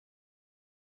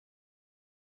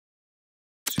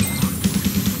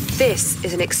This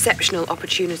is an exceptional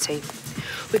opportunity.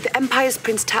 With the Empire's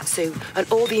Prince Tatsu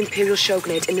and all the Imperial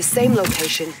Shogunate in the same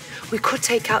location, we could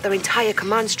take out their entire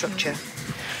command structure.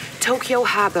 Tokyo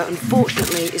Harbor,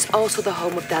 unfortunately, is also the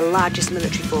home of their largest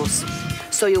military force,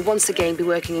 so you'll once again be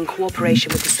working in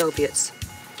cooperation with the Soviets.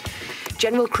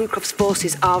 General Krukov's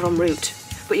forces are en route,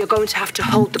 but you're going to have to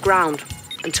hold the ground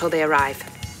until they arrive.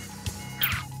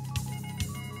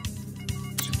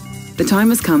 The time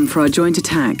has come for our joint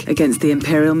attack against the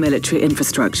Imperial military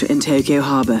infrastructure in Tokyo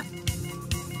Harbor.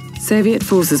 Soviet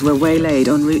forces were waylaid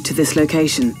en route to this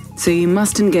location, so you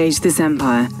must engage this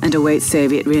empire and await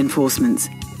Soviet reinforcements.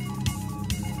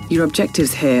 Your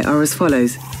objectives here are as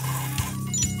follows.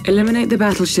 Eliminate the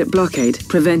battleship blockade,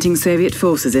 preventing Soviet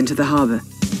forces into the harbor.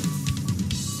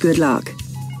 Good luck.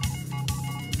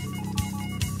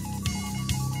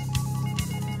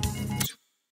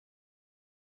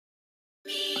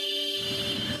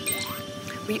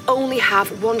 We only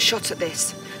have one shot at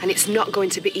this, and it's not going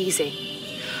to be easy.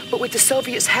 But with the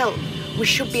Soviets' help, we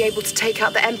should be able to take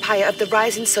out the Empire of the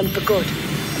Rising Sun for good.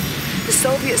 The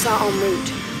Soviets are en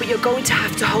route, but you're going to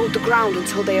have to hold the ground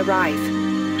until they arrive.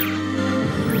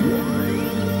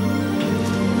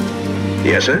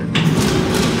 Yes, sir?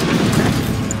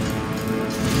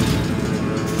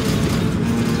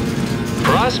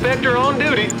 Prospector on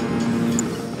duty.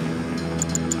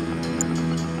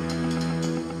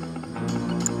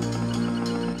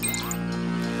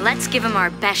 Let's give him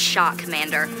our best shot,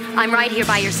 Commander. I'm right here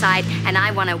by your side, and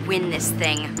I want to win this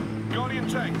thing. Guardian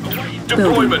tank, awaiting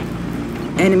deployment.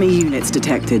 Enemy units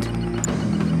detected.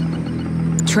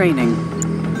 Training.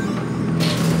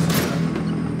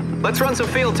 Let's run some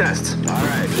field tests. All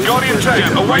right. Guardian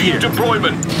tank, awaiting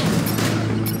deployment.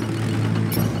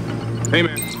 Hey,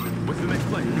 man. What's the next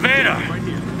play? Vader!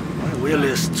 My will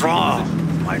is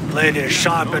strong. My blade is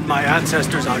sharp, and my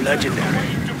ancestors are legendary.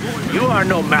 You are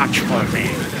no match for me.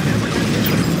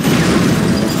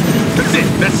 That's it,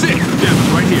 that's it!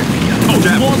 Yeah, right here. Oh,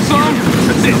 you want some?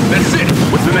 That's it, that's it.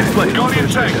 What's the next play? Guardian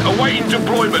tank, awaiting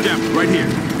deployment. Yeah, right here.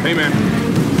 Hey, man.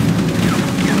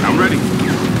 I'm ready.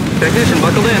 Technician,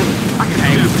 buckle in. I can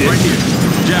hang with this. Right here.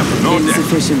 Javelin, on deck.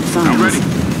 Insufficient funds. I'm ready.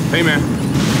 Hey, man.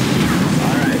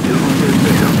 All right,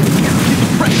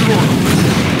 pressure on.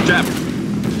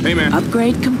 Javelin. Hey, man.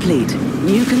 Upgrade complete.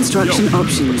 New construction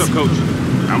options. What's up, Coach?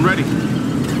 I'm ready.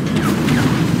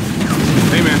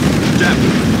 Hey, man.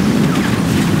 Javelin.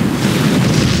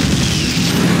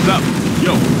 What's up?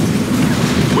 Yo.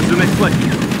 What's the next play?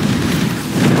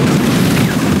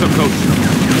 What's up, Coach?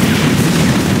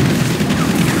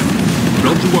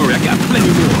 Don't you worry, I got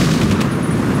plenty more.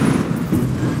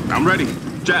 I'm ready.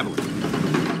 Javelin.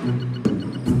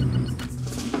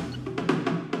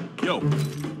 Yo.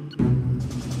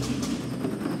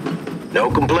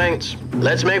 No complaints.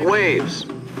 Let's make waves.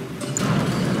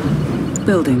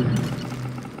 Building.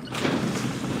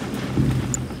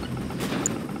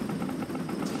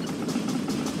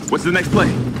 What's the next play?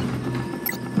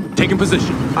 Taking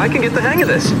position. I can get the hang of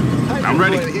this. I'm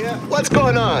ready. What's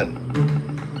going on?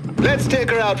 Let's take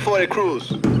her out for a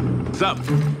cruise. What's up?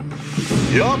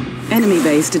 Yup. Enemy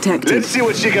base detected. Let's see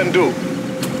what she can do.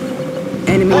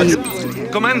 Enemy.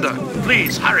 Commander,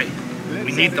 please, hurry.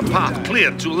 We need the path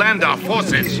cleared to land our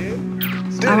forces.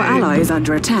 Our ally is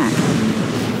under attack.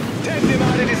 Take them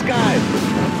out of the sky.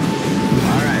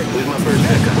 All right, who's my first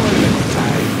pickup?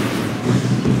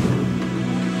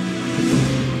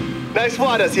 Nice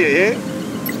waters here,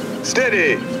 eh?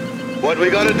 Steady. What we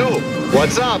gonna do?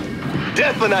 What's up?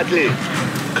 Definitely.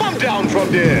 Come down from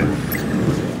there.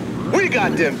 We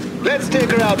got them. Let's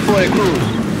take her out for a cruise.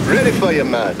 Ready for you,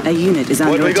 man. A unit is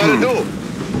under attack. What we gonna do?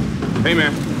 Hey,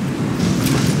 man.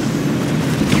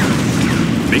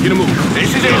 Making a move.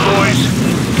 This is it, boys.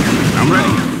 I'm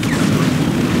ready.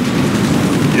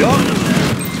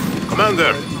 Yup.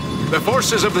 Commander, the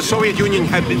forces of the Soviet Union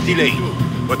have been delayed,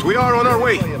 but we are on our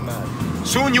way.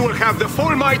 Soon you will have the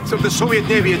full might of the Soviet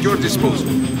Navy at your disposal.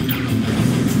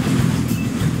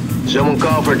 Someone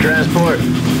call for transport.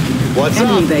 What's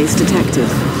Enemy up? base detected.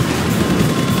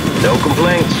 No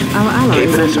complaints. Our ally Keep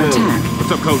is it under smooth. attack.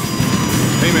 What's up, Coach?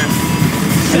 Hey, man.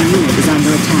 A unit is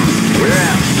under attack. We're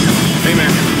out. Hey,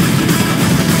 man.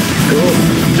 Cool.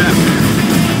 Javelin.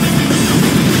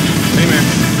 Hey, man.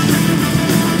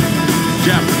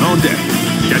 Javelin, on deck.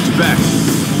 Got your back.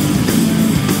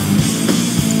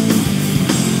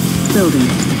 Building.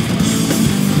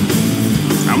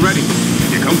 I'm ready.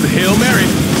 Here comes the Hail Mary.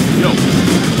 Yo.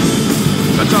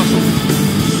 That's awesome.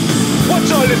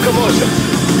 What's all this commotion?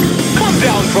 Come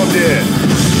down from there.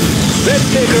 Let's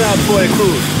take her out for a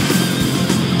cruise.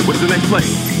 What's the next play?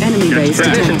 Enemy base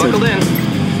Technician, detected. buckled in.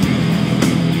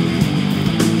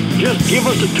 Just give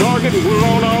us a target and we're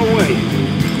on our way.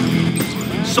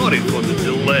 Sorry for the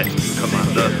delay,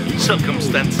 Commander.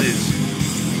 Circumstances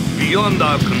beyond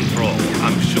our control.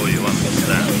 I'm sure you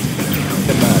understand.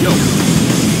 Yo.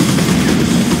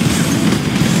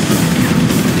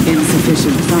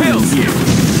 Insufficient funds. Hell yeah.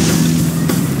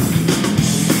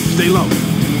 Stay low.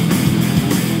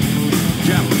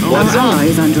 Jam. Our ally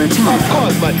is under attack. Of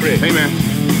course, my friend. Hey, man.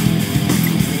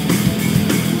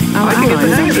 Our I can get ally the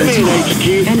is hang of under this, attack.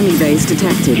 HQ. Enemy base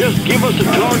detected. Just give us a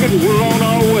target and we're on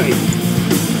our way.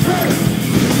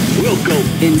 We'll go.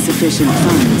 Insufficient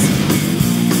funds.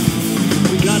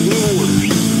 We got new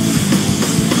orders.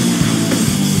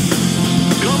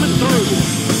 Coming through.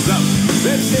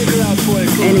 Let's take her out for a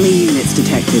cruise. Enemy units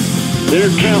detected.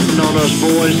 They're counting on us,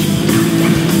 boys.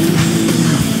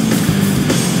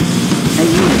 A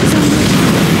unit is under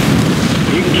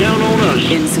attack. You can count on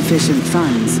us. Insufficient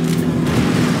funds.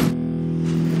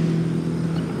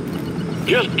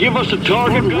 Just give us a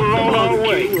target and we're on our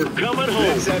way. We're coming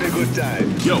home. Let's have a good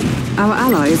time. Yo. Our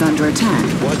ally is under attack.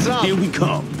 What's up? Here we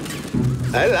come.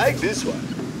 I like this one.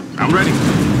 I'm ready.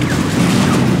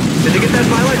 Did you get that,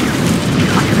 pilot?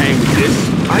 I can hang with this.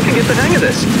 I can get the hang of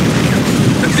this.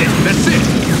 That's it. That's it.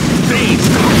 Phase.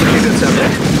 Pretty good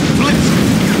subject. Blitz.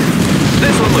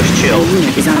 This one was A chill.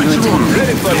 unit is under attack.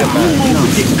 Ready for you, man.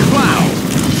 Get cloud.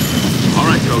 All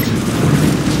right, Coach.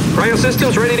 Cryo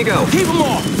systems ready to go. Keep them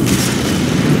off.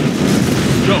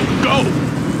 Go, go.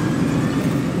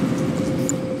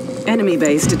 Enemy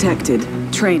base detected.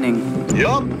 Training.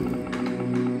 Yup.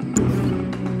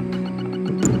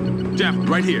 Jam,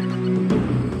 right here.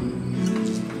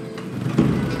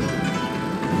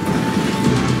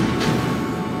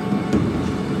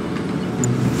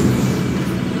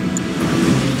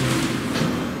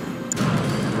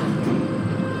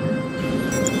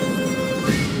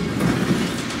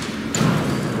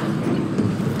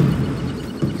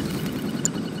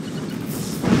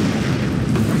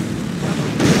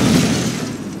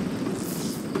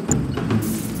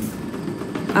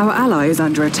 Our ally is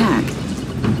under attack.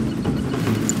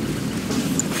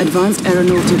 Advanced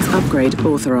aeronautics upgrade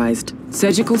authorized.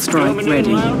 Surgical strike Coming in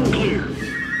ready. loud and clear.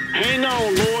 Hang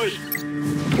on, boys.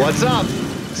 What's up?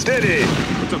 Steady.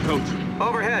 What's up, Coach?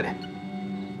 Overhead.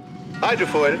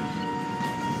 Hydrofoil.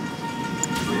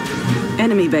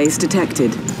 Enemy base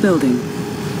detected. Building.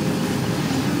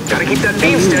 Gotta keep that A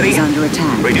beam unit steady. is under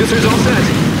attack. Reducers all set.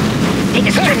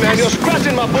 Hey, man, you're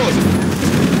scratching my boat.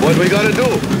 What we gotta do?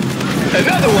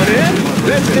 Another one, eh?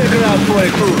 Let's take her out for a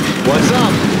cruise. What's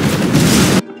up?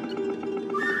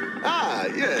 Ah,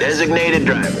 yes. Designated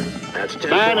driver. That's 10.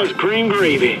 Fine as cream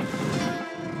gravy.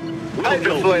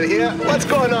 Hydrofoil here. What's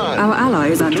going on? Our ally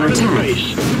is under Turn the attack.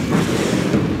 race.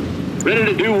 Ready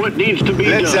to do what needs to be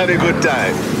Let's done. have a good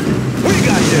time. We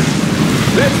got this.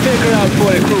 Let's take her out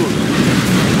for a cruise.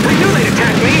 We knew they'd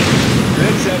attack me.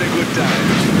 Let's have a good time.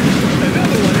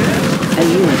 Another one, eh? A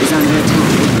unit is under attack.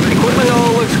 Equipment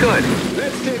all looks good.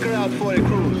 Let's take her out for a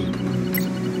cruise.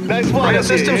 Nice one. Cryo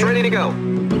systems ready to go.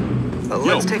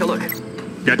 Let's Yo. take a look.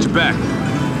 Got your back.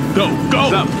 Go, go.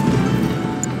 What's up?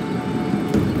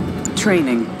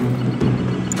 Training.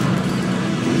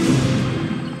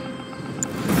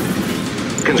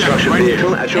 Construction right here.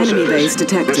 vehicle at your Enemy service. base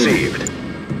detected. Received.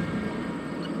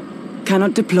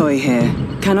 Cannot deploy here.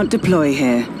 Cannot deploy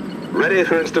here. Ready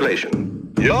for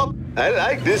installation. Yup, I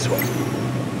like this one.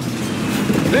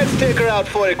 Let's take her out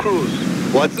for a cruise.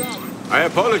 What's up? I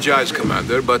apologize,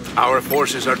 Commander, but our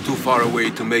forces are too far away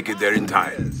to make it there in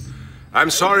time. I'm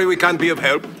sorry we can't be of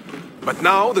help, but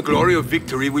now the glory of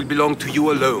victory will belong to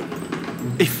you alone.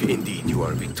 If indeed you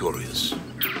are victorious.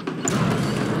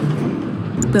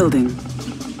 Building.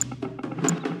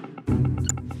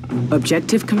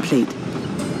 Objective complete.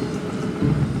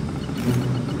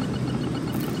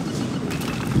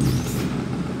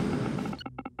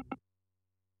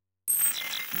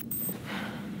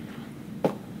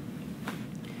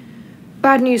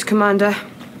 Bad news, Commander.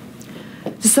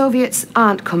 The Soviets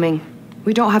aren't coming.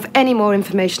 We don't have any more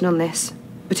information on this,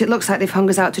 but it looks like they've hung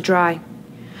us out to dry.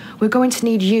 We're going to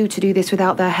need you to do this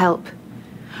without their help.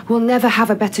 We'll never have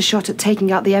a better shot at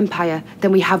taking out the Empire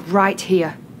than we have right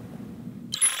here.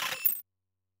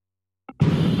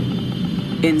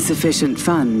 Insufficient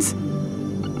funds.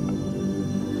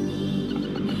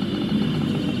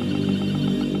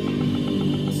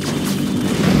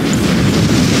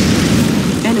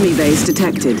 Enemy base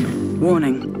detected.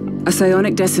 Warning. A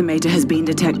psionic decimator has been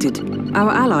detected. Our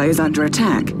ally is under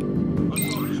attack.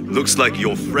 Looks like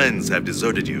your friends have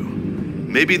deserted you.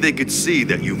 Maybe they could see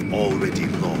that you've already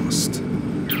lost.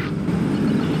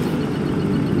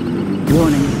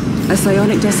 Warning. A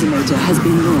psionic decimator has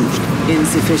been launched.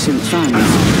 Insufficient funds.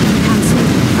 Cancel.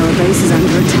 Our base is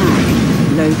under attack.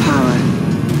 Low power.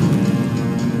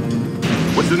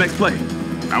 What's the next play?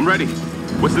 I'm ready.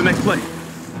 What's the next play?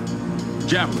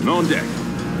 Javelin on deck.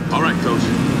 All right, Coach.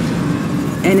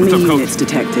 Enemy What's up, units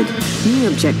detected. New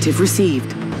objective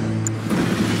received.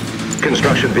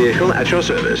 Construction vehicle at your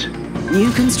service.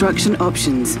 New construction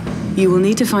options. You will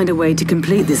need to find a way to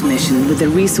complete this mission with the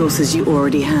resources you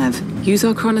already have. Use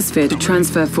our chronosphere to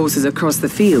transfer forces across the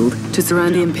field to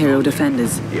surround the Imperial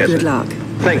defenders. Yes, Good sir. luck.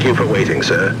 Thank you for waiting,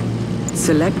 sir.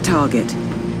 Select target.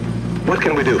 What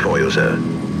can we do for you, sir?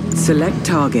 Select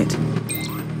target.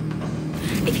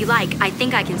 If you like, I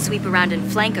think I can sweep around and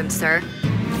flank them, sir.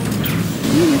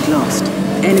 Unit lost.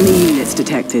 Enemy units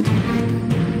detected.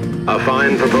 A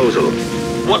fine proposal.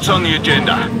 What's on the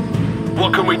agenda?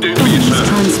 What can we do for you, sir?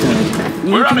 Transferred.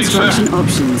 New We're on it, construction sir.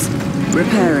 options.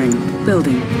 Repairing.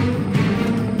 Building.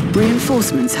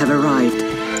 Reinforcements have arrived.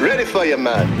 Ready for you,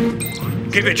 man.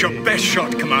 Give it your best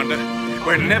shot, Commander.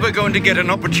 We're never going to get an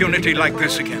opportunity like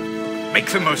this again. Make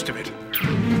the most of it.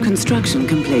 Construction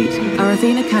complete. Our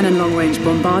Athena cannon long-range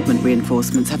bombardment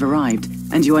reinforcements have arrived,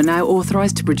 and you are now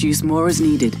authorized to produce more as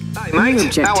needed. Hi, mate. New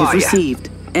objective How are ya? received.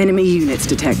 Enemy units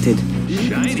detected. New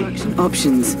construction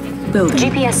options. Building.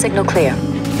 GPS signal clear.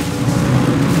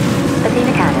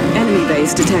 Athena cannon. Enemy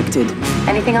base detected.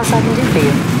 Anything else I can do for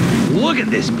you? Look at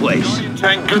this place.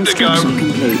 Tank good to Construction go.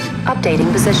 complete.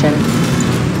 Updating position.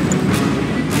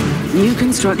 New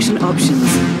construction options.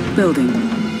 Building.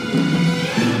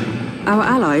 Our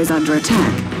ally is under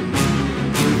attack.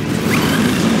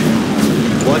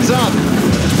 What's up?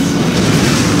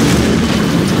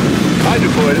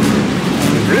 Hydrofoil.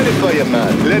 Ready for you,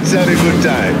 man. Let's have a good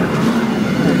time.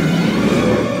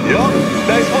 Yo,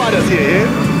 nice waters here,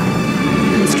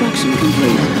 eh? Construction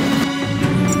complete.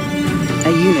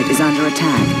 A unit is under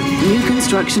attack. New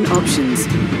construction options.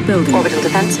 Building. Orbital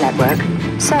defense network.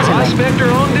 Certainly. Prospector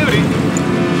on duty.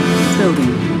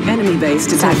 Building. Enemy base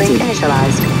Sampling detected.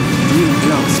 initialized. Unit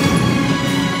lost.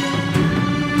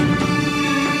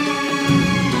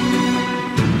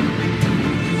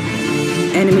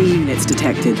 Enemy units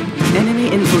detected. Enemy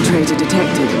infiltrator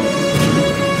detected.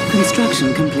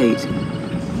 Construction complete.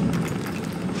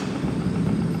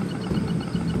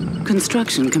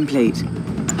 Construction complete.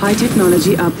 High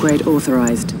technology upgrade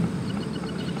authorized.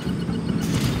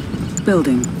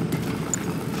 Building.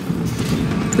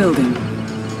 Building.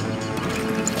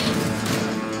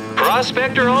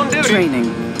 Prospector on duty. Training.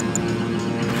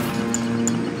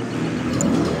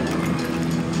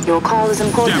 Your call is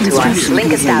important to us. Construction Link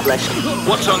complete. established.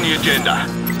 What's on the agenda?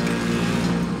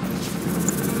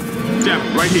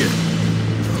 Javelin, right here.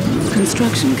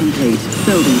 Construction complete.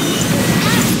 Building.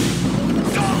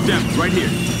 Javelin, right here.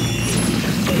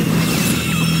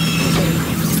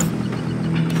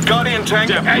 Guardian tank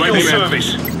Jeff, at right your here.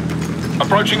 service.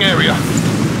 Approaching area.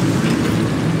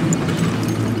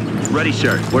 Ready,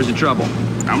 sir. Where's the trouble?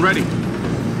 I'm ready.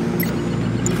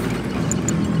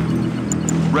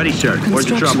 Ready, sir. Where's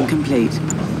the Construction trouble? complete.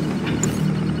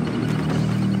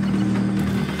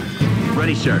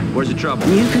 Ready, sir. Where's the trouble?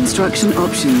 New construction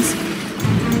options.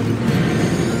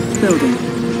 Building.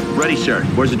 Ready, sir.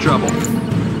 Where's the trouble?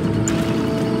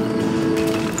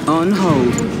 On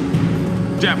hold.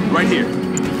 Javelin, right here.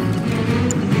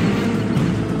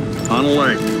 On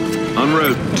alert. En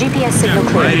route. GPS signal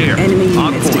clear. Right here. Enemy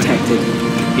On units point. detected.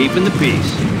 Keeping the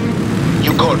peace.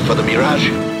 You called for the Mirage?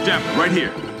 Javelin, right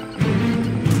here.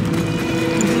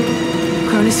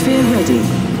 Chronosphere ready.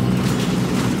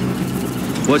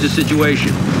 What's the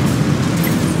situation?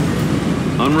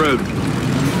 En route.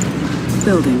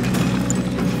 Building.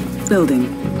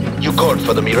 Building. You called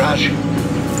for the Mirage?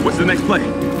 What's the next play?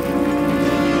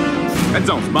 That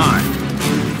zone's mine.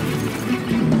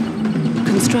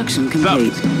 Construction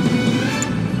complete.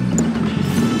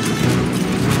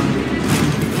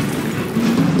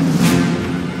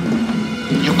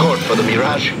 You called for the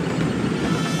Mirage?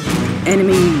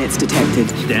 Enemy units detected.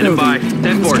 Standing by. Building.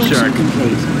 10-4, sir. Construction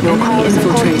complete. Your call is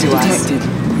important Infiltrator to us.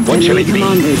 detected. What shall Enemy it be?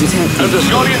 commando detected.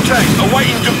 Guardian tank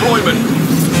awaiting deployment.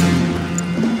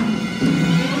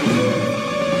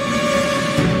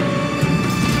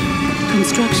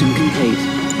 Construction complete.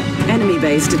 Enemy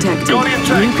base detected. Guardian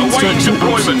tank New construction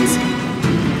awaiting deployment.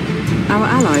 options. Our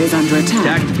ally is under attack.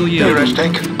 Tactical unit. Mirage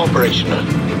tank operational.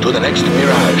 To the next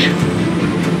Mirage.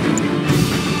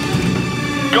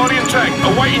 Guardian tank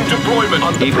awaiting deployment.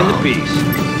 On the Keeping the prowl. peace.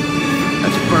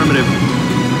 That's affirmative.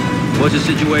 What's the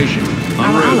situation? En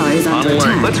Our route. ally is On under alert.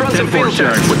 attack. Let's run some 10-4, field sir.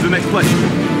 tests. What's the next play?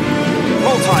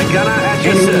 Multi-gunner at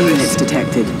your Enemy service. units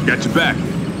detected. Got your back.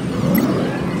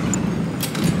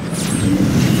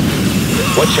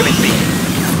 What shall it be?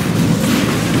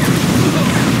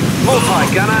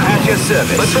 Multi-gunner at your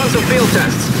service. Let's run some field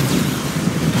tests.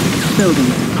 Building.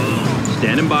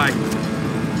 Standing by.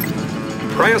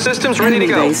 Cryo systems ready to Enemy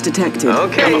go. base detected.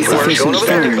 Okay, we're Insufficient going over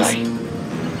there. funds.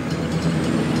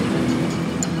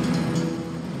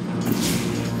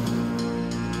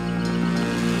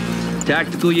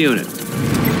 Tactical unit.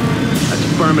 That's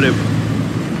affirmative.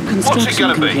 Construction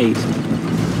gonna be? complete.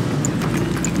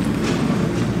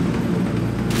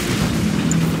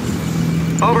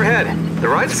 Overhead. The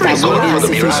right's pretty Stand good by. for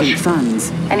the Insufficient Mirage.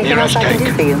 funds. Anything Mirage else I can do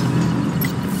tank. for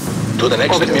you? To the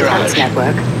next Orbital Defense Mirage.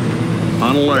 Network.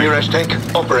 On alert. Mirage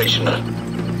tank operational.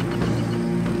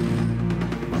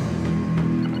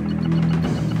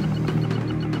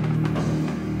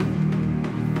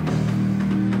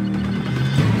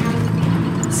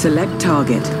 Select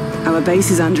target. Our base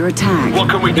is under attack. What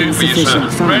can we do for you, sir?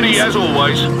 Insufficient funds. Ready as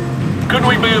always. Could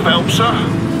we be of help, sir?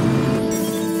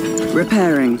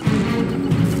 Repairing.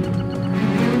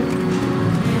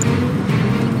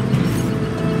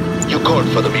 You called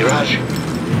for the Mirage.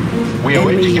 We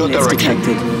await Enemy your units direction.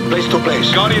 detected. Place to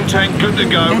place. Guardian tank good to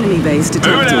go. Enemy base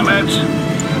Moving out, detected. lads.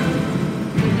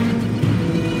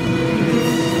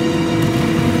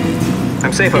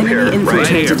 I'm safe Enemy infiltrator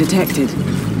here. detected.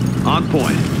 On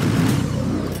point.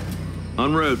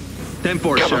 En route.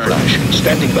 10-4, sir. Camouflage.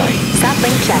 Standing by.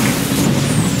 Sapling check.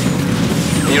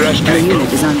 Mirage Our tank.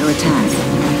 unit is under attack.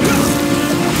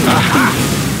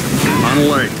 On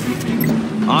alert.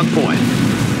 On point.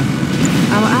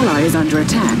 Our ally is under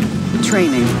attack.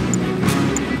 Training.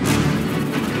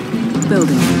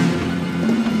 Building.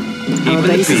 Our Keeping the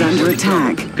base is peace. under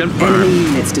attack. Confirmed. Enemy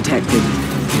units detected.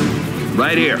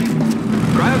 Right here.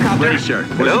 Cryocopter. Ready, sir.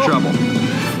 What's Hello? the trouble?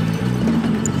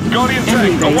 Guardian Enemy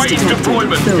tank base awaiting detected.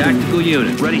 deployment. Building. Tactical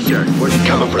unit. Ready, sir. Where's the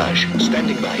trouble? Camouflage.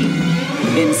 Standing by. To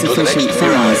the Insufficient next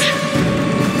funds. Mirage.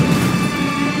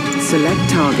 Select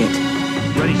target.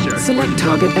 Ready, sir. Select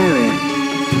target area.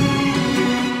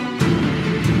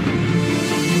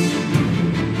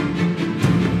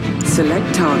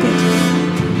 Select target.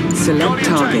 Select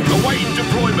Guardian target. tank awaiting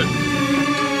deployment.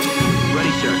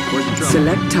 Ready, sir. Where's the trouble?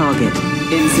 Select target.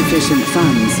 Insufficient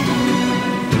funds.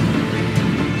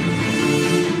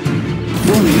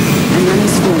 Warning. A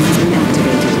nanoswarm has been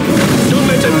activated. Don't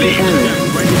let them Target leave. area.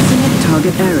 Select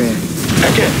target area.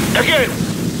 Again.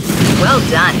 Well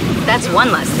done. That's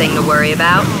one less thing to worry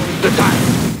about.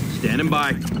 Standing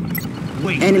by.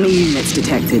 Wait. Enemy units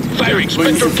detected. Firing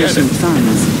spectral Insufficient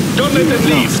funds. Don't let them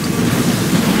leave. Lost.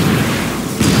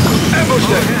 Ambush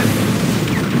them.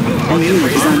 A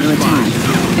unit is under attack.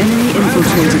 Enemy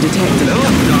infiltrator detected.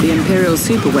 The Imperial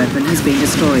superweapon has been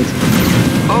destroyed.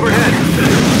 Overhead.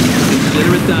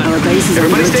 Consider it done. Our base is under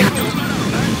Everybody stay. attack.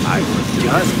 I was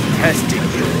just testing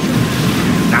you.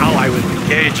 Now I will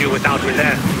engage you without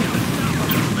relent.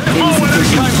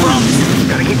 Insufficient funds.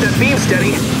 Gotta keep that beam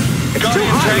steady. It's too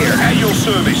Guardian hot tank here. at your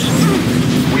service.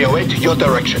 We await your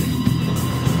direction.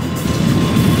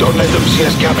 Don't let them see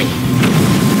us coming.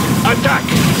 Attack!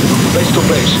 Place to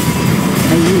place.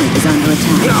 A unit is under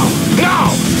attack.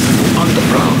 Now! On the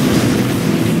prowl.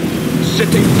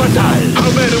 C'était fatal.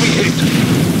 How many do we hit?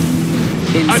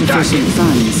 Insufficient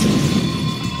funds.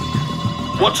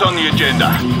 What's on the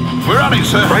agenda? We're on it,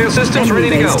 sir. Cryo systems Enemy ready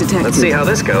to base go. detected. Let's see how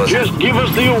this goes. Just give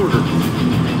us the order.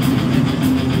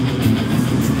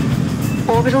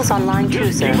 Orbitals online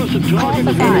true, sir. Call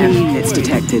for fire. Enemy units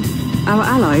detected. Our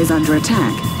ally is under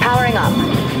attack. Powering up.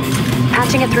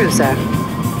 Patching it through, sir.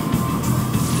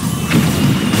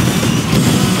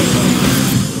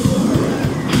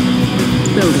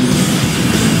 Building.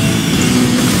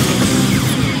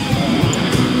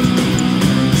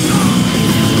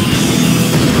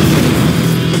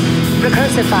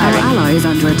 Recursive Our firing. ally is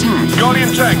under attack.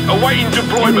 Guardian tank awaiting Enemy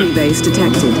deployment. base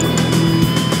detected.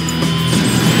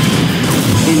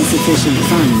 Insufficient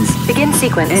funds. Begin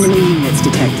sequence. Enemy units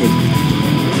detected.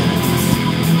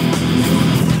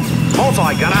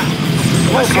 Multi-gunner.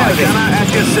 Multi-gunner at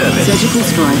your service. Surgical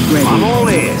strike I'm ready. all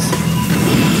ears.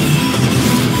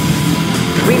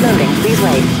 Reloading. Please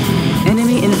wait.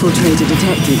 Enemy infiltrator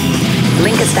detected.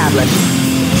 Link established.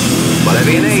 Whatever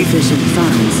you need. Insufficient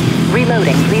funds.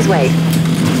 Reloading. Please wait.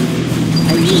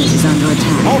 A unit is under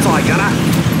attack. Multi-gunner.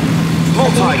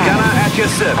 Multi-gunner at your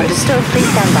service. Understood. Please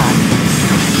stand by.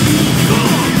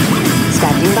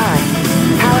 Standing by.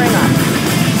 Powering up.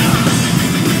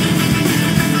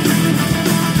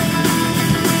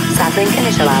 Sapling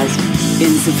initialized.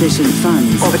 Insufficient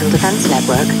funds. Orbital Defense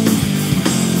Network.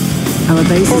 Our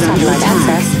base Full is under satellite attack.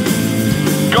 access.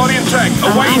 Guardian tank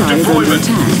Our awaiting ally is under deployment.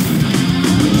 attack.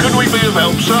 Could we be of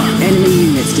help, sir? Enemy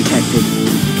units detected.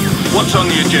 What's on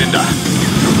the agenda?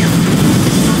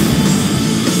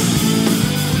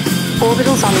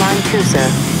 Orbitals online too, sir.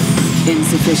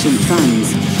 Insufficient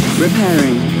funds.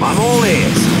 Repairing. I'm all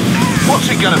ears. What's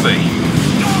it gonna be?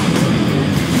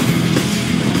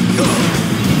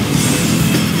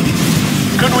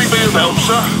 Could we be of help,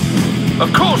 sir?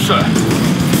 Of course, sir.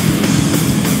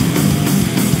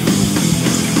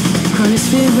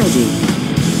 Chronosphere ready.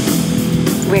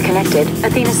 We're connected.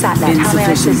 Athena Satnet, how may I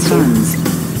Insufficient assist you? funds.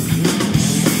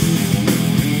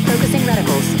 Focusing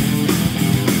reticles.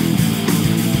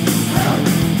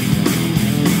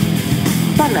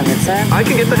 One moment, sir. I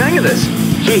can get the hang of this.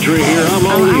 Sentry here, I'm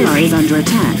Our ally is under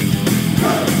attack.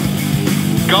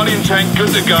 Guardian tank, good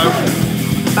to go.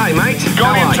 Hey, mate.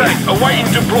 Guardian How are tank, you? awaiting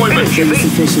deployment.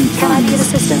 Insufficient Can I be of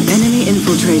funds. assistance? Enemy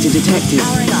infiltrator detected.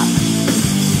 Powering up.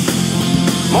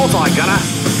 Multi-gunner.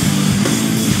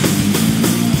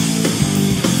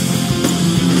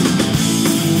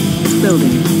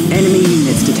 Building. Enemy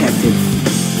units detected.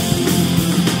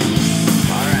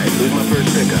 All right, who's my first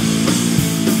pickup?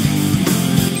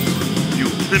 You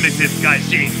primitive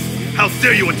Gaijin. How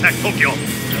dare you attack Tokyo?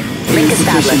 Link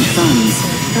Insufficient established. funds.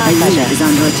 My A unit pleasure. is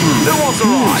under attack. Who wants a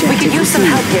ride? We could Objective use some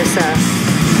received. help here, sir.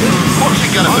 What's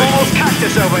it gonna I'm be? almost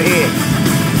cactus over here.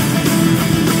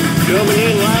 Coming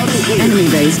in loud and clear. Enemy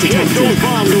base Check those detected.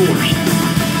 bomb doors.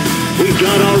 We've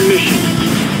got our mission.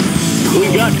 We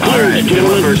got All clearance, right, who's my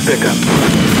gentlemen. first pickup?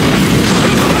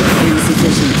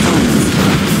 Insufficient funds.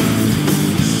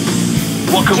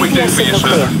 What can we do GPS for you, signal sir?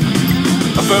 clear.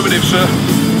 Affirmative, sir.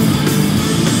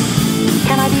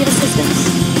 Can I be of assistance?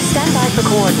 Stand by for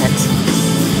coordinates.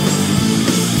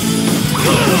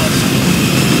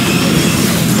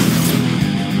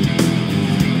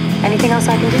 Anything else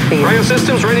I can do for you? Rail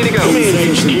systems ready to go.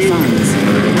 Insufficient funds.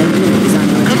 A unit is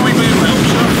under Could we attack. be of help,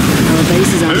 sir? Our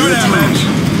base is under Move it out, attack. lads.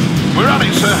 We're on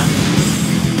it, sir.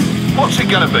 What's it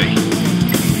gonna be?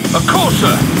 Of course,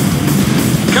 sir.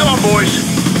 Come on, boys.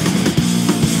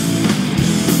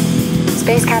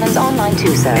 Space cannons online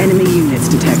too, sir. Enemy units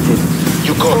detected.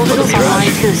 You caught for the Orbitals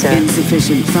online too, sir.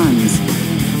 Insufficient funds.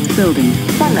 Building.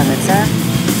 One moment, sir.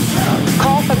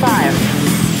 Call for fire.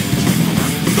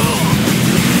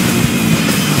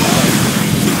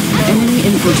 Enemy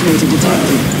infiltrator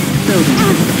detected. Building.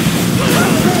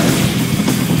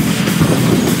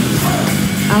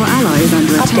 Our ally is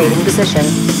under Updating attack. position.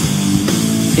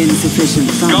 Insufficient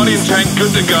funds. Guardian tank,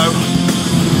 good to go.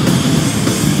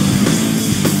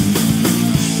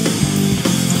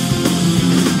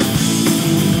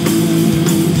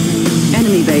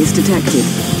 Enemy base detected.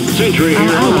 Sentry Our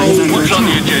here, I'm ally is on. under What's on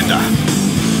the attack. agenda?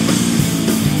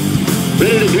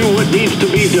 Ready to do what needs to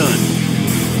be done.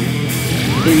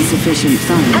 Insufficient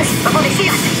funds.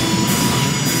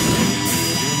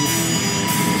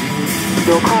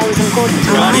 Your call is important to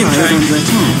Our Guardian ally is tank. under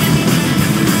attack.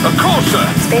 Of course, sir.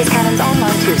 Space cannons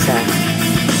online too, sir.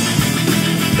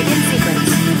 Begin sequence.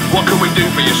 What can we do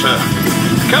for you, sir?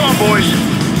 Come on, boys.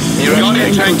 Enemy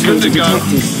Guardian tank, good to infiltrator go.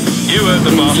 detected. You heard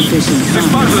the boss. Insufficient Dispose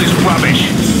of funds. this rubbish.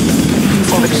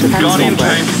 Orbit defense Guardian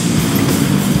network. tank.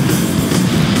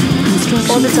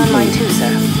 Construction Orbit's online complete. too,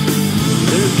 sir.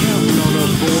 They're counting on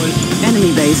us, boys.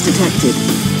 Enemy base detected.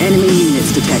 Enemy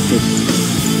units detected.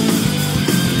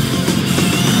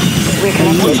 We're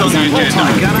connected. What's on the agenda?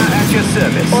 Gunner at your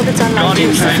service. Orbit's online Guardian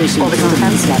too, sir. tank. Orbital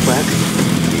defense network.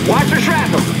 Watch the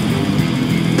shrapnel.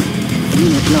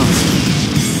 Unit lost.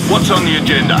 What's on the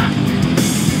agenda?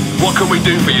 What can we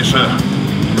do for you, sir?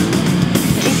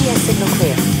 GPS signal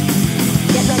clear.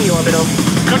 Get ready, Orbital.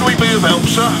 Could we be of help,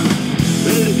 sir?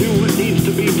 Ready to do what needs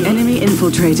to be done. Enemy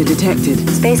infiltrator detected.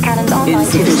 Space cannons online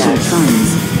too, sir. Insufficient funds.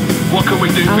 What can we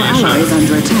do Our for you, ally is sir?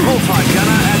 under attack.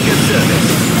 Multi-gunner at your service.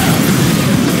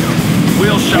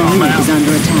 We'll show 'em Unit out. is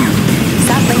under attack.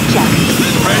 Saplink check.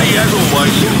 Ready as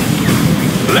always.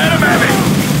 Let 'em have it.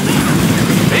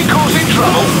 He causing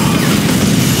trouble.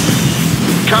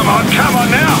 Come on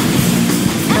now.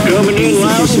 Coming in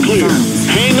loud and Insufficient clear. funds.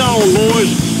 Hang on,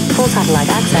 boys. Full satellite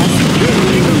access.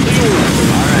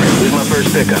 All right, who's my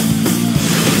first pickup?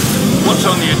 What's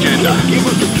on the agenda? Give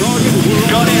us the target and we're on.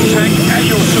 Guardian tank at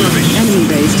your service. Enemy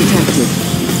base detected.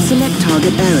 Select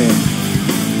target area.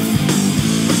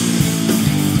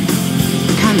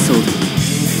 Cancelled.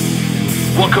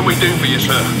 What can we do for you,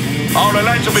 sir? Oh, the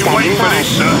lads have been Standing waiting for by. this,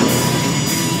 sir.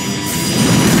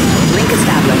 Link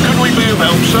established. Could we be of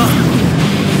help, sir?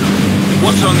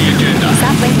 What's on the agenda?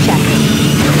 Saplink check.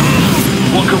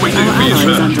 What can we do Our for you, ally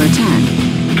is sir? under attack.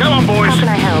 Come on, boys. How can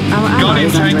I help? Our ally Guardian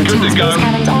is under tank, good to attack. go. Space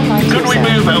cannons online too, Could we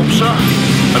be sir. of help, sir?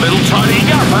 A little tidying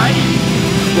up, eh?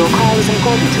 Your call is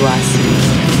important to us.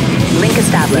 Link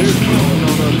established. Counting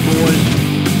on us, boys.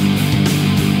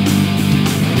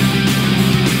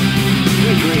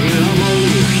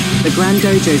 The grand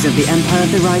dojos of the Empire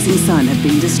of the Rising Sun have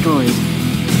been destroyed.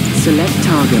 Select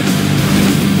target.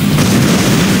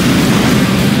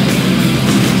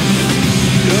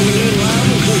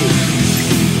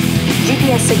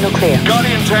 GPS signal clear.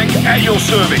 Guardian tank at your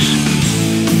service.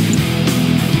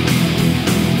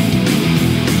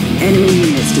 Enemy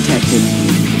units detected.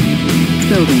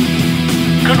 Building.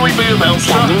 Could we be of help,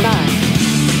 sir? Standing by.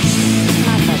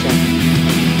 My pleasure.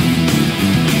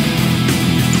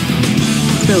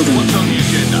 Building. What's on the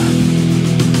agenda?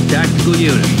 Tactical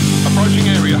unit. Approaching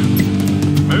area.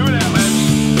 Moving out, lads.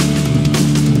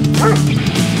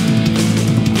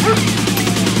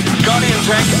 Guardian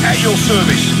tank at your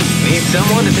service. Need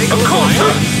someone to take a Of look course, sir.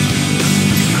 around?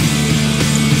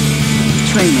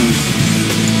 Training.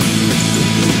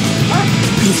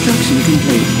 Construction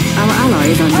complete. Our ally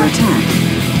is under attack.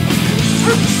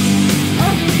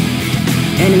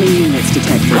 Enemy units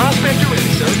detected. Prospector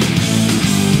ready, sir.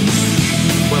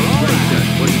 Well, all right. Sir,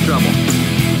 what's the trouble?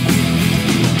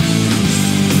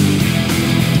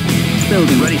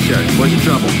 Building. Ready, sir. What's the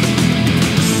trouble?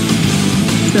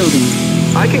 Building.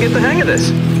 I can get the hang of this.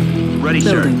 Ready,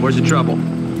 sir. Building. Where's the trouble?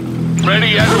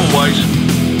 Ready as always.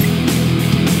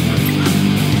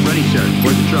 Ready, sir.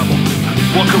 Where's the trouble?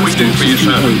 What can we do for you,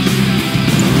 sir? Building.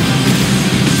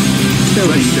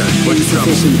 Ready, sir. What's the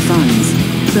trouble? Insufficient funds.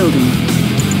 Building.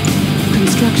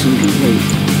 Construction complete.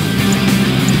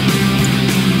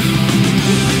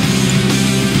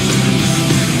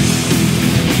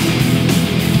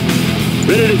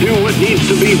 Ready to do what needs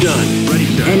to be done. Ready,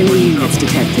 sir. Enemy units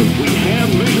detected. We have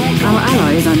visual Our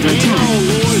ally is under attack.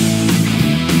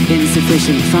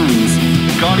 Insufficient funds.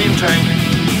 Guardian tank.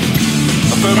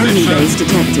 Affirmative, Enemy sir. base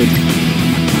detected.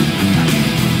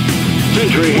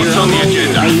 Sentry What's here. on the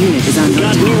agenda? A unit is under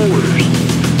Got attack. new orders.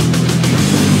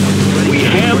 We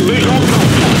have visual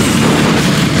contact.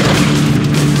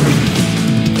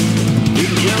 You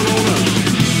can count on us.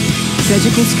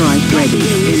 Surgical strike ready.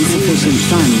 Insufficient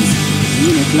funds.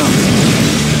 Unit lost.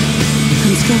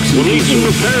 Construction We'll need some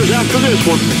complete. repairs after this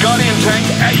one. Guardian tank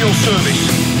at your service.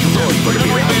 Could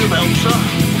we be of help, sir?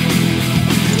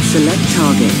 Select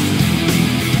target.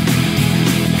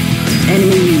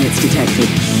 Enemy units detected.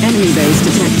 Enemy base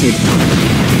detected.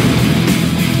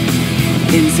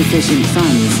 Insufficient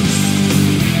funds.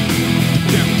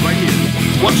 Right here.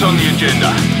 What's on the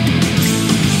agenda?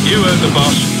 You heard the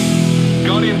boss.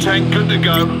 Guardian tank good to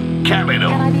go. Capital.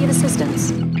 Can I be of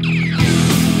assistance?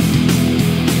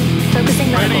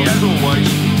 Focusing Ready medical. as always.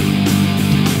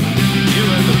 You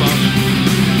heard the boss.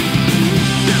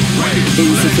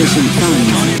 Insufficient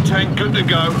funds. Guardian tank good to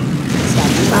go.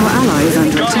 Our ally is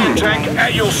under Guardian attack. tank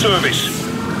at your service.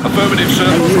 Affirmative, A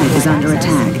sir. unit is under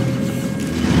attack.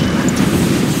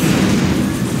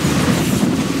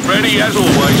 Ready as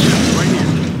always. Right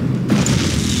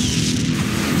here.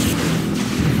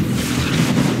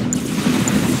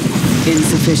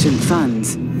 Insufficient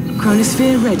funds.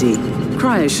 Chronosphere ready.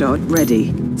 Cryoshot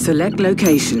ready. Select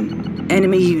location.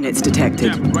 Enemy units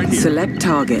detected. Yeah, right here. Select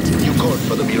target. You called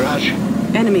for the Mirage?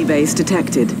 Enemy base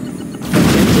detected.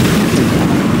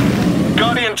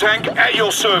 Guardian tank at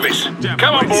your service.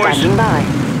 Come on, boys. Standing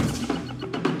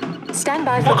by. Stand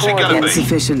by for What's it gonna coordinates. be?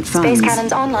 Insufficient Space funds.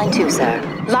 cannons online too, sir.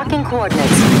 Locking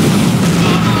coordinates.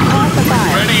 Call for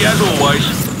fire. Ready as always.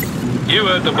 You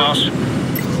heard the boss.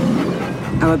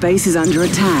 Our base is under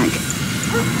attack.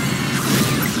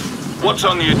 What's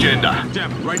on the agenda?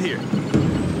 Right here.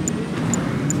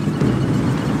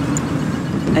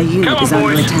 A unit Come on, is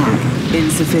under boys. attack.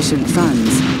 Insufficient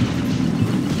funds.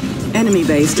 Enemy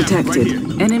base detected.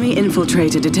 right Enemy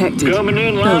infiltrator detected. Coming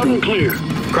in loud Building. and clear.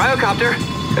 Cryocopter?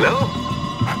 Hello?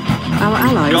 Our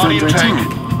ally is Guardian under tank.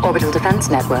 attack. Orbital defense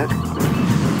network.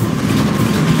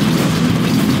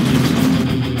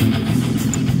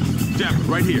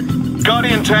 Right here.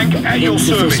 Guardian tank at your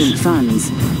Insufficient service. funds.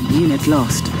 Unit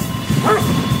lost.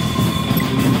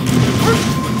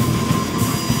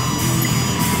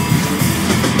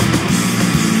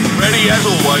 Ready as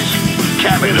always.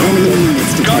 Capital. Enemy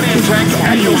units Guardian detected. tank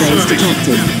at Enemy your base service.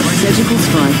 detected. Surgical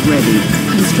strike ready.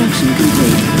 Construction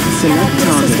complete. Select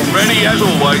target. Ready as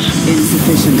always.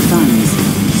 Insufficient funds.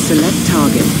 Select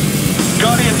target.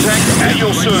 Guardian tank at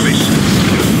your service.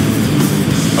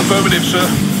 Affirmative, sir.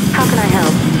 How can I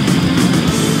help?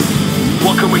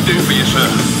 What can we do for you, sir?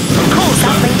 Of course,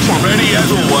 sir. Ready as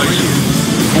always.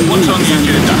 A What's unit on is the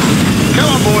under agenda? attack. Come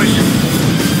on, boys.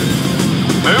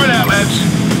 Move it out, lads.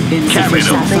 Capital.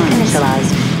 Insufficient Link funds.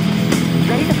 initialized.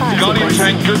 Ready to fire Guardian sequence.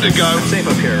 tank good to go. Safe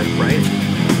up here, right?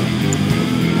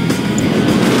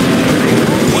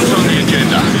 What's on the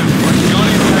agenda?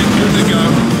 Guardian tank good to go.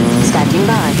 Standing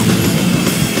by.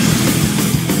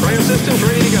 Cryo systems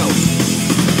ready to go.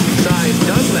 Size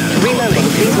does matter. Reloading,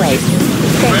 please wait.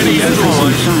 Ready as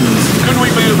always. Could we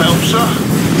be of help, sir?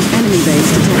 Enemy base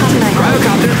detected.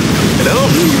 Cryocopter. Hello?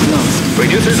 Unit lost.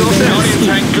 Reducers all set. Guardian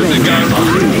tank good to go.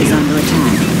 Unit is under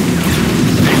attack.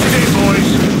 Hey, boys.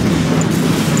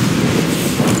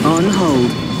 On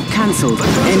hold. Cancelled.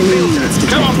 Enemy units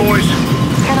detected. Come on, boys.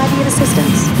 Can I be of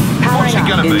assistance? What's Powering it up.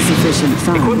 gonna be? Insufficient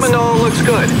funds. Equipment all looks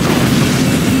good.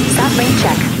 Sat link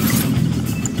check.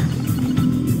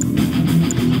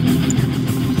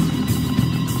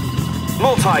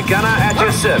 Multi-gunner at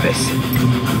your service.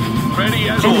 Ready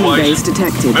as Enemy always. base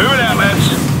detected. Move it out, lads.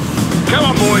 Come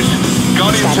on, boys.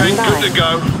 Guardian Standing tank good by. to go.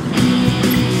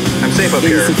 I'm safe up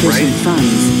here, Insufficient right?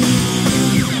 funds.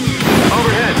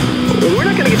 Overhead. We're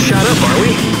not gonna get shot up, are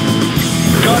we?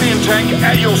 Guardian tank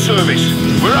at your service.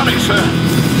 We're on it, sir.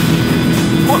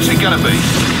 What's it gonna be?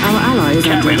 Our ally is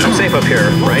under Captain. I'm attack. safe up here,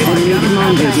 right? Enemy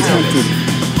commander detected.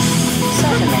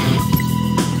 Certainly.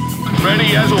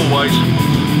 Ready as always.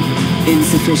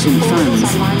 Insufficient Orders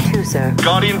funds. on line 2, sir.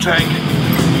 Guardian tank.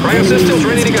 Cryo systems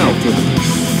ready to go.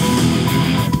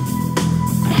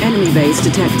 Enemy base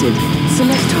detected.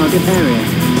 Select target area.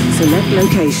 Select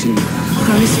location.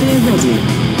 Cryosphere ready.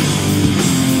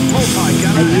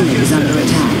 A unit is under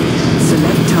attack.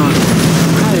 Select target.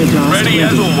 Cryoblast Ready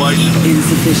as always.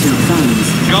 Insufficient funds.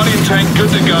 Guardian tank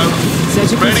good to go.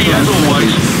 Surgical Ready strike as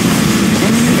always. ready.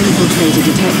 Enemy infiltrator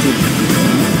detected.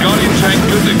 Guardian tank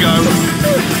good to go.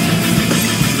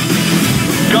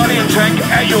 Guardian tank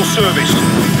at your service.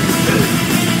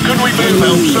 Could we be of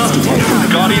help, sir?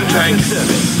 Guardian tank.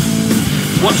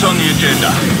 What's on the agenda?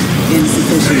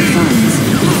 Insufficient funds.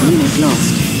 Unit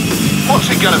lost. What's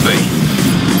it gonna be?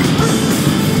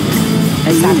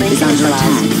 A unit is under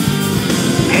attack.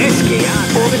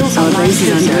 Orbitals Our on line base 2,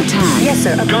 is under sir. attack. Yes,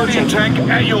 sir. Guardian Approaching. tank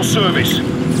at your service.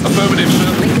 Affirmative, sir.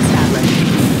 Link established.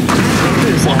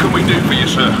 Cruiser. What can we do for you,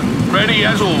 sir? Ready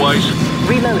as always.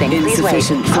 Reloading, please wait.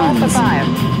 Insufficient Call for funds. fire.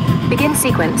 Begin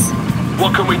sequence.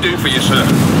 What can we do for you, sir?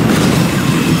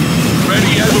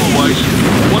 Ready as always.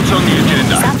 What's on the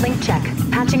agenda? Sat link check.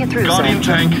 Patching it through, Guardian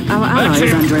sir. tank. Our ally That's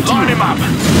is it. under attack. Line him up.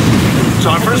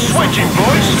 Time for a switching,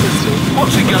 boys.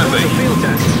 What's it gonna be?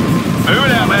 Move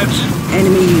it out, lads.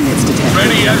 Enemy units detected.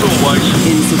 Ready as always.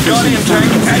 Insufficient Guardian tank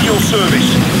funds. at your service.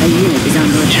 A unit is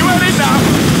under You attack. had enough.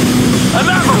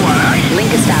 Another one, eh?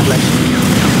 Link established.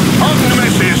 On the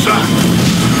message, sir.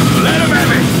 Let him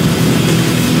have it.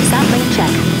 Sat link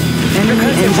check. Enemy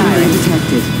Recursive engineer firing.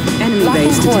 detected. Enemy Locking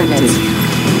base coordinates.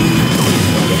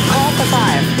 detected. Call for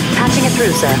fire. Patching it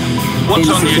through, sir. What's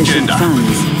on the Insufficient agenda?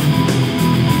 funds.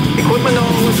 Equipment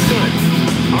all looks good.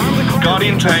 Arm the cryo.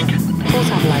 Guardian tank. Full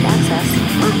satellite access.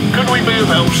 Could we be of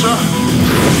help, sir?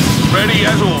 Ready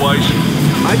as always.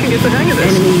 I can get the hang of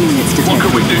this. Enemy units What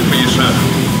can we detected. do for you, sir?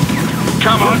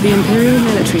 Come on. The Imperial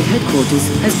military headquarters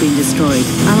has been destroyed.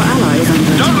 Our ally is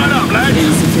under Don't let attack. up, lads.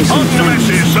 Insufficient On the funds.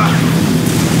 message, sir.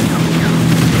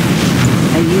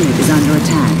 A unit is under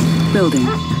attack. Building.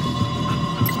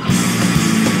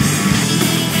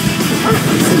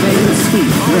 Surveillance suite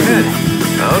Overhead. ready.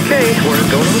 Okay, we're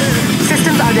going over there.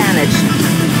 Systems are damaged.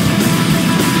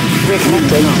 We're Unit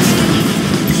connected. lost.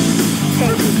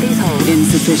 Thank you. Please hold.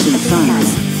 Insufficient funds.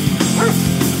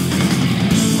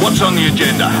 What's on the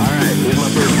agenda? Alright, here's my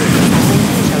first picture.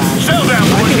 Settle down,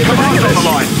 boys. Command's on the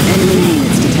line. Enemy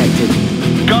units detected.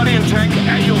 Guardian tank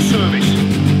at your service.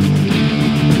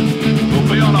 We'll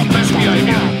be on our best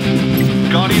behavior.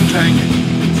 Guardian tank.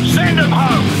 Send them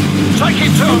home. Take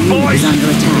it to them, Unit boys. is under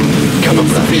attack.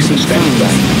 Camouflage Insufficient standing by.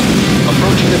 funds.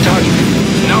 Approaching the target.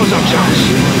 Now's our chance.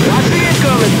 Watch the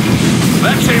incoming.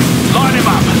 That's him. Line him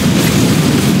up.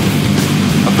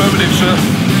 Affirmative, sir.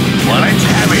 Well, it's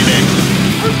heavy then.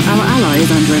 Our ally is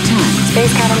under attack.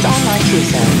 Space cannons online too,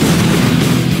 sir.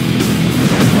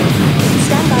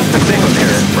 Stand by for I'm safe up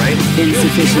here, right?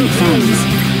 Insufficient funds.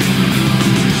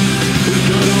 We've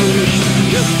got our mission.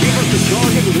 Just give us the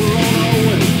target and we're on our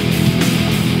way.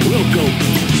 We'll go.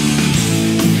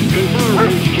 Confirm,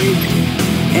 HQ.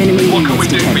 Enemy What can we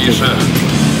units do for you, detected. sir?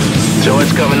 So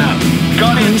what's coming up?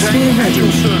 Guardian tank Cryosphere at your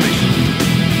ready. service.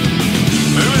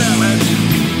 Move it out, lads.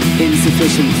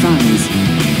 Insufficient funds.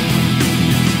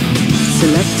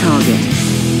 Select target.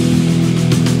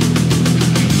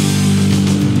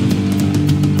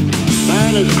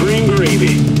 Fine as green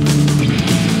gravy.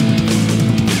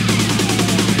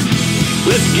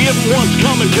 Let's give them what's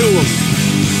coming to them.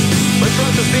 Let's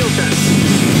run some field tests.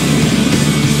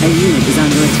 A unit is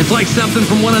under attack. It's like something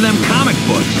from one of them comic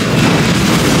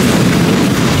books.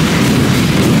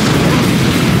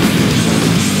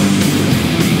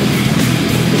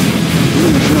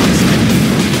 Unit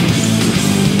lost.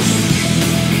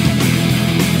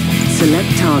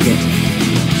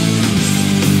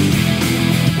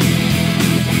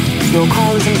 Your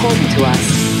call is important to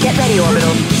us. Get ready,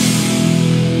 Orbital.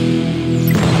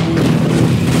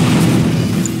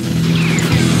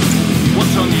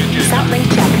 What's on the agenda? Sublink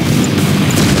check.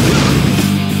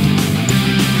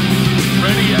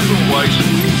 Ready as always.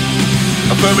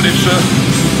 Affirmative, sir.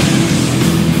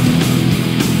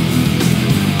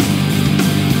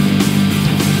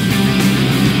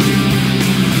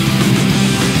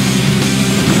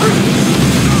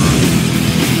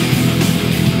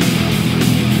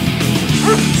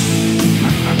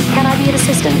 Can I be of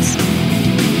assistance?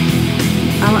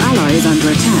 Our ally is under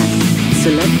attack.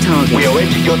 Select target. We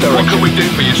await your direction. What can we do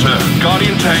for you, sir?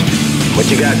 Guardian tank. What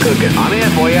you got cooking? I'm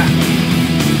here for you.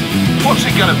 What's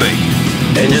it gonna be?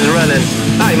 Engines running.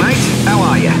 Hi, mate. How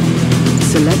are you?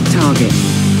 Select target.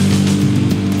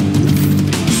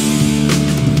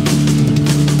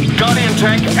 Guardian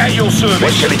tank at your service.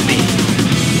 What shall it be?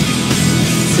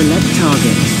 Select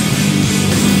target.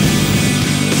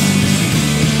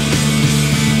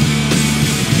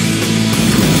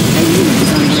 A unit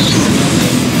is under attack.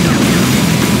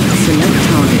 Select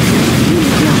target.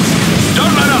 Unit lost.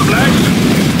 Don't let up, lads.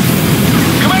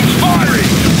 Commence firing.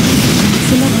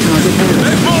 Select target area.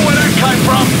 There's more where that came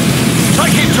from.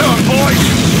 Take it to 'em, boys.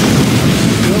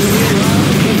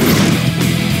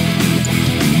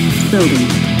 Building.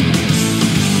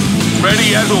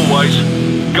 Ready as always.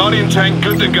 Guardian tank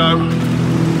good to go.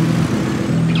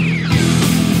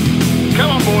 Come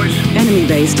on, boys. Enemy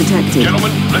base detected.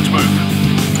 Gentlemen, let's move.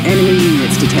 Enemy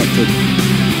units detected.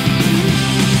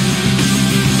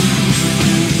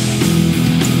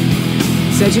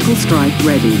 Surgical strike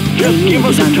ready. A unit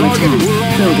is under attack.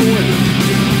 Building.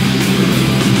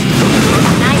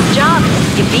 Nice job.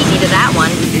 You beat me to that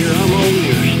one. Here, I'm all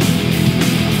ears.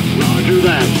 Roger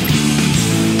that.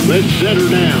 Let's set her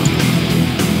down.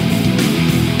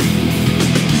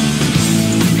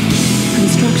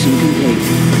 Construction complete.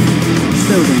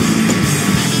 Building.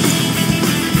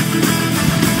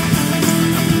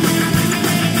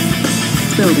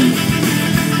 Building.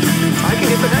 I can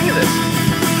get the hang of this.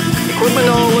 Equipment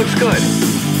all looks good.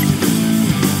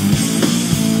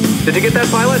 Did you get that,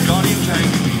 pilot? Guardian tank.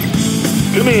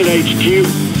 Come in, HQ.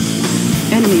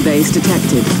 Enemy base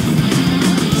detected.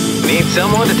 Need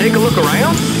someone to take a look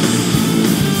around?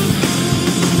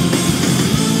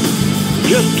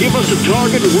 Just give us a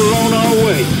target and we're on our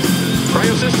way.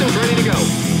 Cryo systems ready to go.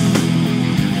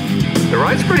 The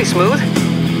ride's pretty smooth.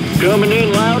 Coming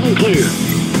in loud and clear.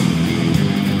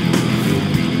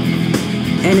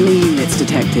 Enemy units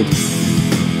detected.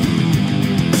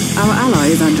 Our ally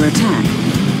is under attack.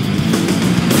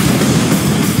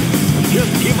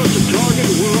 Just give us a target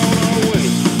and we're on our way.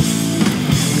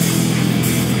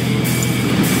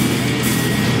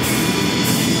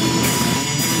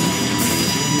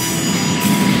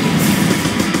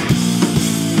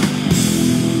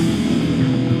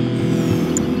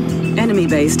 Enemy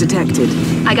base detected.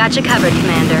 I got you covered,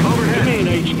 Commander. Come in,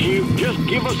 HQ. Just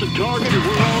give us a target and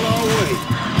we're on our way.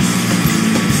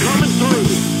 Coming through.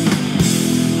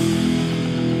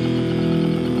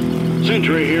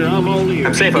 Sentry here, I'm all ears.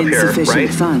 I'm safe up here, Insufficient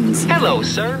right? funds. Hello,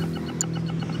 sir.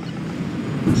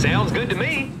 Sounds good to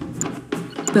me.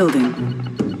 Building.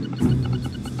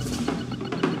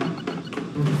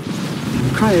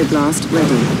 Cryoblast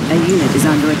ready. A unit is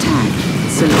under attack.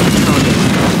 Select target.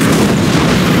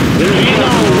 There's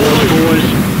boys.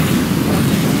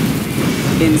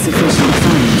 Insufficient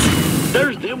funds.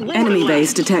 There's them Enemy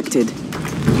base detected.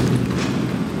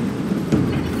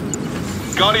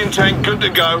 Guardian tank good to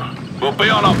go. We'll be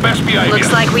on our best behavior.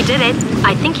 Looks like we did it.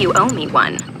 I think you owe me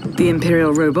one. The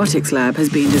Imperial Robotics Lab has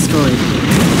been destroyed.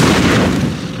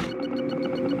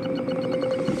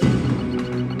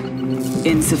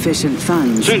 Insufficient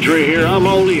funds. Sentry here, I'm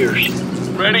all ears.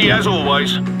 Ready as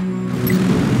always.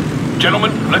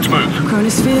 Gentlemen, let's move.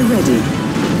 Chronosphere ready.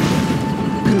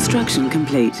 Construction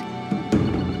complete.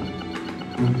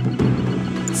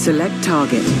 Select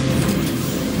target.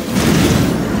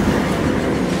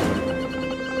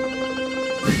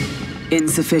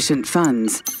 Insufficient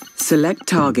funds. Select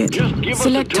target.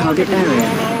 Select target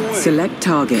area. Select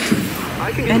target.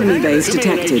 Enemy base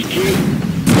detected.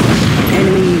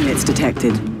 Enemy units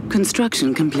detected.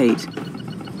 Construction complete.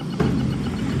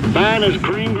 Fine as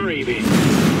cream gravy.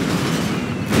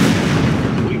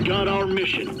 We got our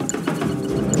mission.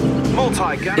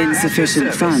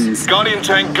 Insufficient funds. Guardian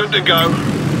tank good to go.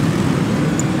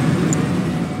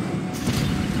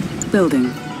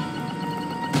 Building.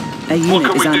 A What unit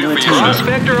can is we under do for you, attack. sir?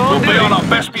 We'll be on our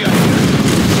best behavior.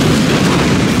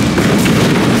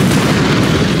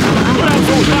 Put out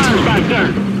those fires back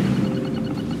there.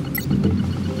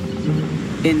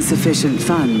 Insufficient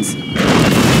funds.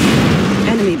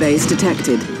 Enemy base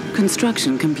detected.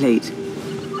 Construction complete.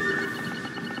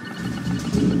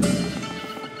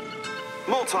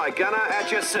 Multi-gunner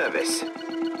at your service.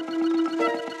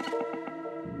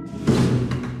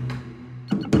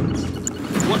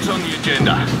 What's on the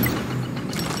agenda?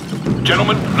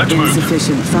 Gentlemen, let's move.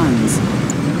 Insufficient funds.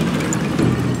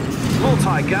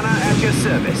 Multi-gunner at your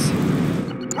service.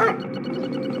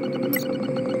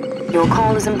 Your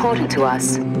call is important to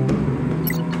us.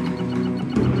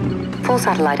 Full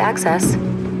satellite access.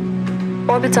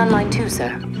 Orbit's on line 2, sir.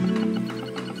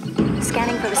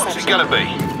 Scanning for reception. What's it gonna be?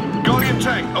 Guardian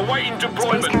tank, awaiting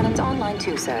deployment. Space cannons on line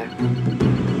 2, sir.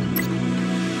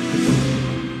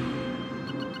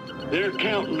 They're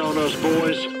counting on us,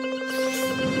 boys.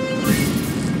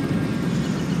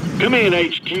 Come in,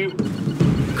 HQ.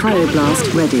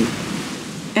 Cryoblast ready.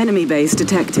 Enemy base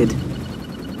detected.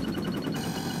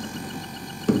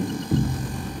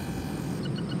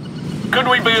 Could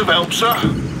we be of help, sir?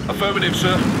 Affirmative,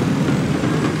 sir.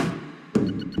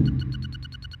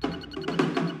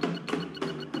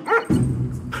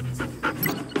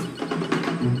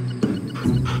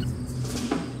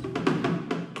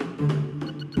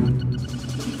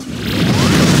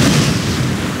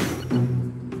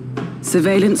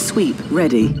 Surveillance sweep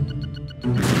ready.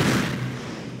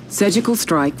 Surgical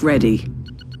strike ready.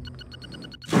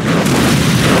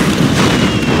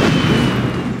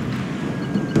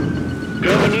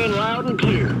 Coming in loud and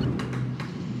clear.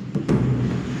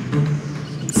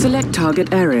 Select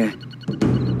target area.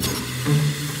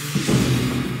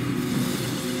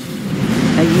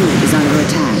 A unit is under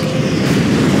attack.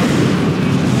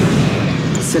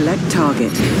 Select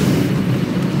target.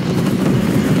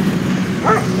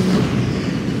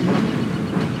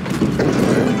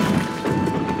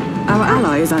 Our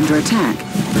ally is under attack.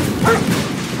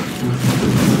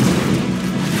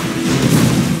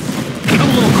 Come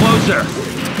a little closer.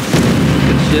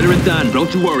 Consider it done.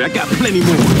 Don't you worry, I got plenty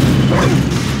more.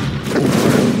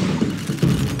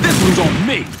 This one's on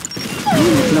me.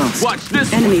 Unit lost. Watch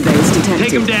this. Enemy base detected.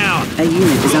 Take him down. A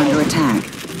unit is under attack.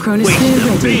 Chronosphere Wait, the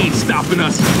ready. beam stopping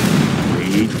us.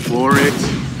 Wait for it.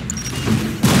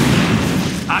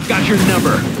 I've got your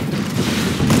number.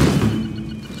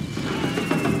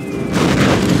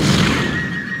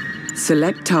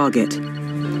 Select target.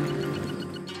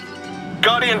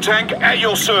 Guardian tank at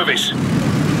your service.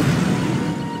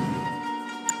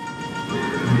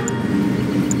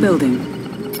 Building.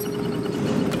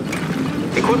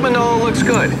 Equipment all looks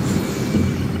good.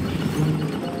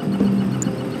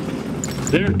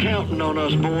 They're counting on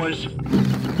us, boys.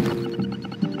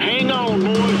 Hang on,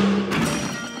 boys.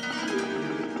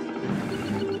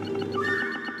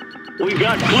 We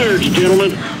got clearance,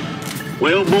 gentlemen.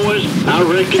 Well, boys, I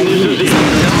reckon this is it.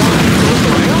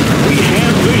 We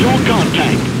have visual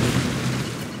contact.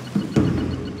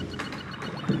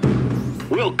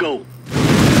 We'll go.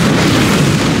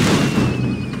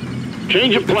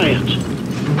 Change of plans.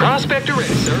 Prospector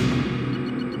ready, sir.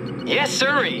 Yes,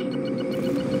 sirree.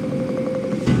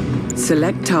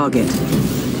 Select target.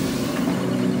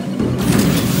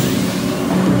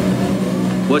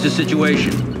 What's the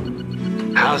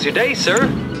situation? How's your day, sir?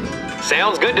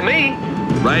 Sounds good to me.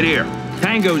 Right here.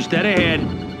 Tango's dead ahead.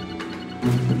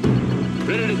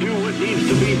 Ready to do what needs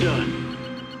to be done.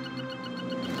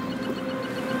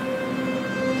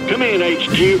 Come in,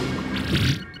 HQ.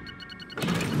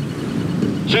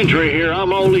 Sentry here,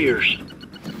 I'm all ears.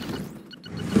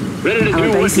 Ready to Our do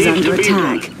what base is needs under to be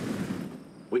attack. done.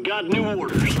 We got new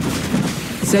orders.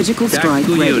 Surgical strike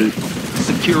Tactical ready. unit.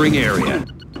 Securing area.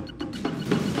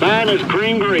 Fine as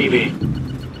cream gravy.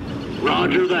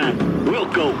 Roger that. We'll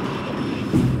go.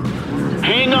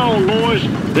 Hang on, boys.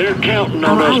 They're counting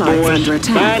on Our us, allies boys. under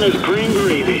attack. Fine as cream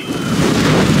gravy.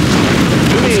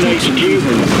 Come in, HQ.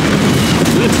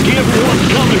 Let's give what's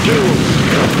coming to them.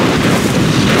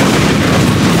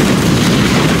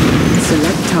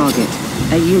 Select target.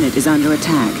 A unit is under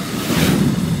attack.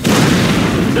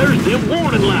 There's the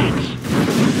warning lights.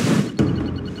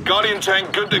 Guardian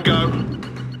tank good to go.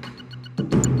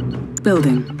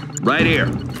 Building. Right here.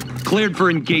 Cleared for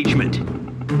engagement.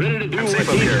 Ready to do what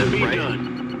needs to be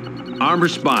done. Arm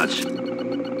response.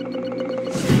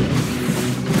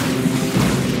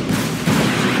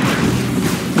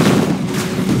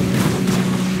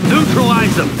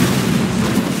 Neutralize them.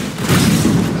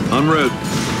 En route.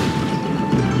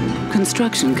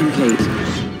 Construction complete.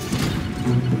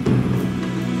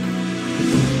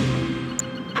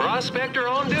 Prospector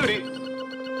on duty.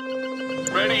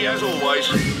 Ready as always.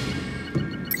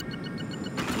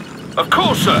 Of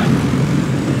course, sir.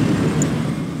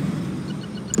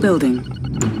 Building.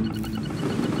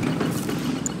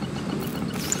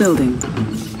 Building.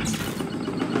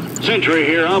 Sentry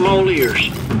here, I'm all ears.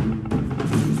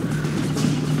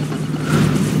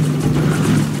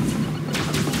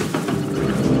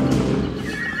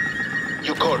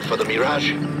 the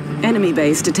Mirage. Enemy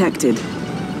base detected.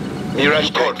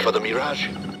 Mirage code for the Mirage.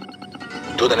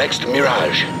 To the next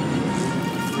Mirage.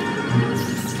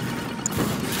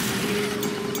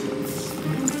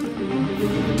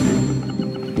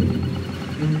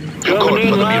 You code Coming for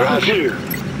in the loud and Mirage. clear.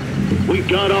 We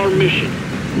got our mission.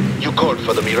 You code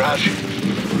for the Mirage.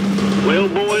 Well,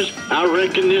 boys, I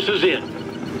reckon this is it.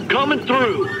 Coming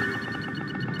through.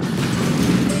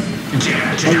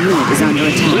 A unit is under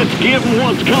attack. Let's give them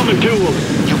what's coming to them.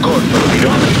 You code for the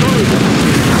Coming Mirage. through.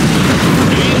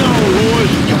 Hang on,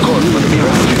 boys. You code for the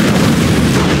Mirage.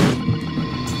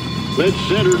 Let's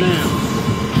set her down.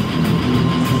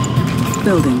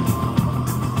 Building.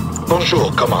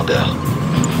 Bonjour, Commander.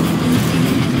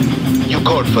 You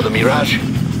code for the Mirage.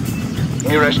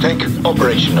 Mirage tank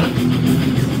operational.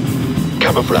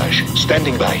 Camouflage,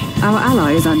 standing by. Our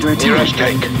ally is under attack. Mirage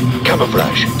tank,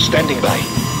 camouflage, standing by.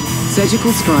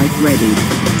 Surgical strike ready.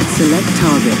 Select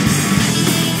target.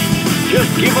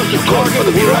 Just give us a code for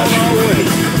the target. We're on Mirage. our way.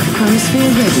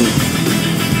 Chronosphere ready.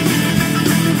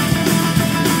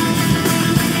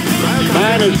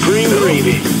 Mine is green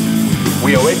gravy.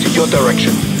 We await your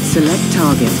direction. Select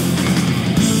target.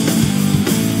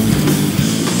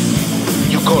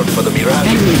 You code for the Mirage.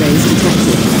 Enemy base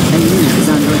detected. A unit is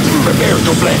under attack. Prepare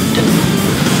to blend.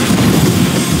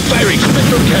 Firing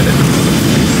spectral cannon.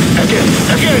 Again.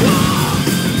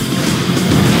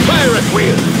 Fire at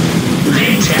will.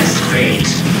 Retest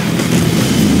fate.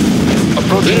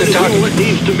 Approaching the That is all target. that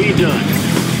needs to be done.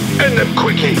 End them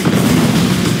quickly.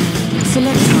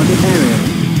 Select target area.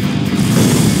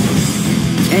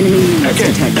 Enemy units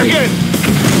detected. Again.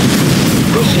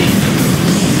 Proceed.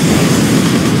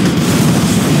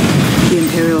 The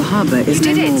Imperial Harbor is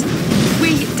We did no it! more.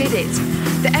 We did it!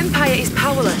 The Empire is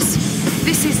powerless.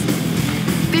 This is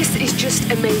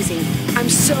just amazing. I'm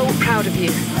so proud of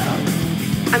you.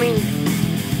 I mean,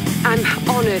 I'm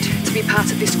honored to be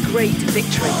part of this great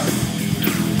victory.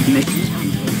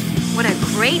 What a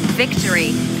great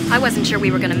victory. I wasn't sure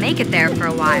we were gonna make it there for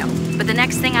a while. But the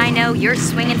next thing I know, you're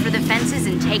swinging for the fences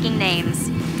and taking names.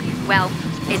 Well,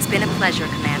 it's been a pleasure,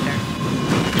 Commander.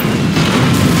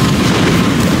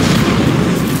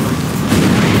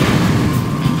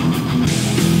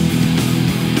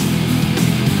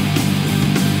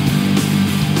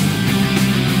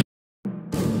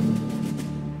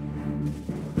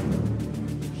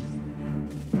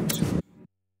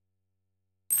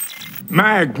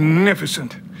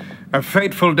 Magnificent. A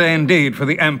fateful day indeed for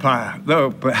the Empire,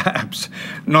 though perhaps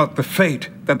not the fate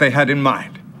that they had in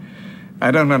mind.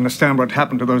 I don't understand what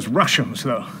happened to those Russians,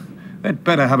 though. They'd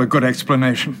better have a good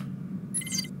explanation.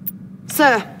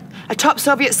 Sir, a top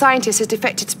Soviet scientist has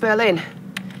defected to Berlin.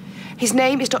 His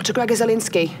name is Dr. Gregor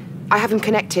Zelinsky. I have him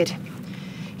connected.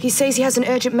 He says he has an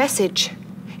urgent message.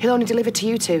 He'll only deliver to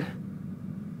you two.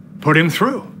 Put him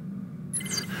through.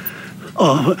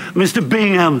 Oh, Mr.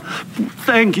 Bingham,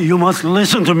 thank you. You must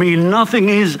listen to me. Nothing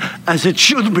is as it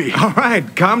should be. All right,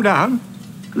 calm down.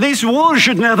 This war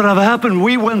should never have happened.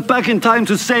 We went back in time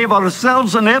to save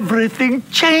ourselves and everything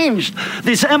changed.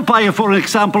 This empire, for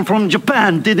example, from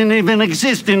Japan, didn't even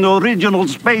exist in the original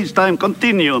space-time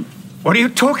continuum. What are you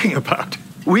talking about?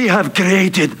 We have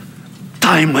created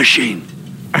time machine.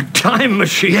 A time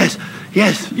machine?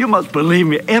 Yes, you must believe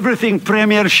me. Everything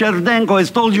Premier Sherdenko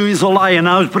has told you is a lie, and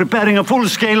I was preparing a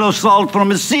full-scale assault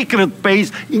from a secret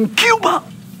base in Cuba.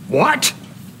 What?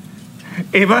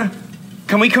 Eva,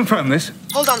 can we confirm this?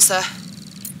 Hold on, sir.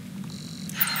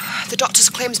 The doctor's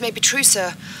claims may be true,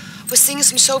 sir. We're seeing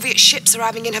some Soviet ships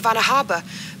arriving in Havana Harbor,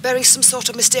 bearing some sort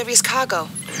of mysterious cargo.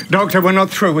 Doctor, we're not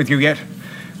through with you yet.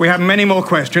 We have many more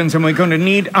questions, and we're going to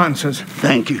need answers.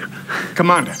 Thank you.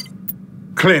 Commander,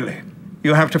 clearly,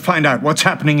 you have to find out what's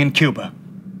happening in Cuba.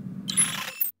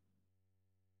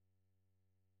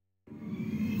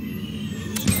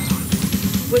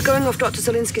 We're going off Dr.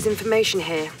 Zelinsky's information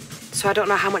here, so I don't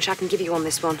know how much I can give you on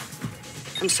this one.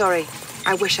 I'm sorry.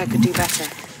 I wish I could do better.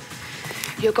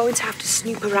 You're going to have to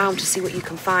snoop around to see what you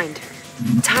can find.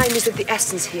 Time is of the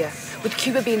essence here, with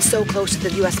Cuba being so close to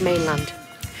the US mainland.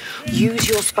 Use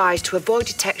your spies to avoid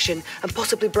detection and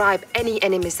possibly bribe any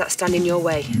enemies that stand in your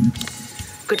way.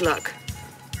 Good luck.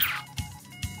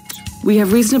 We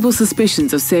have reasonable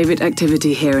suspicions of Soviet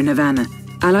activity here in Havana.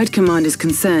 Allied command is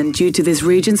concerned due to this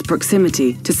region's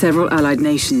proximity to several Allied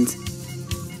nations.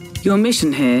 Your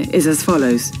mission here is as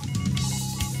follows.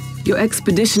 Your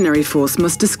expeditionary force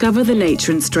must discover the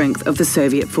nature and strength of the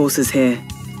Soviet forces here.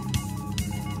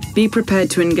 Be prepared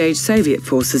to engage Soviet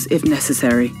forces if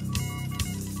necessary.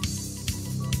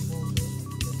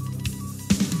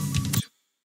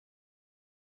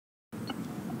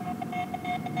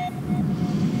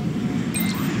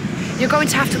 You're going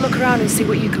to have to look around and see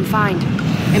what you can find.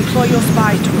 Employ your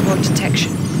spies to avoid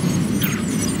detection.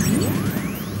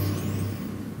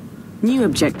 New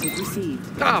objective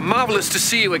received. Marvelous to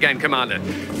see you again, Commander.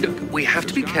 Look, we have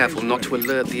to be careful not to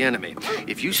alert the enemy.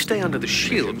 If you stay under the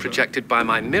shield projected by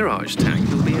my Mirage tank,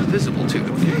 you'll be invisible to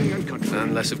them.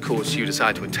 Unless, of course, you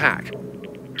decide to attack.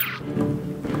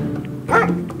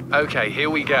 Okay,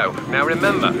 here we go. Now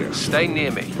remember, stay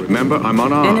near me. Remember, I'm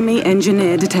unarmed. Enemy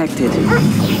engineer detected.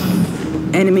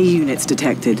 Enemy units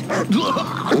detected.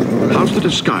 How's the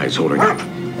disguise holding up?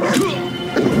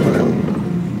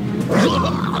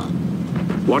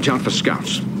 Watch out for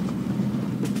scouts.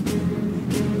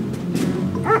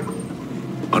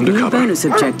 Undercover. New bonus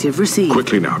objective received.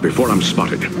 Quickly now, before I'm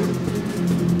spotted.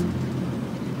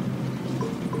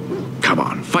 Come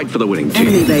on, fight for the winning team.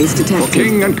 Enemy base detected. For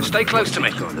King and... Stay close to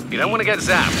me. You don't want to get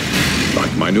zapped.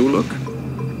 Like my new look?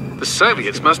 The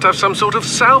Soviets must have some sort of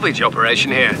salvage operation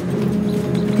here.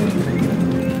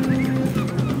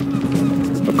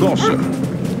 Of course, sir.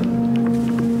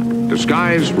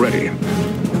 Disguise ready.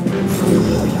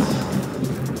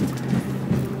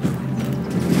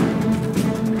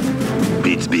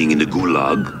 Beats being in the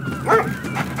gulag.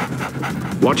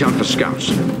 Watch out for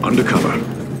scouts. Undercover.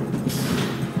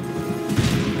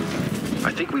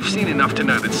 I think we've seen enough to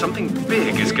know that something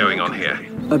big is going on here.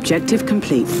 Objective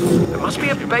complete. There must be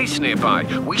a base nearby.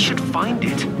 We should find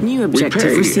it. New objective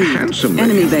pay received. handsomely.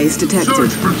 Enemy base detected.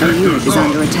 A unit is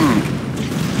under attack.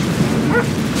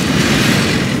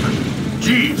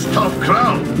 Geez, tough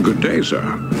crowd. Good day, sir.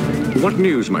 What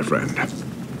news, my friend?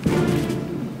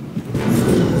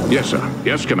 Yes, sir.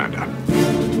 Yes, Commander.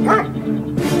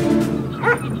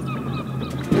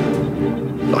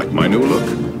 Like my new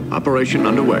look? Operation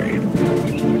underway.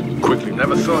 Quickly.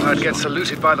 Never thought I'd get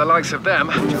saluted by the likes of them.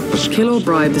 Kill or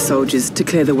bribe the soldiers to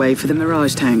clear the way for the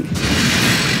Mirage tank.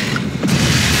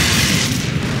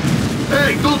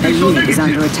 Hey, don't A be so unit is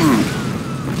negative. under attack.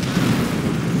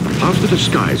 How's the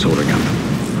disguise holding up?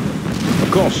 Of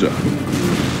course, sir.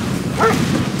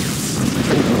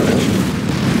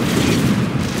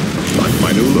 Like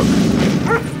my new look?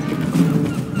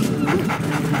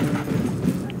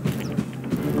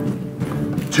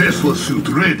 Tesla suit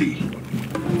ready.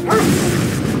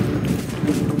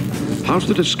 How's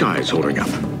the disguise holding up?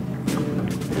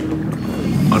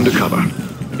 Undercover.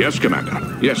 Yes, Commander.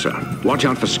 Yes, sir. Watch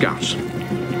out for scouts.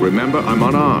 Remember, I'm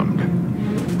unarmed.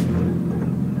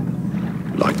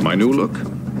 Like my new look?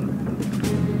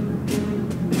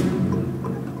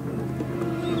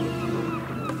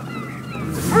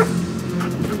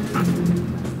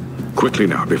 Quickly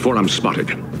now, before I'm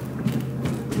spotted.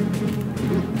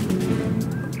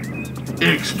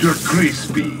 Extra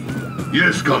crispy.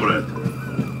 Yes, comrade.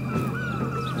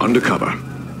 Undercover.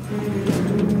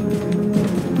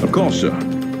 Of course, sir.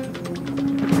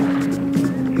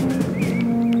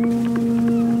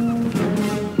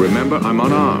 Remember, I'm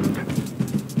unarmed.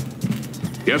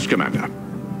 Yes, Commander.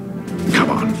 Come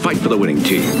on, fight for the winning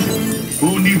team.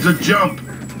 Who needs a jump?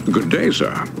 Good day,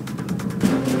 sir.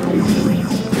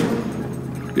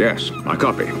 Yes, I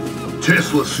copy.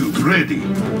 Tesla suit ready.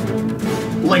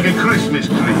 Like a Christmas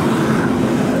tree.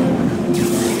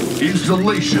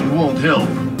 Installation won't help.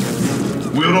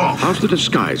 We're off. How's the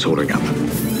disguise holding up?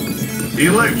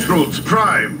 Electrodes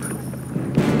primed.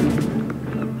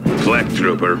 Flak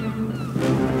trooper.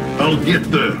 I'll get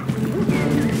there.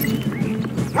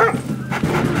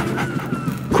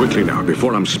 Quickly now,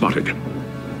 before I'm spotted.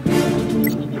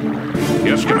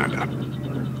 Yes, Commander.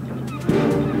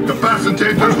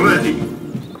 Capacitors ready.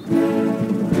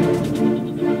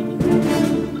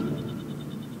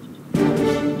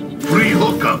 Free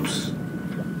hookups.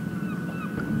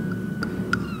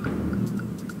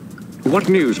 What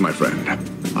news, my friend?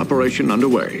 Operation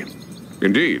underway.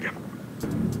 Indeed.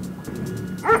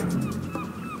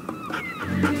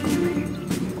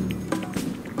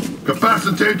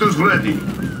 Capacitors ready.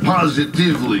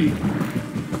 Positively.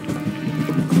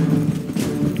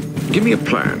 Give me a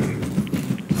plan.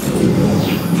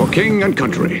 For king and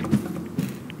country.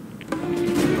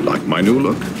 Like my new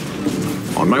look?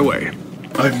 On my way.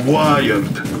 I'm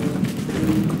wired.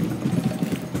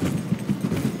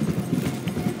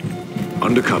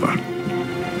 Undercover.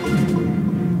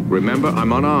 Remember,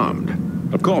 I'm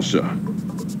unarmed. Of course, sir.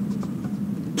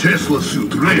 Tesla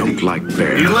suit ready. I don't like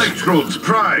bears. Electrodes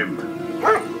primed.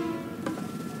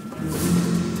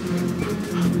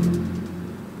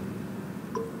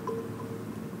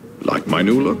 Like my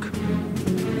new look?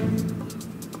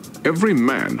 Every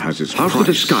man has his price. How's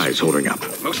the disguise holding up?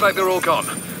 Looks like they're all gone.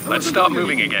 Let's start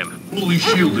moving again. Fully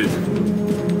shielded.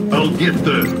 I'll get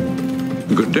there.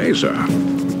 Good day, sir.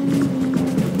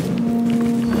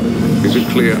 Is it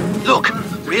clear? Look,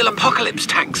 real apocalypse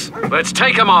tanks. Let's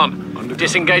take them on.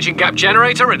 Disengaging gap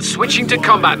generator and switching to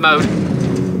combat mode.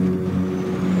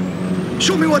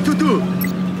 Show me what to do.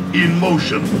 In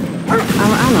motion. Our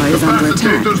ally is under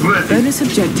attack. Bonus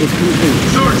objective complete.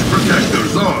 Surge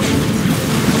protectors on.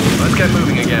 Let's get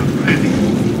moving again.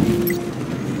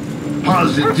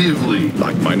 Positively.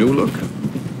 Like my new look?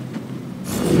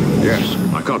 Yes,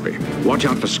 I copy. Watch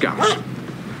out for scouts.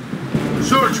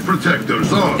 Surge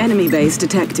protectors on. Enemy base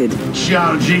detected.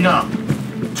 Charging up.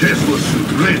 Tesla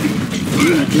suit ready.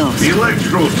 Unit lost.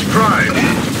 Electrodes prime.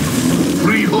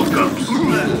 Free hookups.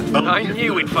 I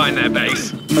knew we'd find their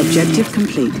base. Objective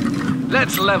complete.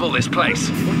 Let's level this place.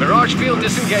 Mirage field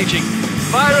disengaging.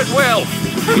 Fire at will.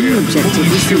 New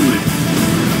objective received.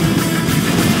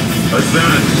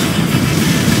 Advance.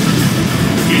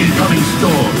 Incoming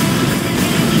storm.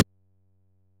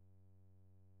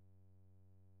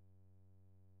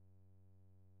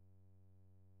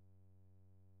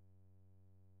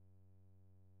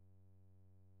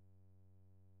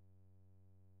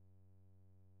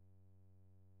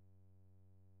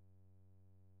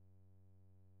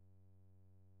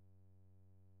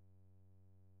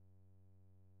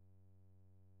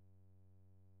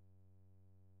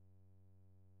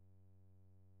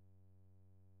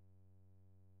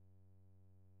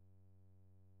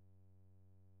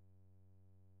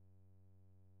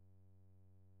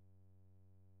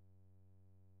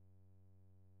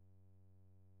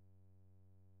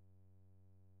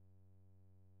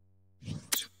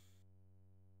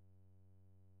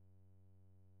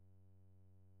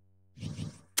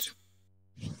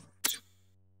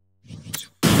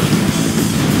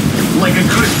 Like a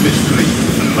Christmas tree.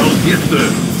 I'll get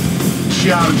there.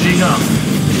 Charging up.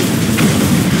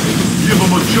 Give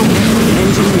them a choice.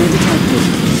 Engineer detected.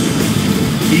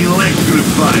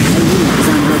 Electrifying. A unit is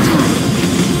under attack.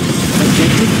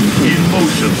 Objective complete. In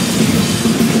motion.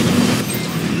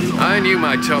 I knew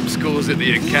my top scores at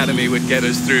the academy would get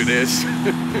us through this.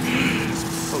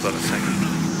 Hold on a second.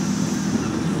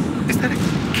 Is that a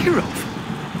Kirov?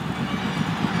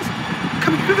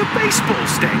 Coming through the baseball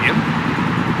stadium?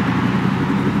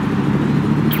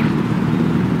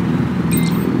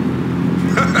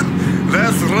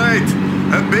 That's right,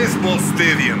 a baseball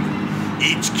stadium.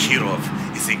 Each Kirov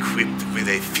is equipped with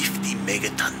a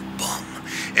 50-megaton bomb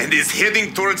and is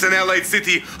heading towards an allied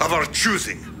city of our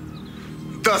choosing.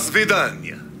 До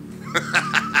свидания.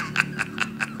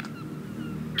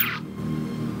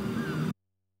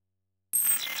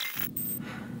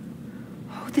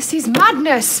 Oh, this is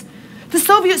madness! The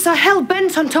Soviets are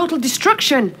hell-bent on total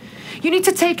destruction. You need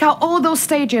to take out all those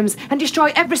stadiums and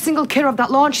destroy every single Kirov that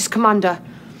launches, Commander.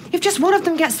 If just one of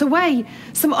them gets away,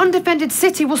 some undefended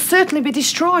city will certainly be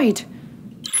destroyed.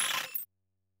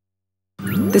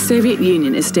 The Soviet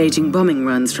Union is staging bombing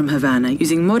runs from Havana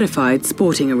using modified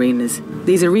sporting arenas.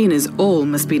 These arenas all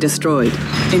must be destroyed.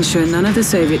 Ensure none of the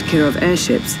Soviet Kirov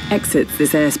airships exits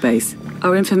this airspace.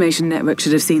 Our information network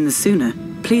should have seen this sooner.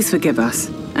 Please forgive us,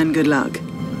 and good luck.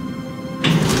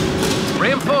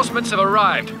 Reinforcements have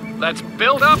arrived. Let's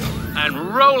build up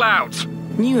and roll out.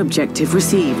 New objective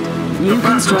received. New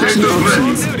construction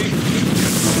options.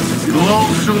 It'll all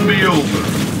soon be over.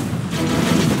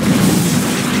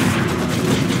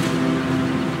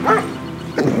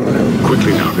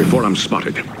 Quickly now, before I'm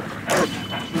spotted.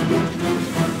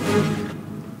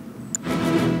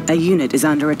 A unit is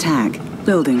under attack.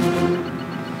 Building.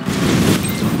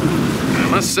 I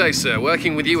must say, sir,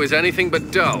 working with you is anything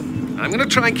but dull. I'm going to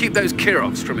try and keep those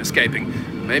Kirovs from escaping.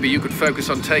 Maybe you could focus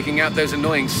on taking out those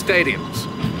annoying stadiums.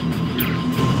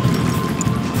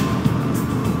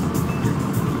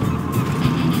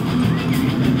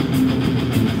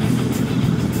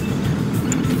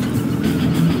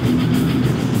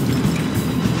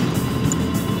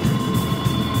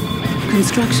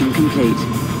 Construction complete.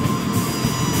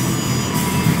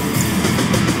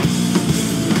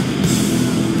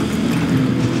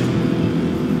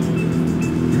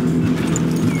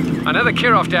 Another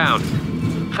Kirov down.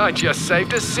 I just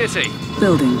saved a city.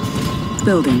 Building.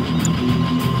 Building.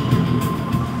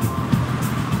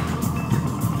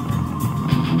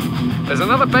 There's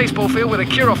another baseball field with a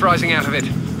Kirov rising out of it.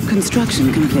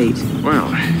 Construction complete. Well,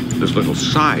 this little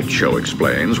sideshow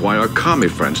explains why our commie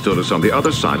friend stood us on the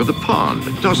other side of the pond,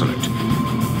 doesn't it?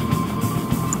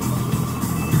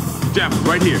 Jeff,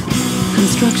 right here.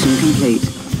 Construction complete.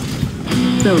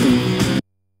 Building.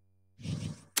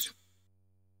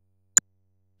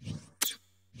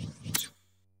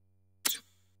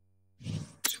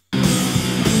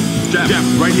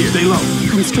 Jeff, right here. Stay low.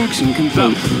 Construction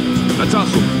complete. Let's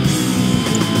hustle.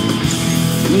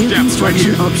 New Jeff,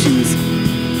 construction right here. options.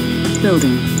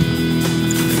 Building.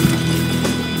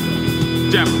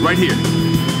 Jam, right here.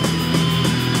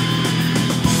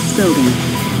 Building.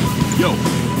 Yo.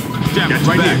 Jam,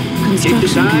 right here.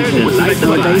 Construction complete.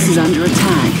 Our base is under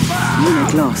attack.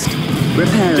 Unit lost.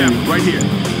 Repairing. Jam, right here.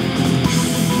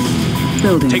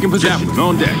 Building. Taking position. Jam,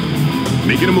 on deck.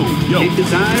 Making a move. Yo. Kick the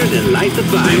tires and light the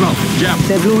fire. Stay low. Jam.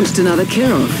 They've launched another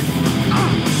Kirov.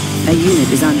 A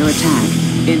unit is under attack.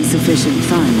 Insufficient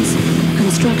funds.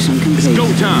 Construction complete. It's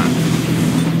go time.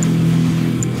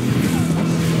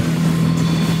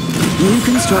 New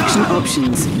construction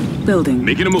options. Building.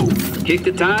 Making a move. Kick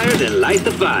the tires and light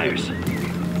the fires.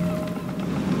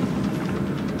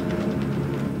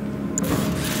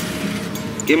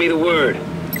 Give me the word.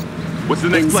 What's the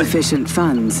next play? Insufficient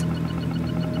funds.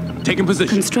 Taking position.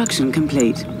 Construction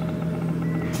complete.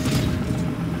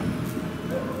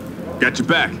 Got your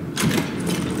back.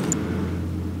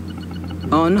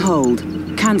 On hold.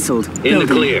 Cancelled. In the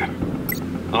clear.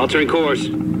 Altering course.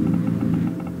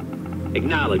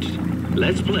 Acknowledged.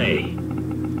 Let's play.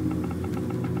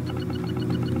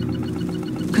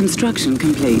 Construction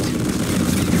complete.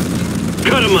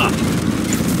 Cut him up.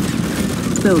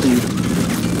 Building.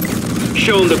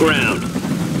 Show him the ground.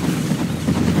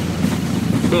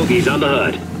 Bogies on the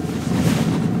HUD.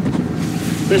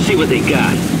 Let's see what they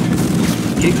got.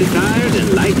 Kick the tires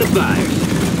and light the fires.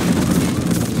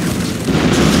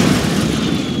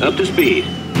 Up to speed.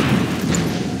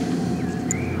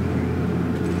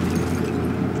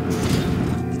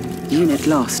 Unit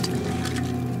lost.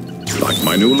 Like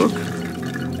my new look?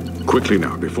 Quickly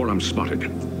now, before I'm spotted.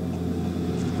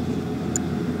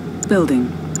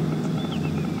 Building.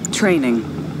 Training.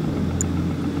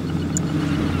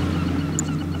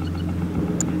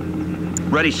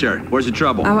 Ready, sir. Where's the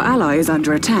trouble? Our ally is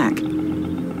under attack.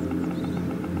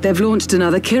 They've launched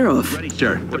another Kirov. Ready,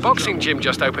 sir. The boxing gym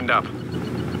just opened up.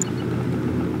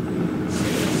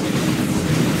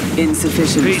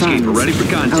 Insufficient Peacekeeper, funds. ready for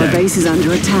contact. Our base is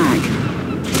under attack.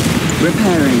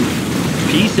 Repairing.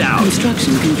 Peace out.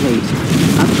 Construction complete.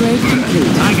 Upgrade complete.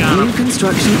 I got him. New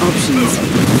construction options.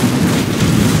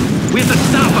 We have to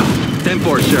stop him.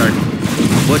 10-4, sir.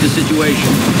 What's the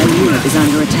situation? A unit is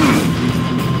under attack.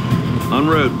 En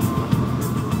route.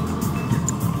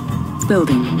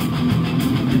 Building.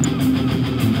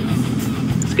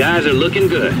 Skies are looking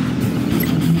good.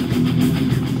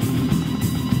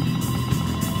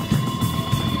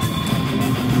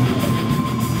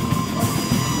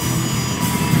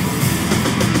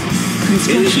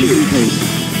 Construction complete.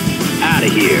 Out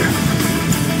of here.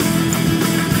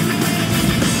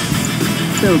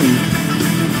 Building.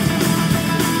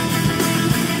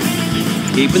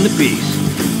 Keeping the peace.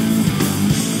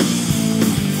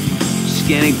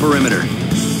 Scanning perimeter.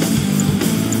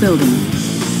 Building.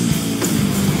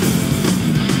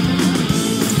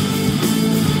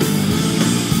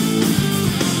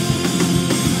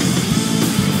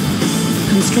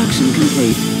 Construction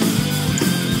complete.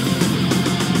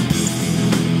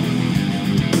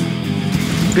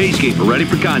 Peacekeeper, ready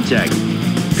for contact.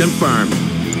 Confirmed.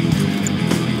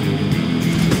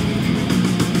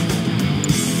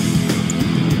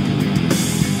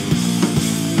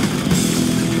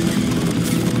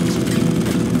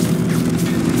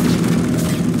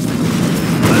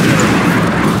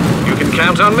 You can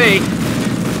count on me.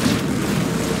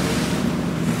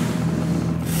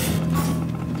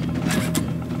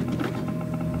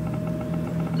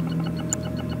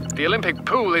 The Olympic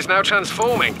pool is now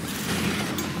transforming.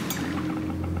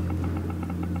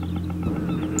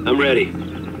 I'm ready.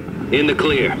 In the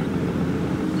clear.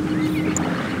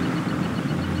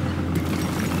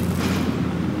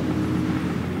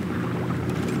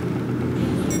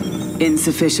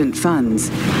 Insufficient funds.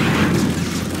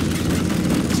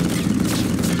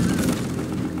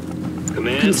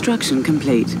 Command. Construction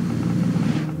complete.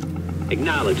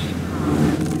 Acknowledged.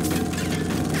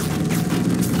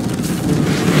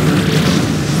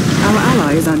 Our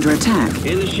ally is under attack.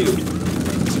 In the chute.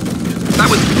 That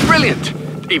was brilliant,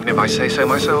 even if I say so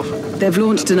myself. They've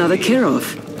launched another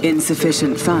Kirov.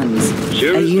 Insufficient funds.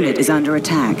 Sure. A unit is under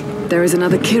attack. There is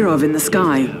another Kirov in the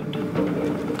sky.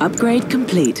 Upgrade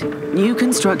complete. New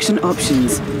construction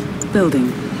options.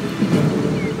 Building.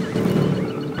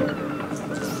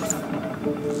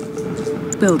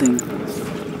 Building.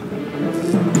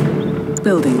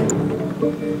 Building.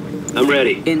 I'm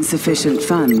ready. Insufficient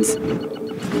funds.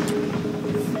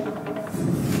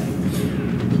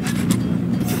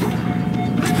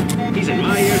 He's in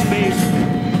my airspace.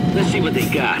 Let's see what they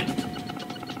got.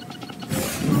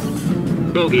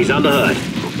 Bogies on the HUD.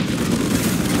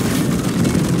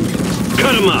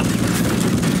 Cut him up.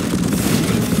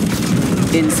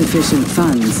 Insufficient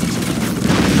funds.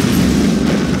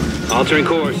 Altering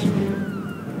course.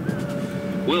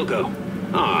 We'll go.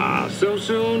 Ah, so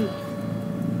soon?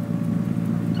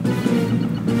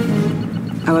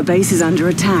 Our base is under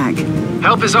attack.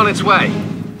 Help is on its way.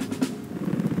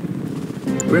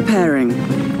 Repairing.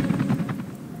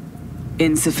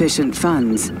 Insufficient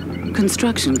funds.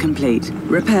 Construction complete.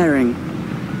 Repairing.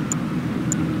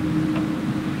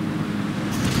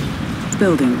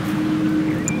 Building.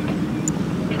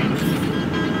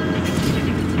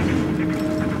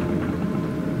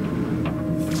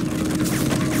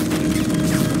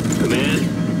 Command?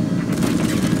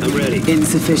 I'm ready.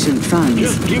 Insufficient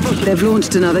funds. They've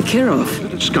launched another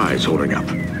Kirov. The sky's holding up.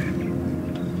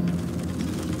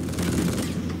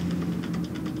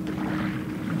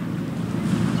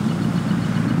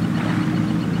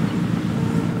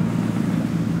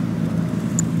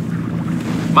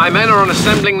 My men are on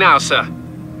assembling now, sir.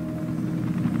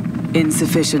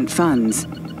 Insufficient funds.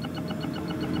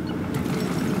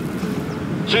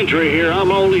 Sentry here,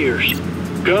 I'm all ears.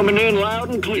 Coming in loud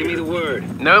and clear. Give me the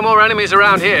word. No more enemies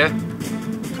around here.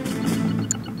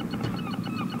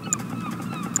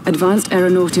 Advanced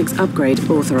aeronautics upgrade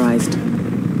authorized.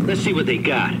 Let's see what they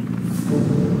got.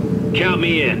 Count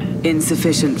me in.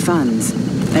 Insufficient funds.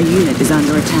 A unit is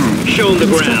under attack. Show 'em the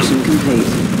ground. Construction complete.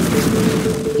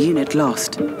 Unit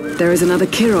lost. There is another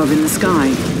Kirov in the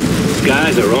sky.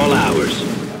 Skies are all ours.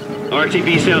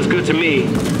 RTB sounds good to me.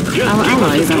 Just Our give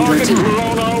ally us is a under target and attack. we're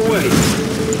on our way.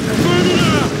 Burn it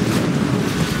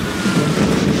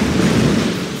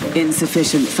up!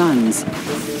 Insufficient funds.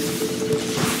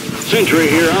 Sentry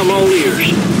here, I'm all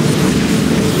ears.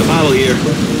 Apollo here.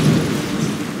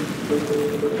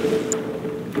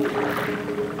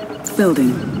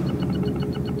 Building.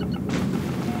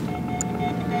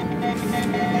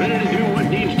 Ready to do what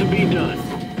needs to be done.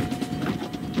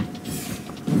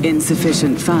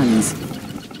 Insufficient funds.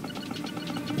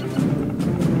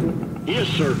 Yes,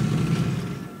 sir.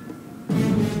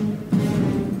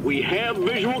 We have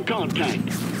visual contact.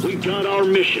 We got our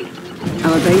mission.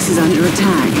 Our base is under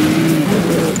attack.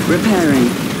 Repairing.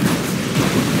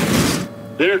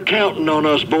 They're counting on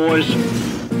us, boys.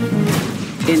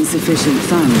 Insufficient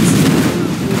funds.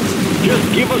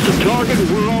 Just give us a target and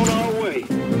we're on our way.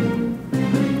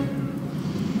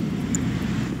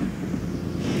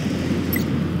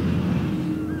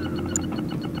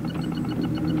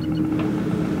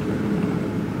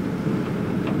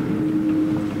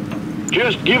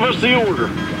 Just give us the order.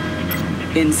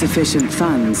 Insufficient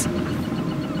funds.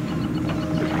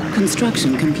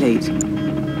 Construction complete.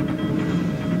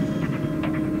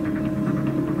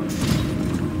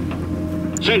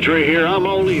 Sentry here, I'm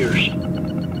all ears.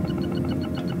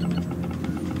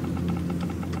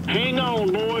 Hang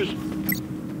on, boys.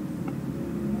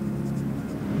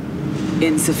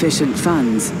 Insufficient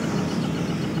funds.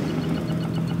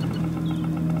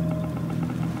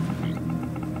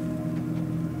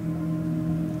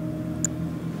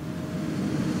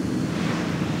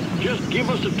 Just give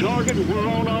us a target and we're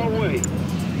on our way.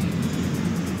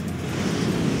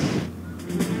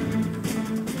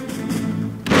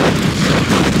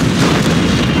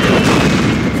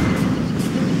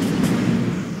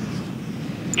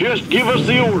 Just give us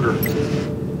the order.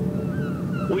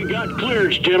 We got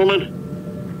clearance, gentlemen.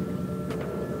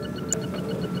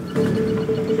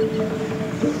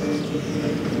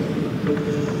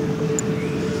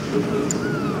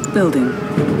 Building.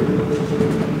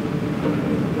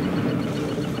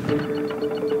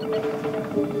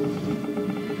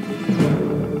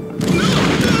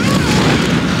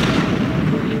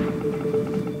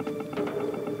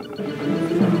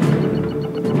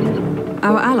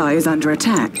 Our ally is under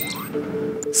attack.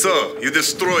 So, you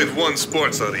destroyed one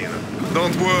sports arena.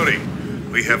 Don't worry.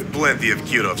 We have plenty of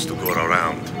Kirovs to go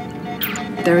around.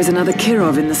 There is another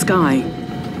Kirov in the sky.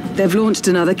 They've launched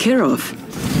another Kirov.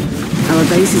 Our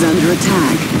base is under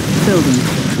attack. Building.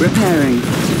 Repairing.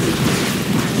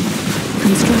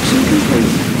 Construction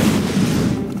complete.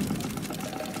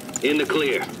 In the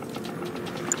clear.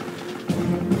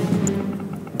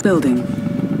 Building.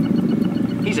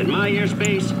 He's in my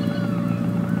airspace.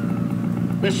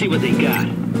 Let's see what they got.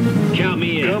 Count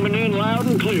me in. Coming in loud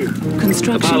and clear.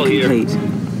 Construction Apollo complete. Here.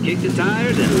 Kick the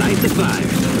tires and light the fire.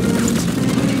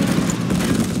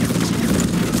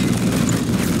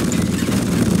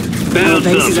 Our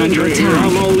base is under attack.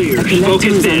 I'm all ears. A collector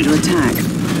Focus is in. under attack.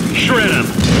 Shred them.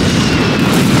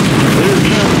 They're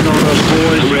counting on us,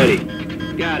 boys. I'm ready.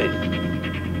 Got it.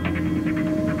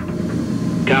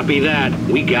 Copy that.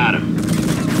 We got him.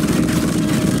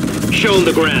 Show him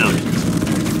the ground.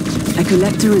 A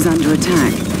collector is under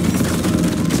attack.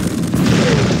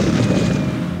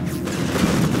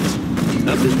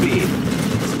 Up to speed.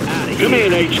 Come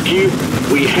in, HQ.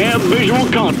 We have visual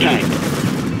contact.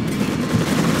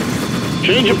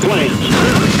 Change of plans.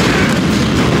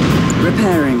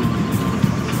 Repairing.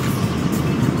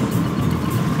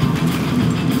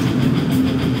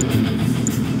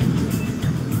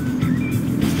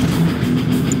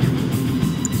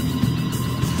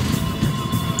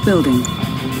 Building.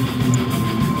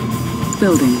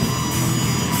 Building.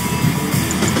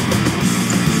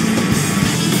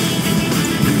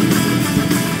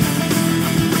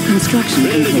 Construction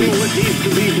complete. What needs to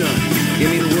be done? Give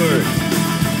me the word.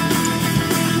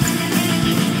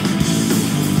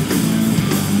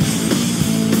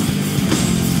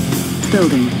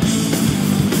 Building.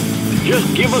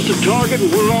 Just give us a target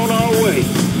and we're on our way.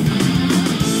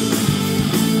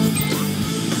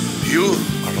 You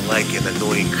are like an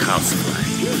annoying housefly.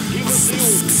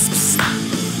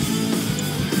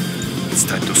 It's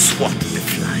time to swat the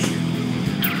fly.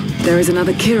 There is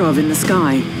another Kirov in the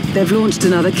sky. They've launched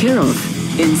another Kirov.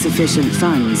 Insufficient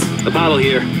funds. Apollo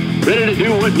here. Ready to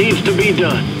do what needs to be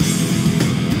done.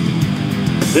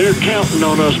 They're counting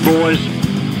on us, boys.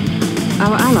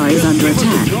 Our ally is under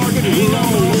attack.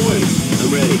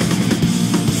 I'm ready.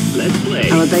 Let's play.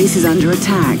 Our base is under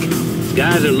attack.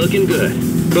 Skies are looking good.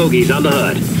 Bogies on the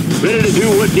HUD. Ready to do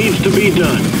what needs to be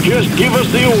done. Just give us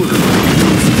the order.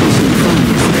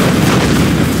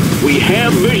 We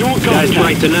have visual contact. Guys,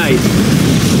 right tonight.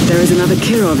 There is another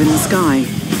Kirov in the sky.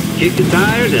 Kick the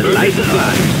tires and light the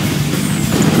fire.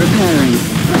 Repairing.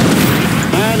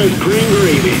 Mine is green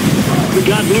gravy. We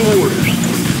got new orders.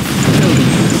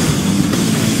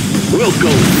 We'll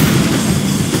go.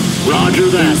 Roger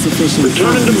that. Insufficient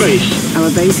Returning to base.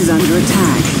 Our base is under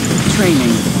attack.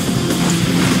 Training.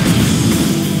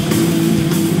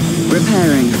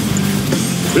 Repairing.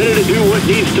 Ready to do what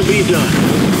needs to be done.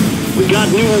 We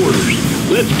got new orders.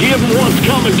 Let's give them what's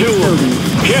coming to them.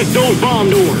 Check those bomb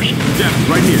doors. Jeff,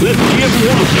 right here. Let's give them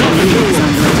what's coming to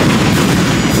them.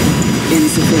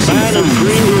 Insufficient Fine and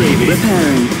green gravy.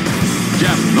 Repairing.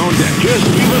 Jeff, on deck. Just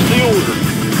give us the order.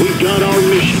 We got our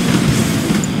mission.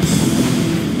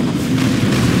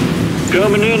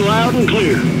 Coming in loud and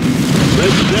clear.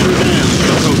 Let's set her down.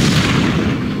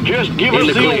 Just give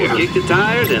us the order. Kick the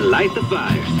tires and light the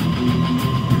fires.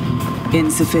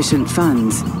 Insufficient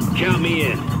funds. Count me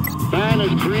in. Fine as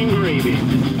green gravy.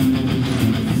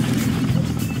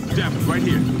 Jeff, right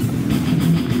here.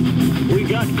 We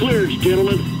got clearance,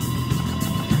 gentlemen.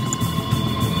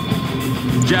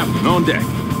 Jeff, on deck.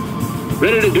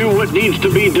 Ready to do what needs to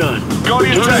be done.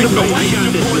 Guardian tank, I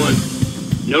got this one.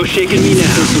 No shaking me now.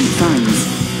 Insufficient funds.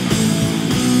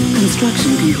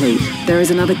 Construction complete. There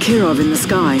is another Kirov in the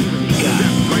sky.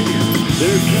 Right here.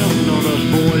 They're counting on us,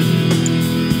 boys.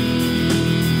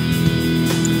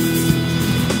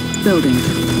 Building.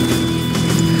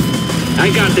 I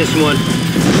got this one.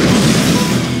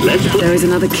 Let's play. There is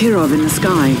another Kirov in the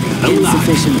sky.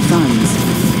 Insufficient funds.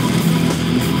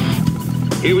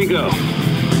 Here we go.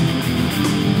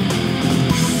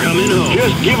 Coming home.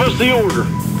 Just give us the order.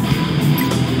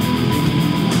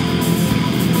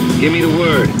 Give me the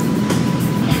word.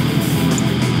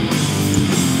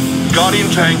 Guardian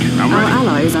tank. I'm Our ready.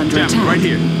 ally is under Jeff, attack. right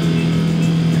here.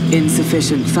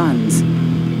 Insufficient funds.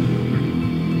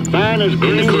 Fine as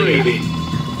green gravy.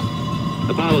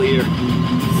 Apollo here.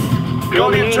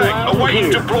 Guardian tank, awaiting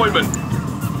deployment.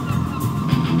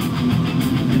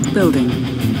 Building.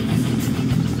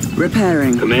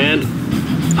 Repairing. Command,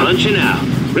 punching out.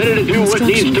 Ready to do what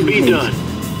needs to be done.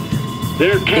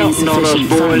 They're counting on us,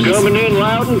 boys. Coming in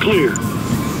loud and clear.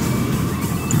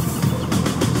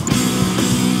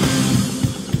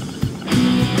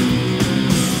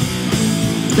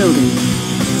 Building.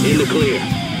 In the clear.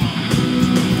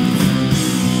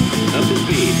 Up to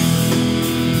speed.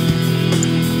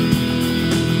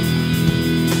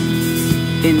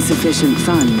 Insufficient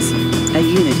funds. A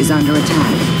unit is under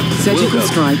attack. Surgical We'll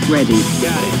go. strike ready.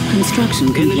 Got it. Construction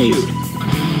In the complete. chute.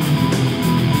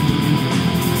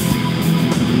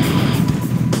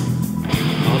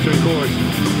 Altering course.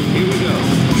 Here we go.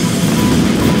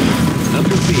 Up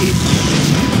to speed.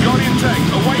 Guardian tank,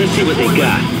 awaiting Let's see what they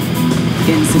deployment. got.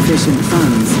 Insufficient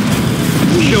funds.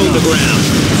 Show them the ground.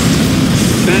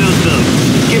 Found some.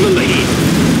 Give them the heat.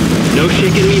 No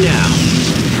shaking me now.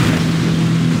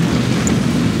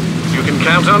 You can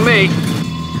count on me.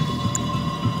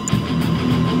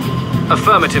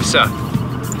 Affirmative, sir.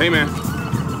 Hey, man.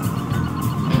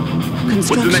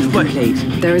 Construction complete.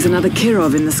 There is another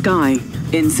Kirov in the sky.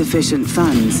 Insufficient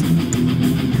funds.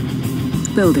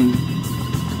 Building.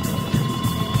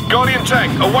 Guardian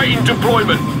tank, awaiting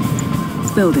deployment.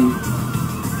 Building.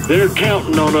 They're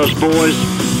counting on us, boys.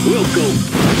 We'll go.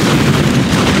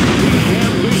 We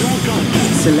have visual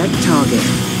contact. Select target.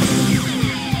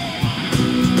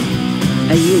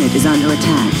 A unit is under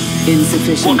attack.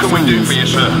 Insufficient What can we do for you,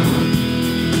 sir?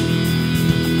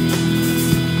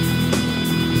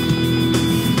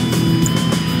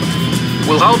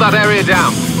 We'll hold that area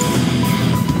down.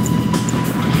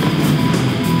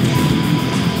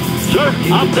 Sir,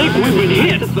 I think we've been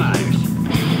hit.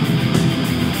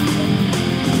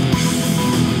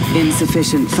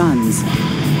 Insufficient funds.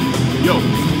 Yo.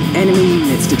 Enemy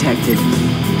units detected.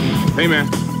 Hey, man.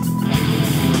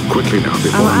 Quickly now,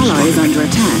 before Our I'm ally is spotted. under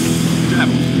attack.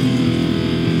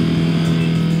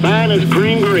 Fine as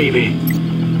cream gravy.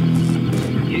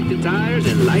 Kick the tires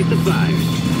and light the fires.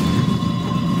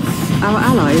 Our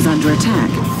ally is under attack.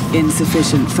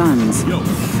 Insufficient funds. Yo.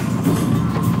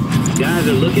 Guys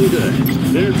are looking good.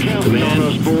 They're counting on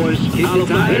us, boys. Kick the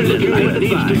tires They're and doing light what the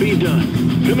needs to fires. be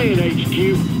done. Come in,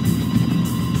 HQ.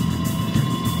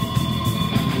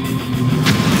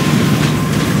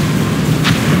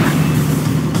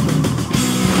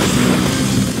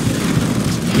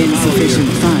 Insufficient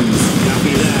funds.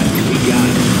 Copy that. We got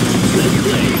it. Let's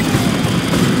play.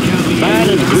 Fine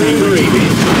as green gravy.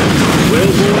 Well,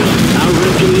 boys, I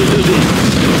reckon this is it.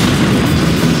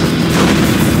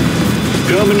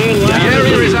 Coming in The loud.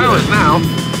 area is ours now.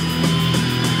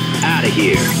 Out of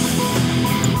here.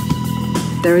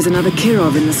 There is another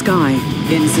Kirov in the sky.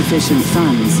 Insufficient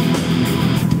funds.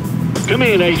 Come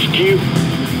in, HQ.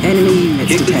 Enemy units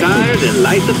Kick the detected. tires and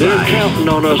light the They're fires. counting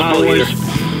on us, Apollo boys. here.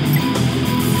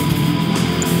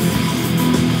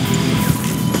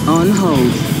 On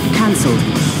hold. Cancelled.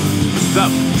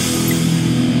 Stop.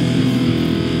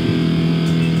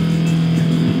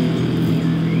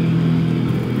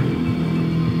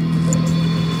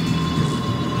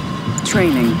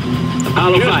 Training.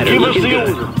 Apollo Just fighter give us looking the good.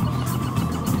 order.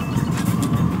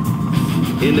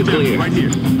 In the clear. Right here.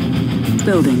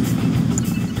 Building.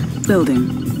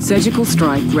 Building. Surgical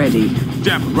strike ready.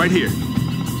 Jap, right here.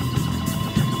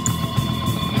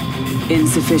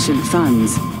 Insufficient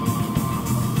funds.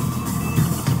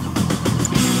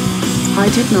 High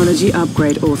technology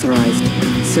upgrade authorized.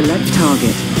 Select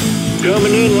target.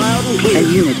 Coming in loud and A clear.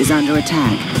 unit is under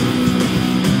attack.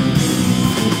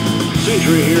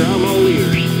 Sentry here, I'm all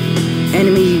ears.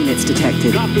 Enemy units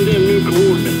detected. Copy them new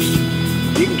coordinates.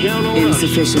 You can count on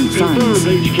Insufficient us. funds.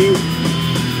 Confirmed, HQ.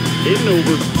 Heading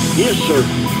over. Yes, sir.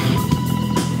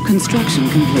 Construction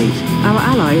complete. Our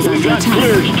ally is We under got attack.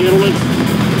 clearance, gentlemen.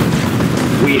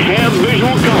 We have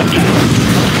visual contact.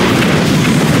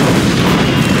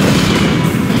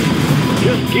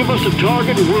 Just give us a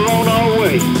target and we're on our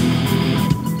way.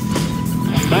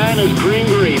 Fine as green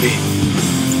gravy.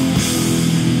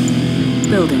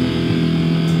 Building.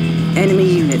 Enemy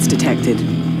units detected.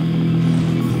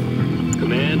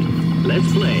 Command, let's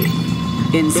play.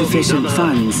 Insufficient Bogey's on the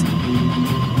funds.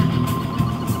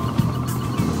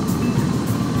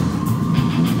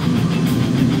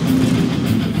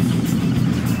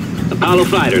 Apollo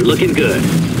fighter looking good.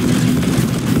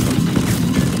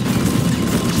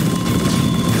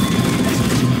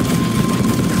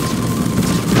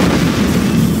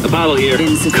 Apollo here. Come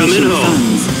in Insufficient home.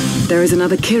 funds. There is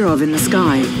another Kirov in the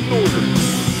sky. Order.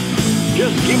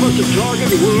 Just give us a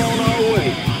target and we're on our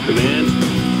way. Command,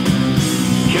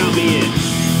 count me in.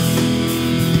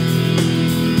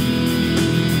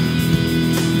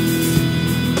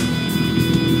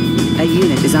 A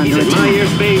unit is under He's in my attack.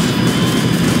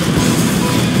 airspace.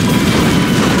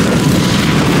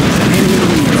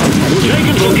 We're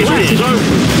taking some Focus flash, in.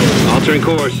 sir. Altering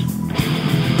course.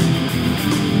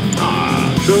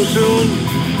 So soon?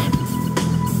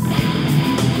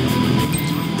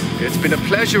 It's been a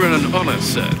pleasure and an honor,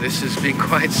 sir. This has been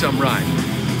quite some ride.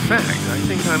 In fact, I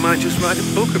think I might just write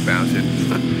a book about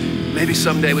it. Maybe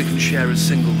someday we can share a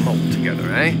single malt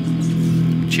together, eh?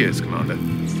 Cheers, Commander.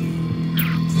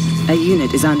 A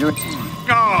unit is under attack.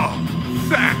 Oh,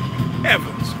 thank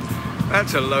heavens.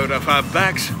 That's a load off our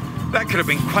backs. That could have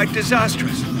been quite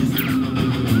disastrous.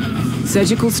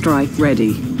 Surgical strike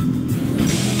ready.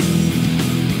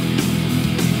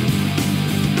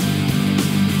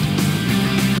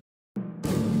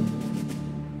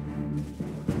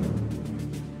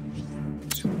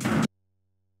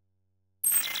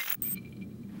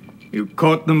 You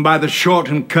caught them by the short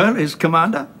and curlies,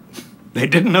 Commander. They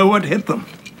didn't know what hit them.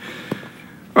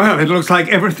 Well, it looks like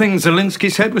everything Zelensky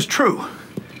said was true.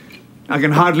 I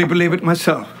can hardly believe it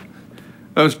myself.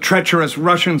 Those treacherous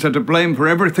Russians are to blame for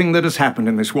everything that has happened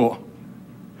in this war.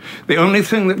 The only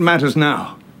thing that matters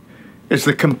now is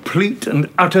the complete and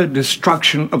utter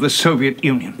destruction of the Soviet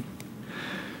Union.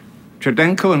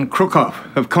 Chudenko and Krukov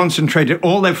have concentrated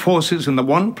all their forces in the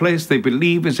one place they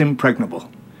believe is impregnable,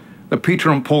 the Peter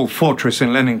and Paul fortress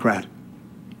in Leningrad.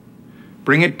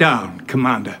 Bring it down,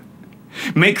 Commander,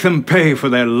 Make them pay for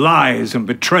their lies and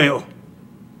betrayal.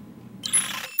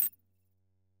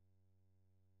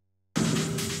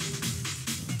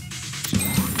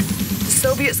 The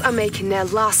Soviets are making their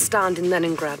last stand in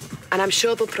Leningrad, and I'm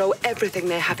sure they'll throw everything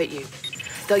they have at you.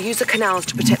 They'll use the canals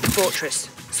to protect the fortress,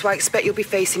 so I expect you'll be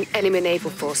facing enemy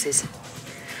naval forces.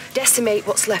 Decimate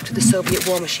what's left of the Soviet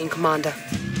war machine, Commander.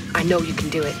 I know you can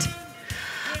do it.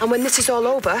 And when this is all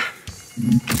over,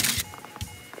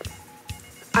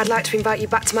 I'd like to invite you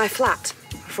back to my flat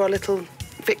for a little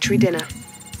victory dinner.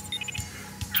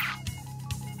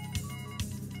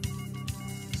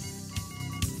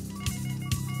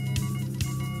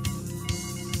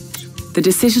 The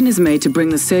decision is made to bring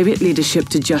the Soviet leadership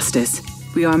to justice.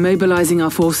 We are mobilizing our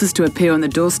forces to appear on the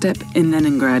doorstep in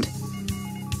Leningrad.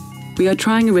 We are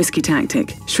trying a risky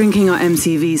tactic, shrinking our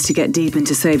MCVs to get deep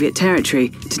into Soviet territory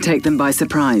to take them by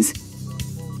surprise.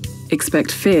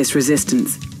 Expect fierce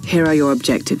resistance. Here are your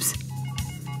objectives.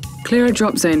 Clear a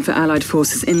drop zone for Allied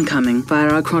forces incoming via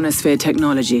our chronosphere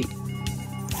technology.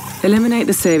 Eliminate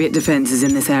the Soviet defenses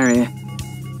in this area.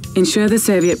 Ensure the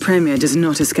Soviet premier does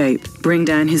not escape. Bring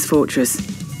down his fortress.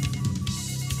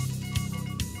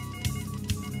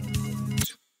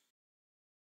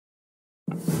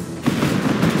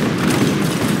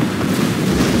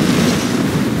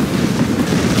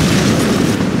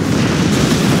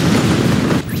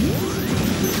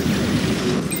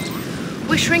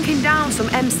 We're shrinking down some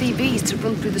MCVs to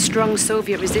run through the strong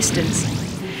Soviet resistance.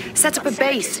 Set up a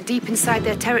base deep inside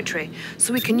their territory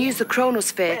so we can use the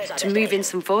chronosphere to move in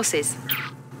some forces.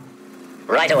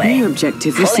 Right away. New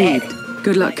objective received.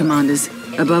 Good luck, commanders.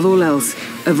 Above all else,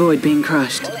 avoid being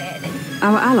crushed.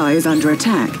 Our ally is under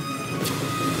attack.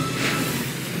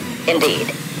 Indeed.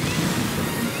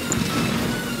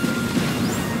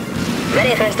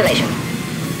 Ready for installation.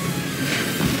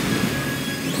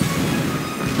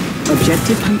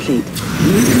 Objective complete.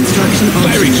 New construction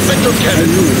options. A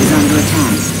unit is under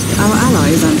attack. Our ally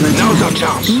is under attack. Now's our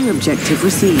chance. New objective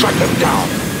received. Track them down.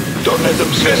 Don't let them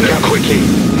send them quickly.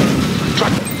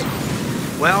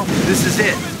 Well, this is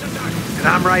it. And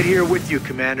I'm right here with you,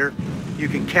 Commander. You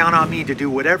can count on me to do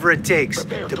whatever it takes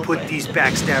to put these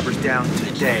backstabbers down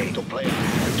today. To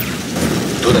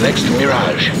the next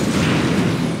Mirage.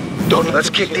 Let's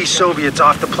kick these Soviets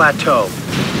off the plateau.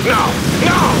 Now!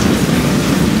 Now!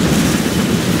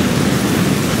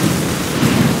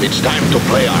 It's time to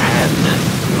play our hand.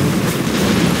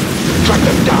 Track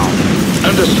them down.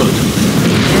 Understood.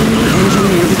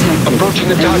 Engineer detected. Approaching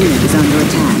the target. Unit is under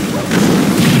attack.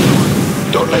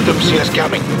 Don't let them see us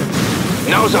coming.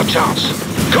 Now's our chance.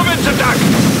 Commence attack!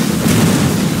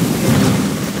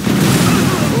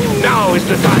 Now is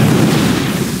the time.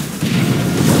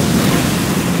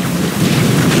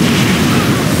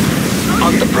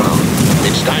 On the prowl.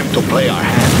 It's time to play our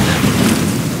hand.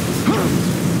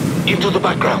 Into the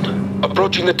background.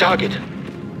 Approaching the target.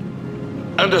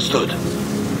 Understood.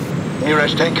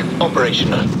 Mirage tank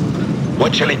operational.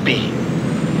 What shall it be?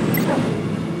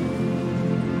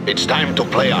 It's time to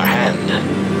play our hand.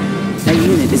 A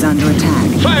unit is under attack.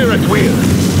 Fire at will!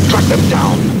 Track them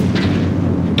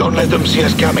down. Don't let them see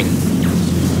us coming.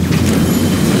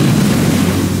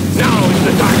 Now is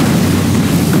the time.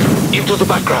 Into the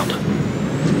background.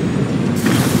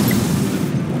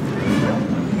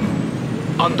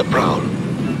 On the prowl.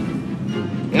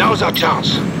 Now's our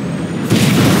chance.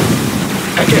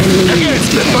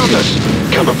 Against the founders.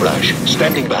 Camouflage,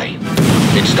 standing by.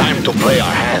 It's time to play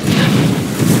our hand.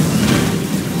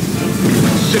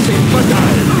 Sipping fatal.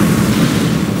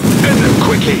 End them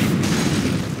quickly.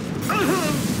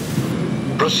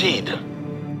 Proceed.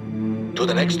 To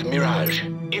the next Mirage.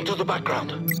 Into the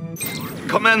background.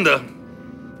 Commander,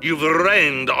 you've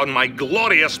rained on my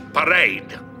glorious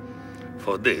parade.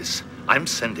 For this, I'm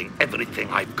sending everything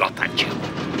I've got at you.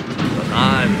 But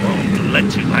I won't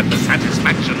let you have the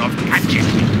satisfaction of catching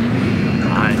me.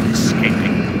 I'm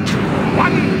escaping to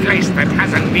one place that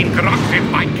hasn't been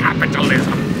corrupted by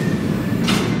capitalism.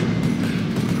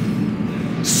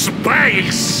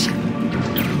 Space!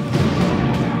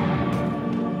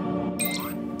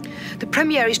 The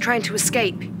Premier is trying to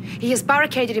escape. He has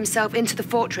barricaded himself into the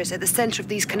fortress at the center of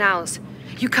these canals.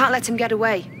 You can't let him get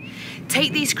away.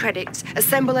 Take these credits,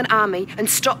 assemble an army, and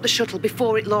stop the shuttle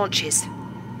before it launches.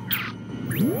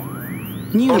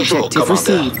 New objective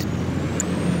received.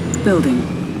 Building.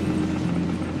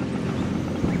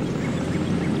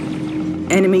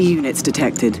 Enemy units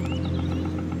detected.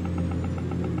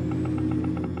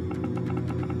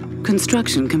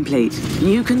 Construction complete.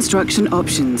 New construction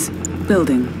options.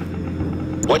 Building.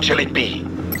 What shall it be?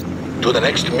 To the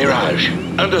next Mirage.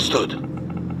 Understood.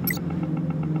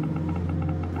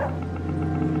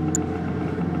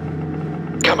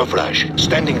 Camouflage,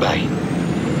 standing by.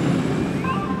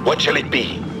 What shall it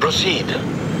be? Proceed.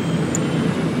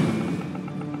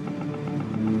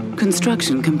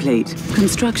 Construction complete.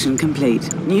 Construction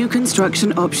complete. New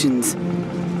construction options.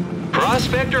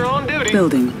 Prospector on duty.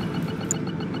 Building.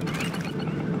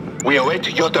 We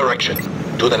await your direction.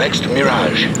 To the next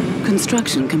Mirage.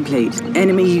 Construction complete.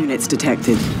 Enemy units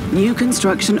detected. New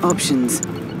construction options.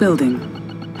 Building.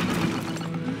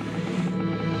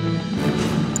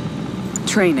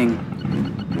 Training.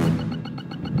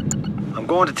 I'm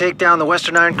going to take down the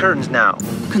Western Iron Curtains now.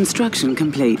 Construction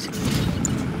complete.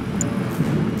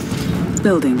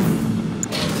 Building.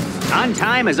 On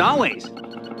time as always.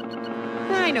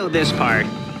 I know this part.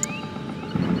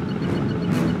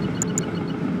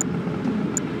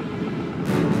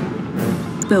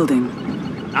 Building.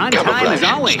 On time as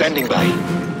always. Standing by.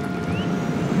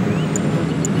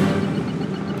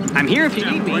 I'm here if you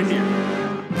need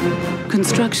me.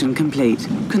 Construction complete.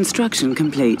 Construction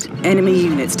complete. Enemy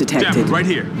units detected. Right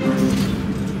here.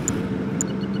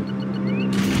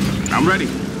 I'm ready.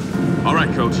 All right,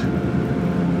 Coach.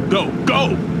 Go,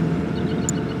 go!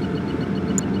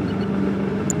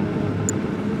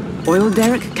 Oil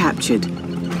derrick captured.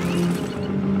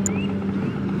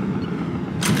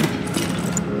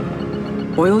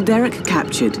 Oil derrick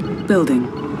captured. Building.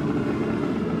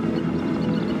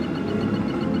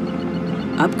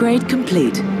 Upgrade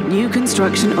complete. New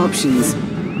construction options.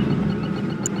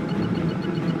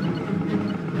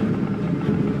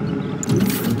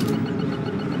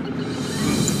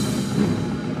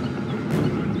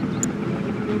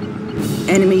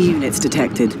 Enemy units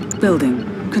detected. Building.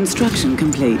 Construction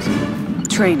complete.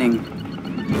 Training.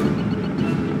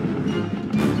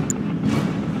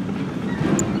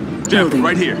 Javelin,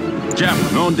 right here.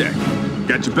 Javelin, on deck.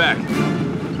 Got your back.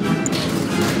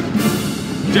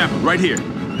 Javelin, right here.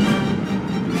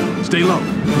 Stay low.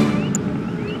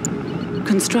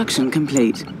 Construction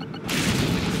complete.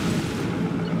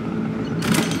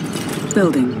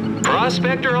 Building.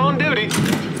 Prospector on duty.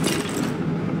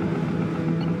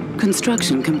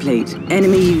 Construction complete.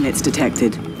 Enemy units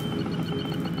detected.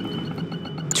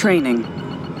 Training.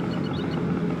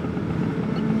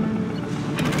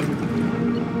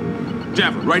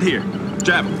 Javelin, right here.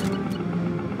 Javelin.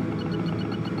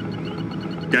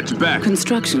 Got your back.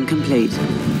 Construction complete.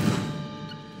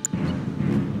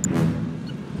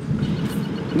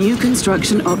 New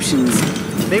construction options.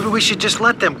 Maybe we should just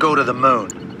let them go to the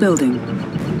moon. Building.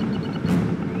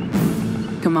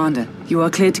 Commander, you are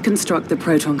cleared to construct the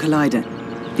Proton Collider.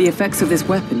 The effects of this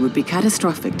weapon would be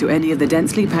catastrophic to any of the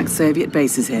densely packed Soviet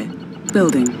bases here.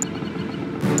 Building.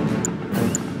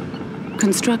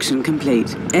 Construction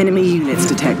complete. Enemy units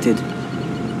detected.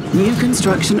 New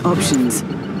construction options.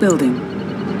 Building.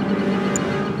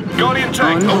 Guardian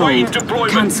tank, On awaiting hold.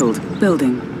 deployment. Cancelled.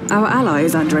 Building. Our ally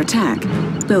is under attack.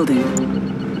 Building.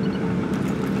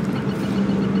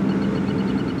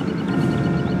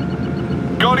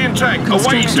 Guardian tank,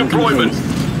 awaiting Construction deployment.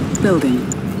 complete. Building.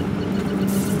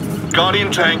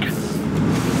 Guardian tank.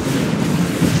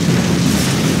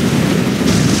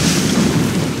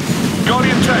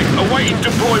 Guardian tank, awaiting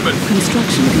deployment.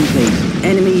 Construction complete.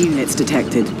 Enemy units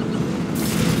detected.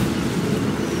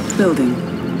 Building.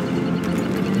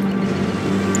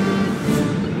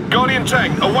 Guardian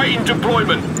tank, awaiting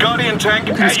deployment. Guardian tank,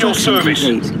 at your Construction service.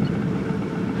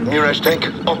 complete. Mirage tank,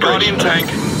 Guardian tank.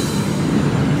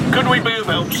 Could we be of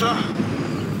help, sir?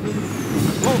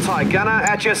 Multi-gunner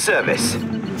at your service.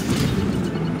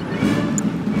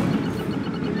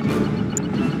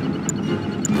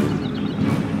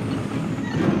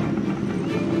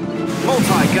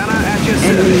 Multi-gunner at your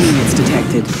Enemy service. units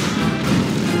detected.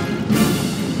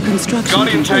 Construction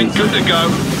Guardian complete. tank, good to go.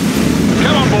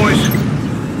 Come on, boys.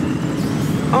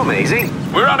 Amazing.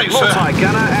 We're on it, sir.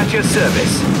 Multi-gunner at your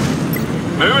service.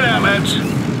 Moving out, lads.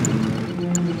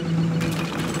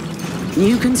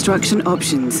 New construction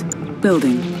options.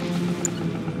 Building.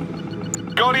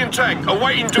 Guardian tank,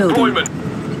 awaiting Building. deployment.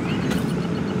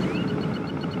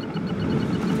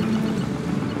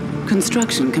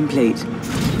 Construction complete.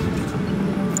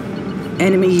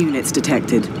 Enemy units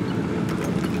detected.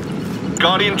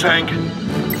 Guardian tank.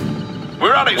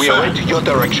 We're on it, We sir. await your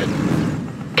direction.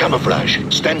 Camouflage,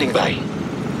 standing by.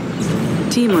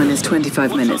 T-minus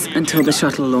 25 minutes until the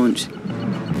shuttle launch.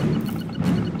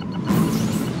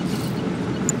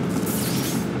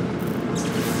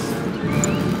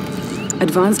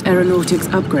 Advanced aeronautics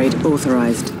upgrade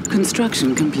authorized.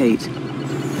 Construction complete.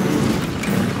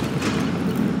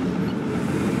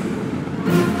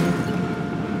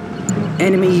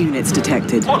 Enemy units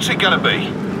detected. What's it gonna be?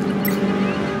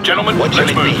 Gentlemen, What shall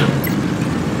let's it move.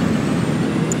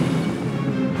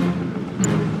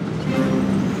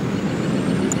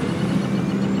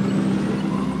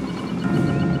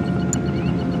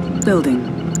 Building.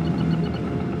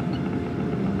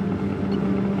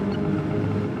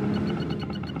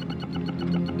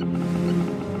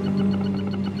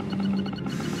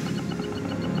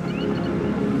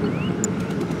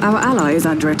 Our ally is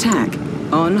under attack.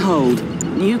 On hold.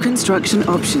 New construction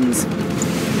options.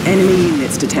 Enemy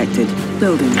units detected.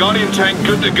 Building. Guardian tank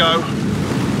good to go.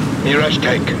 Mirage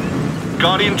tank.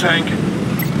 Guardian tank.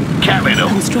 Capital.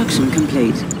 Construction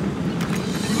complete.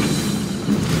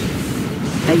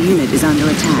 A unit is under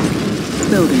attack.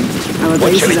 Building. Our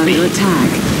base is under attack.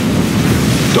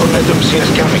 Don't let them see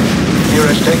us coming.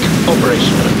 Mirage tank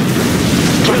operational.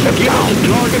 Track them down.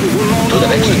 To the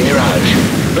next Mirage.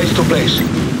 Place to place.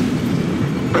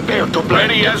 Prepare to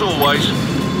blend. Ready as always.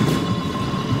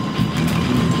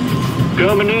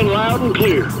 Coming in loud and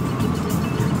clear.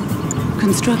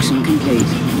 Construction complete.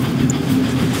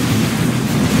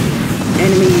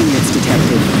 Enemy units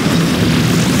detected.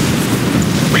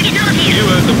 We got you. You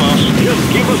heard the boss. Just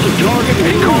give us a target.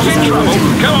 It causing trouble.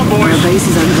 Come on, boys. Our base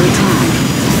is under attack.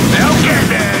 Now get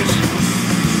theirs.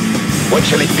 What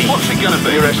shall it be? What's it gonna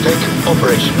be? Mirage tank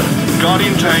operational.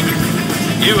 Guardian tank.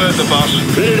 You heard the boss.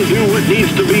 Ready to do what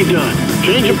needs to be done.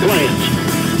 Change of plans.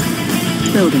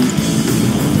 Building.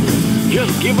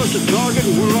 Just give us a target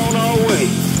and we're on our way.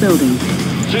 Building.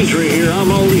 Sentry here, I'm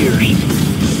all ears.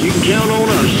 You can count on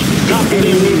us. Copy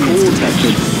them new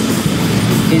coordinates.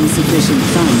 Insufficient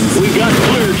funds. We got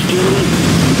clearance, gentlemen.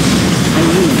 A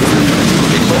unit is under attack.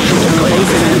 Our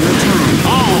base is under attack.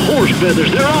 Oh, horse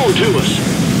feathers, they're on to us.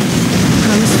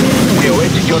 We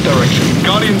await your direction.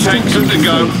 Guardian tank good to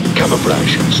go.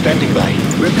 Camouflage, standing by.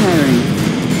 Repairing.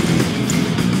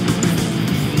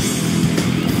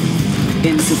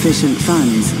 Insufficient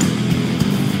funds.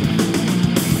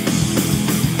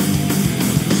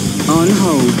 On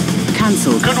hold.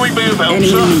 Cancelled. Could we be of help, Enemy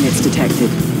sir? units detected.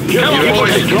 Come on,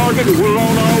 boys. Target, we're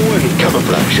on our way.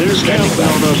 Camouflage, They're standing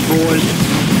counting on by. us, boys.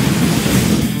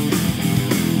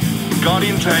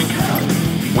 Guardian tank.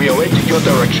 We await your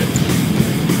direction.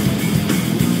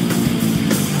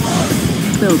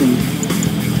 Building.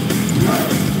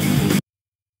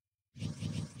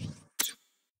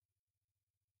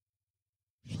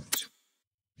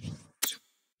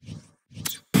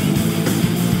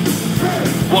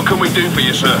 What can we do for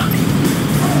you, sir?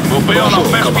 We'll be on our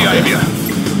best behavior.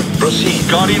 Proceed.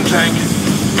 Guardian tank.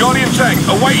 Guardian tank,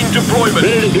 awaiting deployment.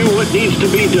 Ready to do what needs to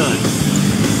be done.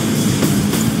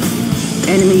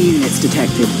 Enemy units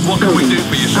detected. What can we do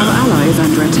for you, sir? Our ally is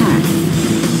under attack.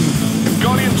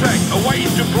 Guardian tank,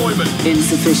 awaiting deployment.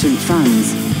 Insufficient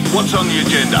funds. What's on the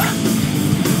agenda?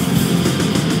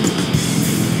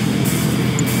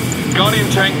 Guardian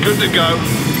tank, good to go.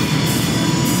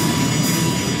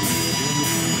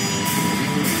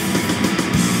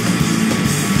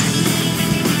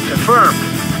 Confirmed.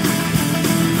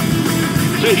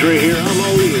 Sentry here, I'm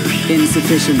all ears.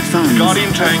 Insufficient funds.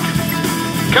 Guardian tank.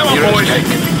 Come on, Mirage boys.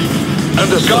 tank.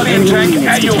 Understood. Guardian tank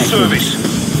at your service.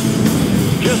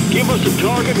 Just give us a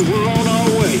target and we're on our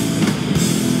way.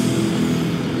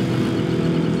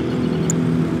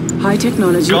 High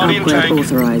technology Guardian upgrade tank.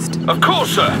 authorized. Of course,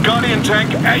 sir. Guardian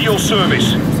tank at your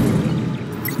service.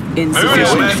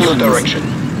 Insufficient Your funds. direction.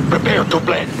 Prepare to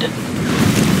blend.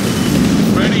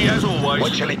 Ready as always.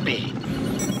 What shall it be?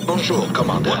 Bonjour,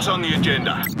 Commander. What's on the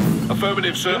agenda?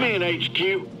 Affirmative, sir. Come in,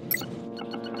 HQ.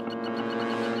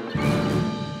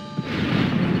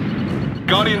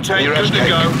 Guardian tank, good to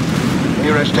go.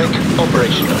 Mirage tank,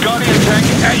 operational. Guardian tank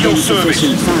at your service.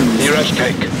 Insufficient funds. Mirage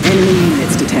tank. Enemy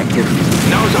units detected.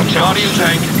 Now's our chance. Guardian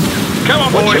tank. Come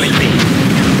on, boys. What shall it be?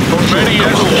 Ready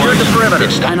as always. The perimeter.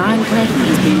 An iron curtain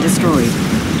has been destroyed.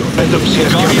 Let them see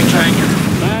us Guardian coming. tank.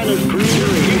 Man is green.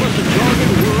 Give us a target.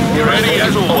 We're on You're ready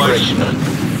as always. Operational.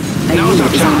 A Now's our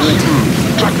unit is under chance.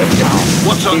 attack. Track them down.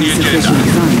 What's on the agenda?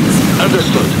 Insufficient funds.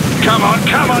 Understood. Come on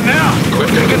now. We're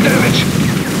taking damage.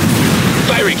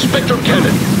 Firing spectrum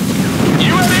cannon.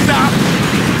 You had enough.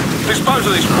 Dispose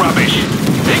of this rubbish.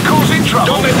 It causing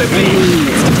trouble. Don't let them Enemy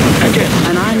leave. units detected. Again.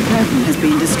 An iron curtain has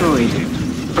been destroyed.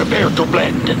 Prepare to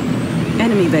blend.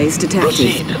 Enemy base detected.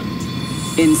 Proceed.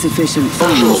 Insufficient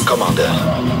Bonjour, funds. Commander.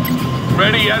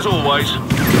 Ready as always.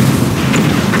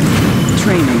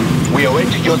 Training. We await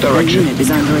your The direction. unit is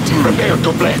under attack. Prepare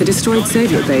to blend. The destroyed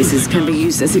Soviet bases can be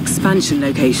used as expansion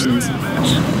locations.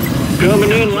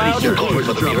 Coming in loud You're and calling clear.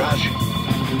 for the Mirage.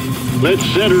 Let's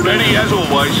set her down. Ready as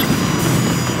always.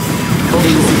 Bonjour,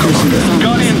 Insufficient Commander. funds.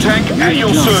 Guardian tank at your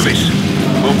Lost. service.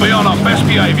 We'll be on our best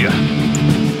behavior.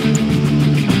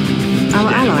 Our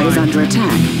ally is under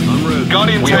attack.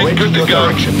 Guardian We tank await good to your go.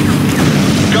 direction.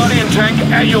 Guardian tank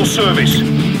at your service.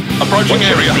 Approaching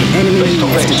area. Enemy Face to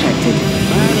units face. detected.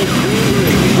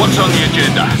 What's on the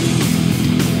agenda?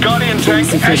 Guardian tank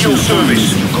at your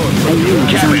service. A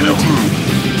unit is under attack.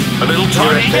 A little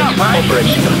tidying up, eh?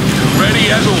 Operational. Ready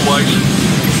as always.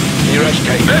 Nearest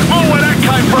tank. There's more where that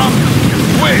came from.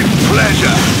 With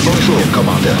pleasure. Bonjour,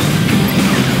 Commander.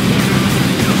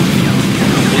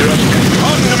 Nearest tank.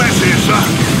 On the message, sir.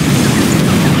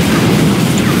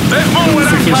 There's more where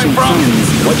that came from.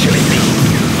 What shall it be?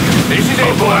 This is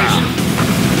it, boys.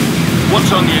 What's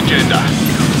on the agenda?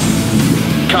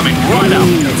 Coming right up.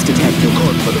 Units detected.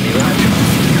 Code for the Mirage.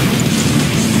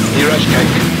 Mirage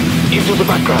tank. Into the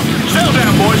background. Settle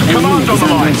down, boys. Command's on the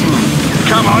line.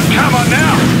 Come on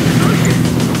now.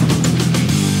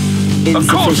 Of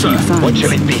course, sir. What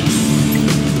shall it be?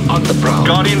 On the prowl.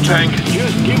 Guardian tank.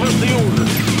 Just give us the order.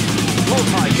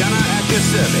 Multi-gunner at your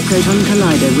service. Proton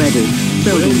Collider ready.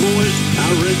 Building. Boys, I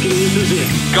reckon this is it.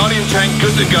 Guardian tank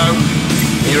good to go.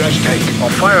 Mirage tank. I'll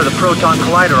fire the Proton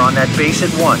Collider on that base at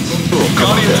once.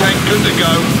 Guardian tank good to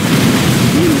go.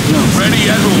 Unit lost. Ready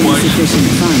as always. Insufficient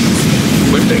funds.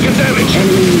 We're taking damage.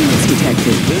 Enemy units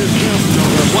detected.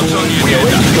 What's on the We are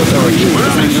agenda? waiting for direction. We're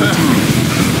on it, sir.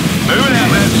 Moving out,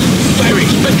 lads. Firing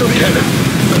spectral cannon.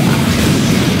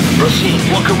 Proceed.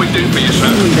 What can we do for you, sir?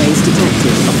 Enemy base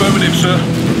detected. Affirmative, sir.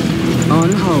 On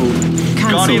hold.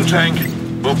 Guardian Cancelled. tank.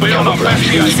 We'll be on our best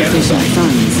behavior. Insufficient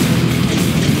funds.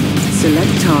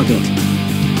 Select target.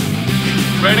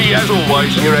 Ready as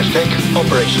always. Nearest tank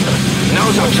operational.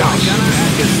 Now's our chance.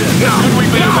 Now, could we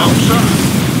be of help, sir?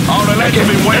 Our lads have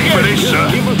been waiting for this, sir.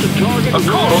 Of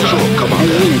course, sir. A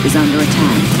unit is under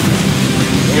attack.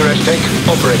 Nearest tank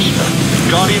operational.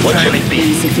 Guardian What shall tank. it be?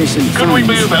 Insufficient Could we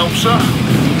be funds. of help, sir?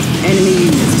 Enemy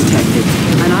units detected.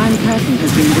 An iron curtain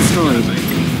has been destroyed.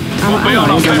 Our We'll be on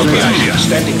our allies best under attack. behavior.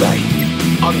 Standing by.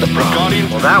 On the prowl. Guardian.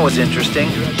 Well, that was interesting.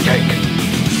 Tank.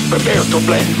 Prepare to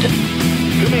blend.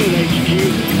 Come in,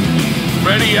 HQ.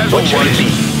 Ready as What shall it always. be?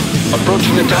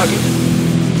 Approaching the target.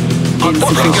 On the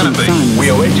What's it gonna prowl. be? We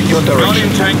await your direction.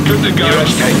 Guardian tank good to go.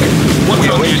 Nearest tank. What's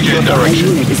We on the await your agenda? A direction.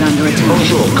 unit is under attack.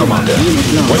 Bonjour, Commander. Unit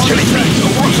lost. What shall it be?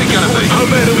 What's it gonna be? How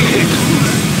bad are we hit?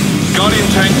 Guardian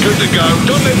tank good to go.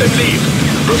 Don't let them leave.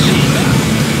 Proceed.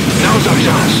 Now's our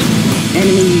chance.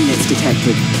 Enemy units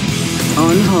detected.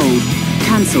 On hold.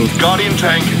 Cancelled. Guardian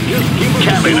tank.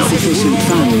 Cabin up. Insufficient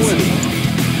funds.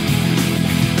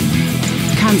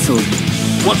 Cancelled.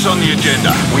 What's on the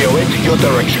agenda? We await your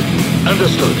direction.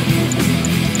 Understood.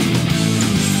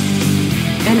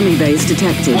 Enemy base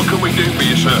detected. What can we do for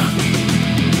you, sir?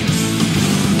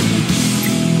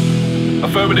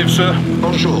 Affirmative, sir.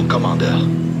 Bonjour, Commander.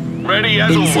 Ready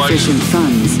as always. Insufficient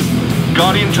funds.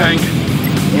 Guardian tank.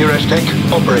 Nearest tank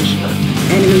operational.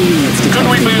 Enemy units detected. Could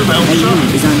we be of help, A sir?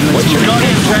 unit is under What attack.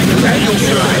 Guardian tank at your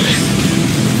service.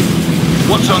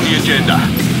 What's on the agenda?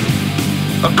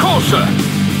 Of course, sir.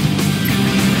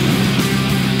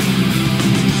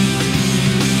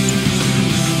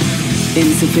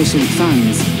 Insufficient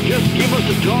funds. Just give us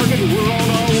a target and we're on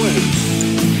our way.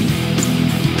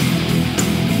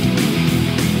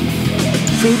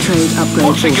 Free trade upgrade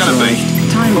What's it gonna be?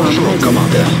 authorized. Time bomb Bonjour, ready.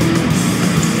 Commander.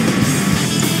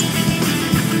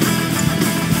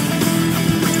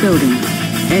 Building.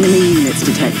 Enemy units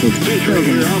detected.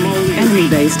 Building. Enemy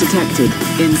base detected.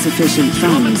 Insufficient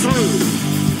funds.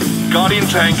 Guardian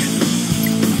tank.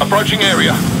 Approaching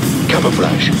area.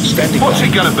 Camouflage. Standing What's by.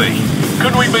 it gonna be?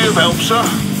 Could we be of help, sir?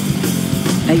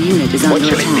 A unit is What under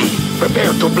shall it be? attack.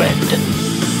 Prepare to blend.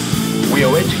 We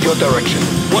await your direction.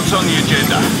 What's on the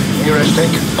agenda? Nearest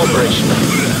tank operational.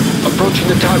 Approaching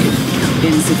the target.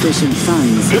 Insufficient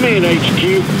funds. Come in,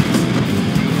 HQ.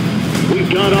 We've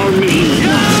got our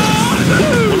mission.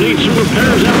 We'll need some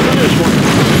repairs after this one.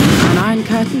 An iron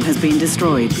curtain has been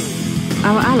destroyed.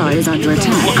 Our ally is under What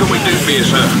attack. can we do for you,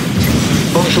 sir?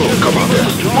 Bonjour, Commander.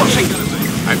 What's it?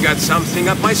 I've got something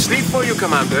up my sleeve for you,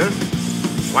 Commander.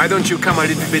 Why don't you come a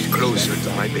little bit closer to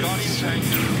my base?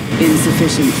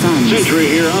 Insufficient funds. Sentry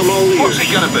here, I'm all What's ears.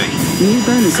 it gonna be? New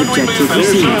bonus Could we objective move There's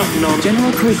received. nothing on it.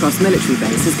 General Krukov military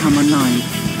base has come online.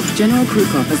 General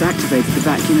Krukov has activated the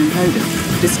vacuum encoder.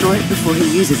 Destroy it before he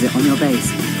uses it on your base.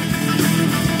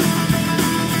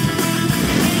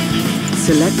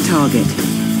 Select target.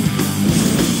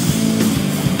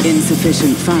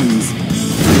 Insufficient funds.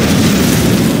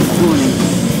 Warning.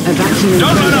 A vacuum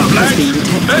Don't run up, encoder has lads. been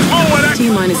detected. There's more where that...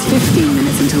 T-minus 15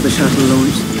 minutes until the shuttle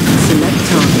launch. Select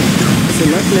target.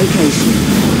 Select location.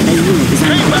 A unit is Keep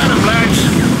under at 'em, lads.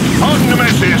 On the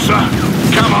message, sir.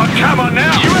 Come on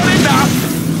now. You had enough.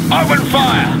 Open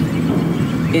fire.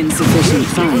 insufficient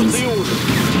funds.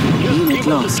 Unit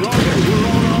lost.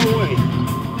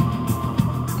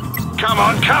 Come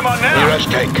on now. Mirage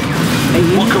tank.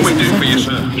 What can we do for you,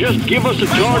 sir? Just give us a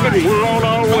target and we're on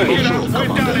our way.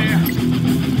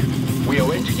 We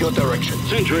await your direction.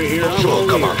 Sentry here. Sure,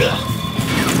 Commander.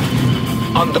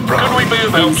 On the prowl. Can we be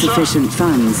of help, sir? Insufficient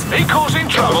funds. He causing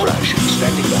trouble?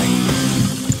 Standing by.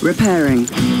 Repairing.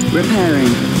 Repairing.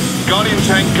 Guardian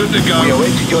tank, good to go. We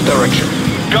await your direction.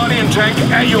 Guardian tank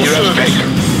at your service.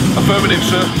 Affirmative,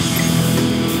 sir.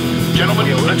 Gentlemen,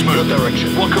 let's move.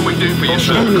 Direction. What can we do for you,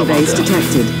 sir? Enemy base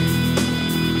detected.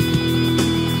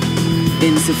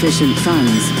 Insufficient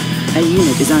funds. A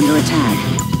unit is under attack.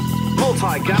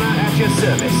 Multi-gunner at your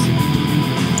service.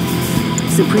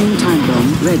 Supreme time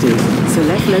bomb ready.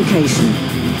 Select location.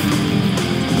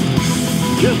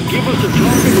 Just give us a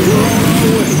target and we're on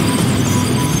our way.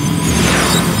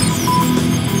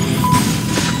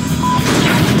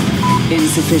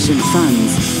 Insufficient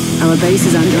funds. Our base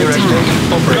is under attack.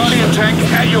 Guardian tank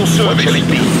at your service.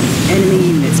 Enemy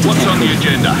units detected. What's on the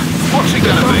agenda? What's it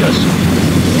gonna be?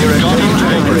 Guardian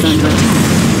tank.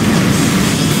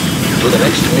 To the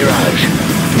next Mirage.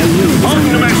 On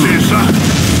the message, sir.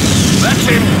 That's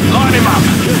him. Line him up.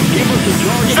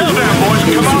 Settle down, boys.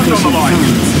 Command on the line.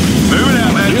 Move it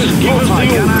out, man.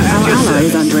 Our ally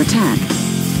is under attack.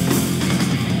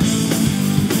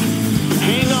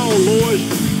 Hang on,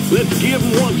 boys. Let's give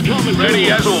them what's coming.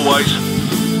 Ready as always.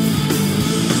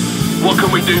 What can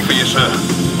we do for you, sir?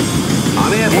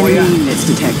 I'm here for Enemy you. units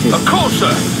detected. Of course,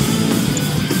 sir.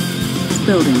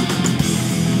 Building.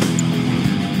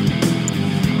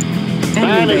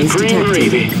 Enemy base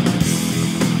detected.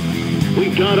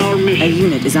 We've got our A mission.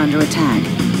 unit is under attack.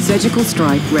 Surgical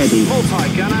strike ready.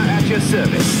 Multi-gunner at your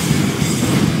service.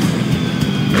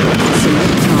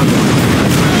 Select target.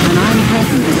 An iron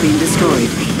curtain has been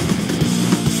destroyed.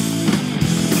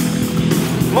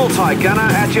 Multi-gunner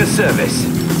at your service.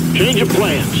 Change of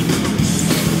plans.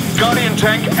 Guardian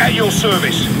tank at your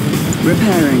service.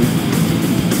 Repairing.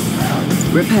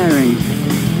 Repairing.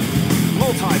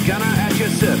 Multi-gunner at your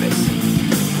service.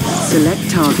 Select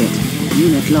target.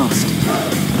 Unit lost.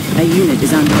 A unit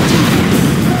is under attack.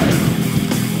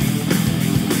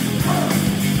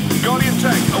 Guardian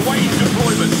tank awaiting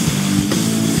deployment.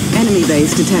 Enemy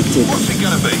base detected. What's it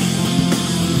gonna be?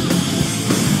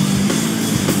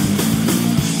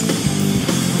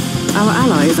 Our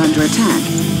ally is under attack.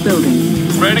 Building.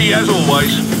 Ready as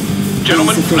always.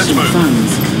 Gentlemen, let's Insufficient move.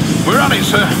 funds. We're on it,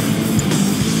 sir.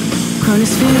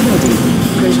 Chronosphere ready.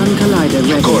 Proton collider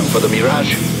ready. Record for the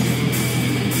Mirage.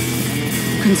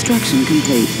 Construction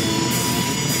complete.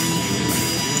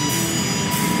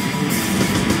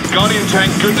 Guardian tank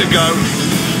good to go.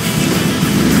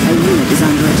 A unit is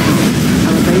under attack.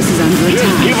 Our base is under Just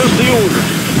attack. give us the order.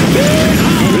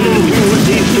 We'll do what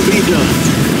needs to be done.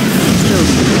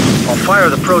 I'll fire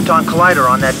the proton collider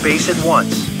on that base at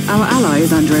once. Our ally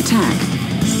is under attack.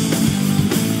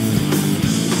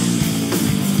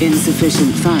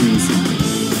 Insufficient funds.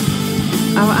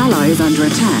 Our ally is under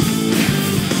attack.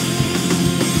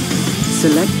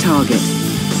 Select target.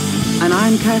 An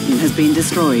iron curtain has been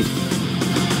destroyed.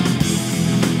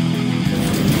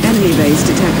 Enemy base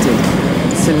detected.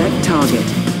 Select target.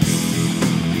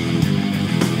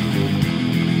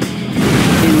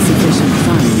 Insufficient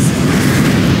funds.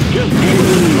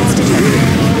 Enemy units detected.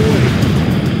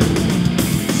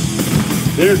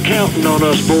 They're counting on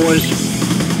us, boys.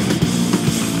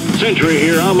 Sentry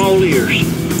here, I'm all ears.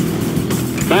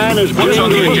 Mine is What's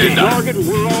on the agenda? Target, and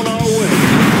we're on our way.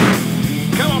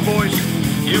 Come on, boys.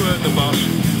 You heard the boss.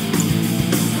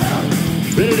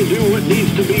 Ready to do what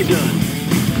needs to be done.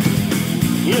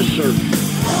 Yes, sir.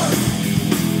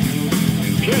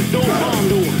 Check those bomb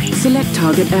doors. Select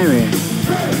target area.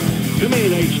 Come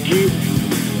in, HQ.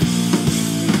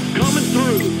 Coming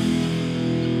through.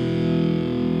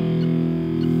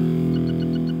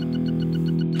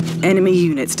 Enemy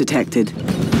units detected.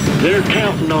 They're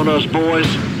counting on us, boys.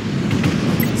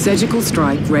 Surgical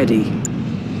strike ready.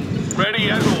 Ready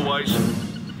as always.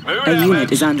 Move A it out, unit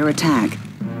lads. is under attack.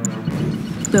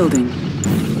 Building.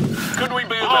 Could we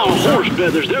be of Oh, help, sir? horse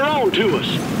feathers, they're on to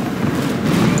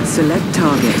us. Select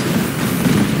target.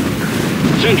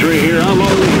 Sentry here, I'm all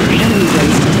ears. Enemy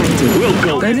base detected. We'll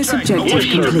go. Bonus objective Yes,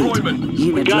 sir. complete. We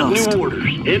Unit got lost. new orders.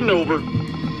 Heading over.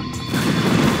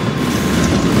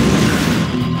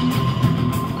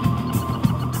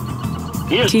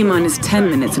 Yes, T-minus 10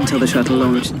 minutes until the shuttle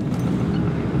launch.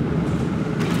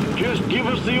 just give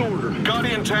us the order.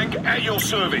 Guardian tank at your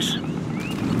service.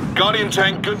 Guardian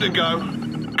tank good to go.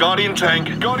 Guardian tank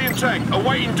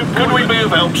awaiting deployment. Could we be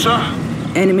of help, sir?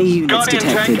 Enemy units Guardian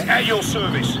detected. tank at your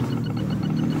service.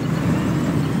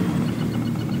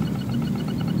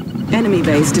 Enemy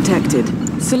base detected.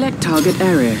 Select target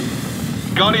area.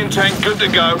 Guardian tank good to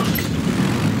go.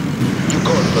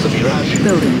 Record for the Mirage.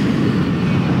 Building.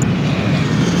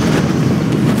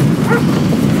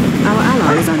 Our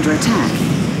ally is under attack.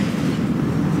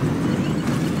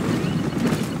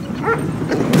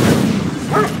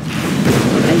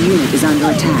 A unit is under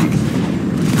attack.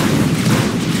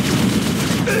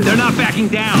 They're not backing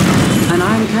down. An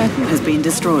iron curtain has been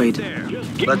destroyed.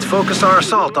 Let's focus our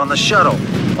assault on the shuttle.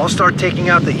 I'll start taking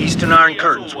out the eastern iron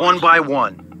curtains one by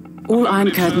one. All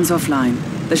iron curtains offline.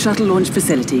 The shuttle launch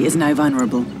facility is now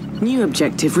vulnerable. New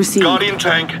objective received. Guardian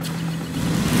tank.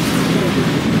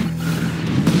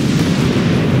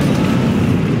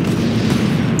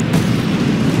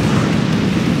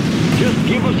 Just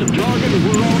give us a target and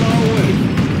we're on our way.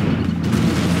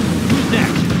 Who's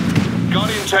next?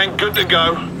 Guardian tank, good to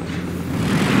go.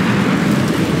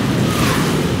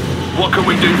 What can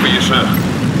we do for you, sir?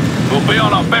 We'll be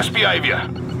on our best behavior.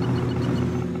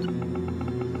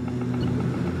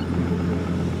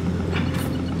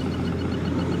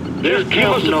 They're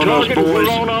counting on us, boys. We're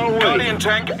on our way. Guardian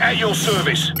tank at your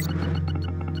service.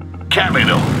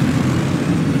 Capital.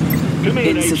 Come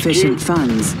in, Insufficient HQ.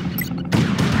 funds.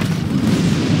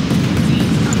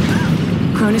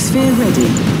 Chronosphere ready.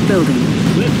 Building.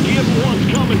 Let's give them what's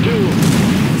coming to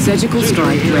them. Surgical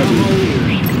strike ready.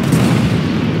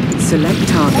 Select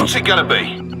target. What's it gonna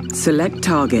be? Select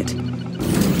target.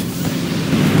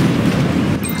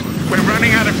 We're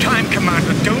running out of time,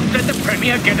 Commander. Don't let the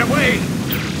Premier get away.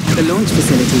 The launch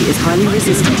facility is highly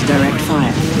resistant to direct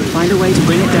fire. Find a way to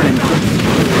bring it down.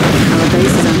 Our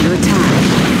base is under attack.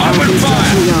 Our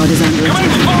construction yard is under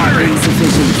attack.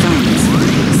 Insufficient funds.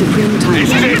 Supreme time.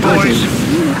 This is it, boys.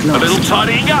 A little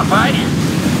tidying up, eh?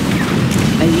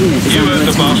 A unit is You under heard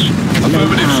the attack. boss.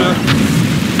 Affirmative, sir.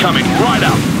 Coming right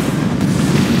up.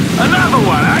 Another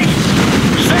one, eh?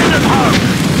 Send them home.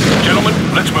 Gentlemen,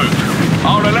 let's move.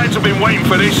 Our lads have been waiting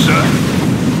for this, sir.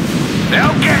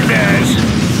 They'll get theirs.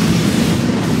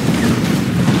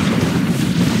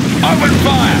 Open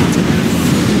fire.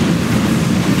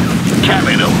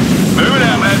 Capital. Move it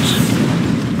out, lads.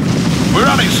 We're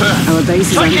on it, sir. Our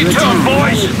base is Take under it to 'em,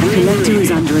 attack. boys. A collector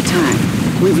is under attack.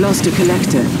 We've lost a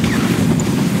collector.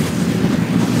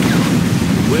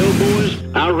 Well, boys,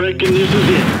 I reckon this is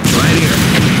it. Right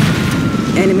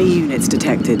here. Enemy units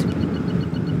detected.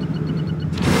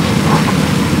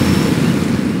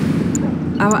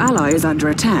 Our ally is under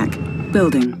attack.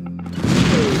 Building.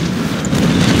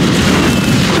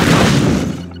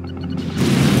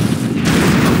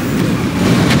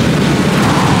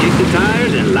 Kick the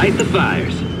tires and light the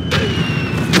fires.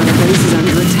 Our base is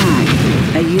under attack.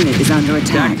 A unit is under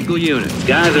attack. Tactical units.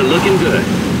 Guys are looking good.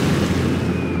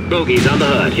 Bogies on the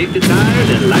HUD. Kick the tires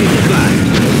and light the fires.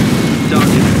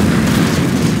 Sergeant.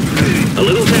 A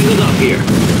little tangled up here.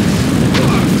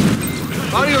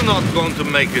 Are you not going to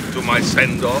make it to my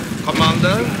send-off,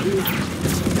 Commander?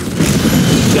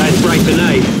 Guys bright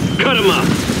tonight. Cut him up.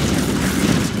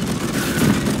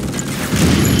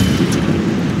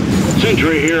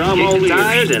 Sentry here, I'm all Kick the ears.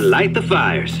 tires and light the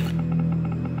fires.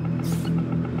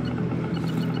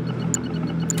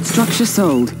 Structure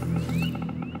sold.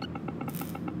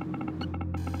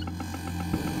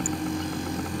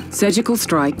 Surgical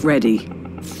strike ready.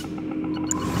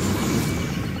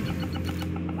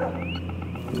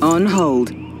 On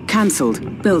hold.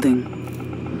 Cancelled. Building.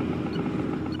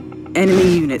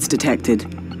 Enemy units detected.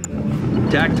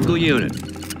 Tactical unit.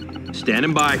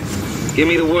 Standing by. Give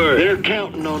me the word. They're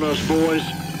counting on us, boys.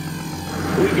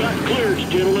 We got clearance,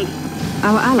 gentlemen.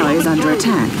 Our ally is under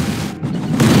attack.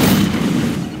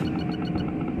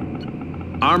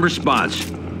 Armed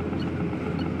response.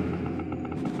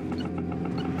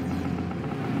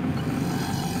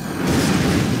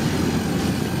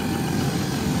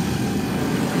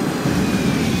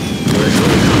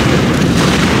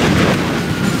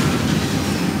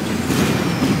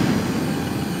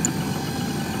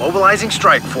 Mobilizing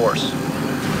strike force.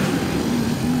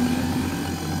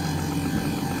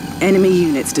 Enemy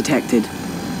units detected.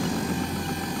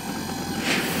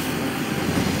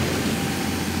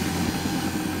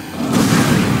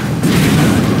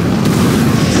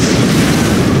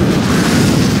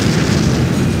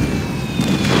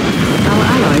 Our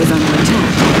ally is under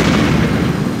attack.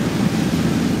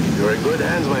 You're in good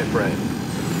hands, my friend.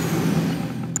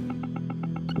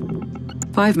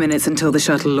 5 minutes until the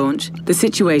shuttle launch. The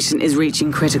situation is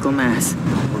reaching critical mass.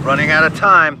 We're running out of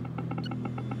time.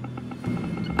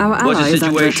 Our What's the ally is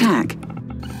under situation? attack.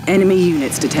 Enemy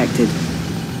units detected.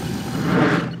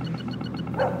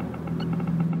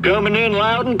 Coming in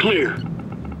loud and clear.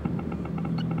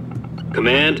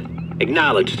 Command,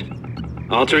 acknowledged.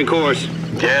 Altering course.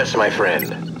 Yes, my friend.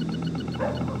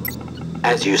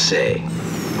 As you say.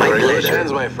 My You're in good pleasure.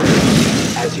 hands, my friend.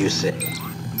 As you say.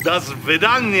 Das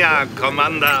Vidania,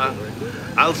 Commander.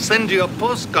 I'll send you a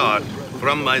postcard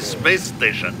from my space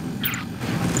station.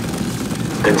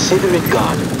 Consider it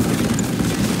gone.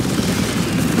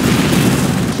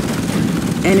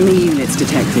 Enemy units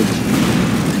detected.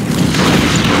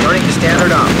 Turning to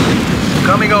standard ops.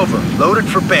 Coming over. Loaded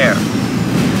for bear.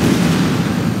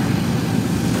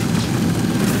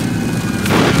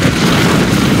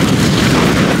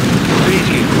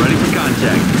 Ready for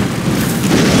contact.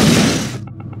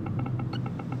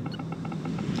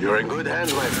 You're in good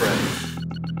hands, my friend.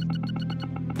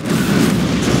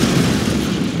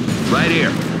 Right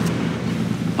here.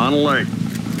 On alert.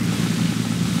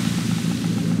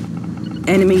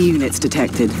 Enemy units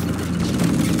detected.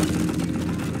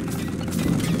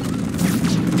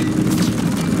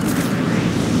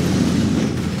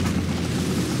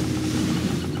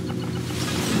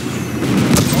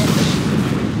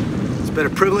 It's been a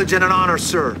privilege and an honor,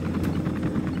 sir.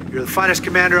 You're the finest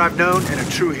commander I've known and a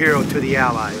true hero to the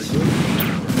Allies.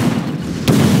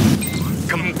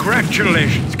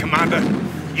 Congratulations, Commander.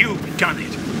 You've done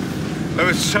it.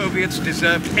 Those Soviets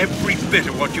deserved every bit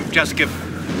of what you've just given.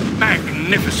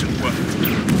 Magnificent work.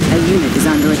 A unit is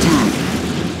under attack.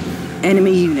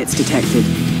 Enemy units detected.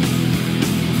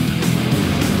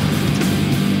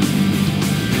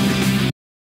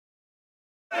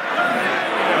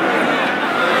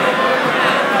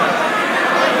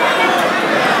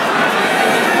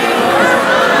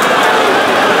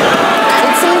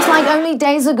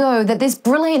 Days ago that this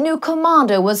brilliant new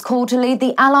commander was called to lead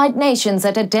the Allied nations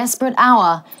at a desperate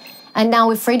hour. And now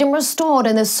with freedom restored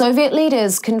and the Soviet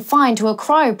leaders confined to a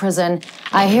cryo prison,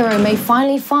 our hero may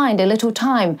finally find a little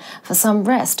time for some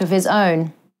rest of his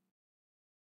own.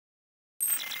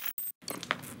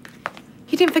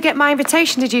 You didn't forget my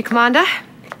invitation, did you, Commander?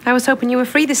 I was hoping you were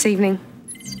free this evening.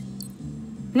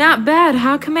 Not bad,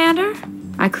 huh, Commander?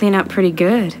 I clean up pretty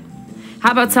good.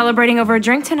 How about celebrating over a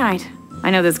drink tonight? I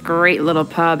know this great little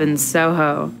pub in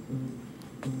Soho.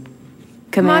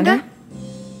 Commander?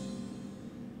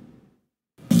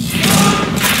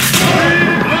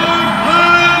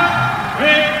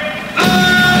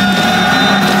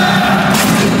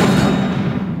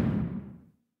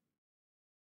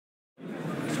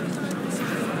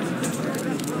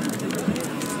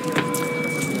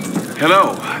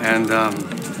 Hello, and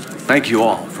thank you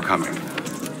all for coming.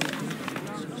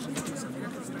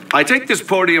 I take this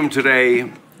podium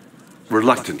today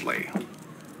reluctantly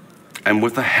and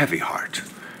with a heavy heart.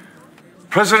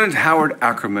 President Howard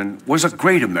Ackerman was a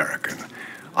great American.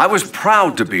 I was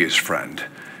proud to be his friend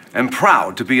and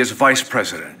proud to be his vice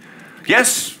president.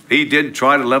 Yes, he did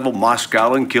try to level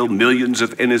Moscow and kill millions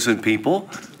of innocent people,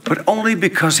 but only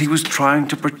because he was trying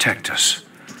to protect us.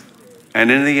 And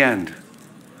in the end,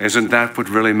 isn't that what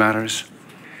really matters?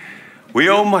 We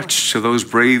owe much to those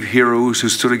brave heroes who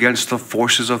stood against the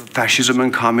forces of fascism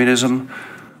and communism,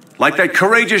 like that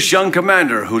courageous young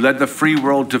commander who led the free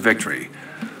world to victory.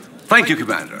 Thank you,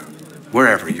 Commander,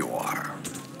 wherever you are.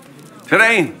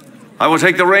 Today, I will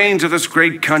take the reins of this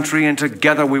great country, and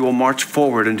together we will march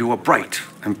forward into a bright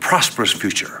and prosperous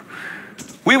future.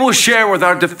 We will share with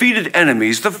our defeated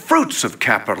enemies the fruits of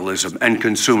capitalism and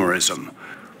consumerism.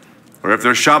 Or if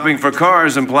they're shopping for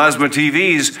cars and plasma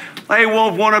TVs, they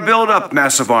won't want to build up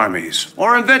massive armies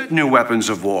or invent new weapons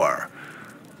of war.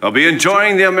 They'll be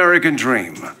enjoying the American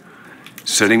dream,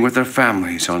 sitting with their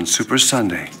families on Super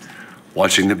Sunday,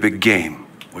 watching the big game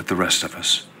with the rest of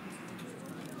us.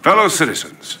 Fellow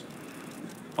citizens,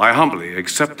 I humbly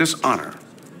accept this honor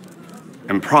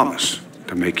and promise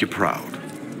to make you proud.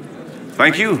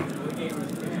 Thank you.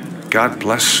 God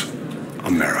bless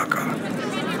America.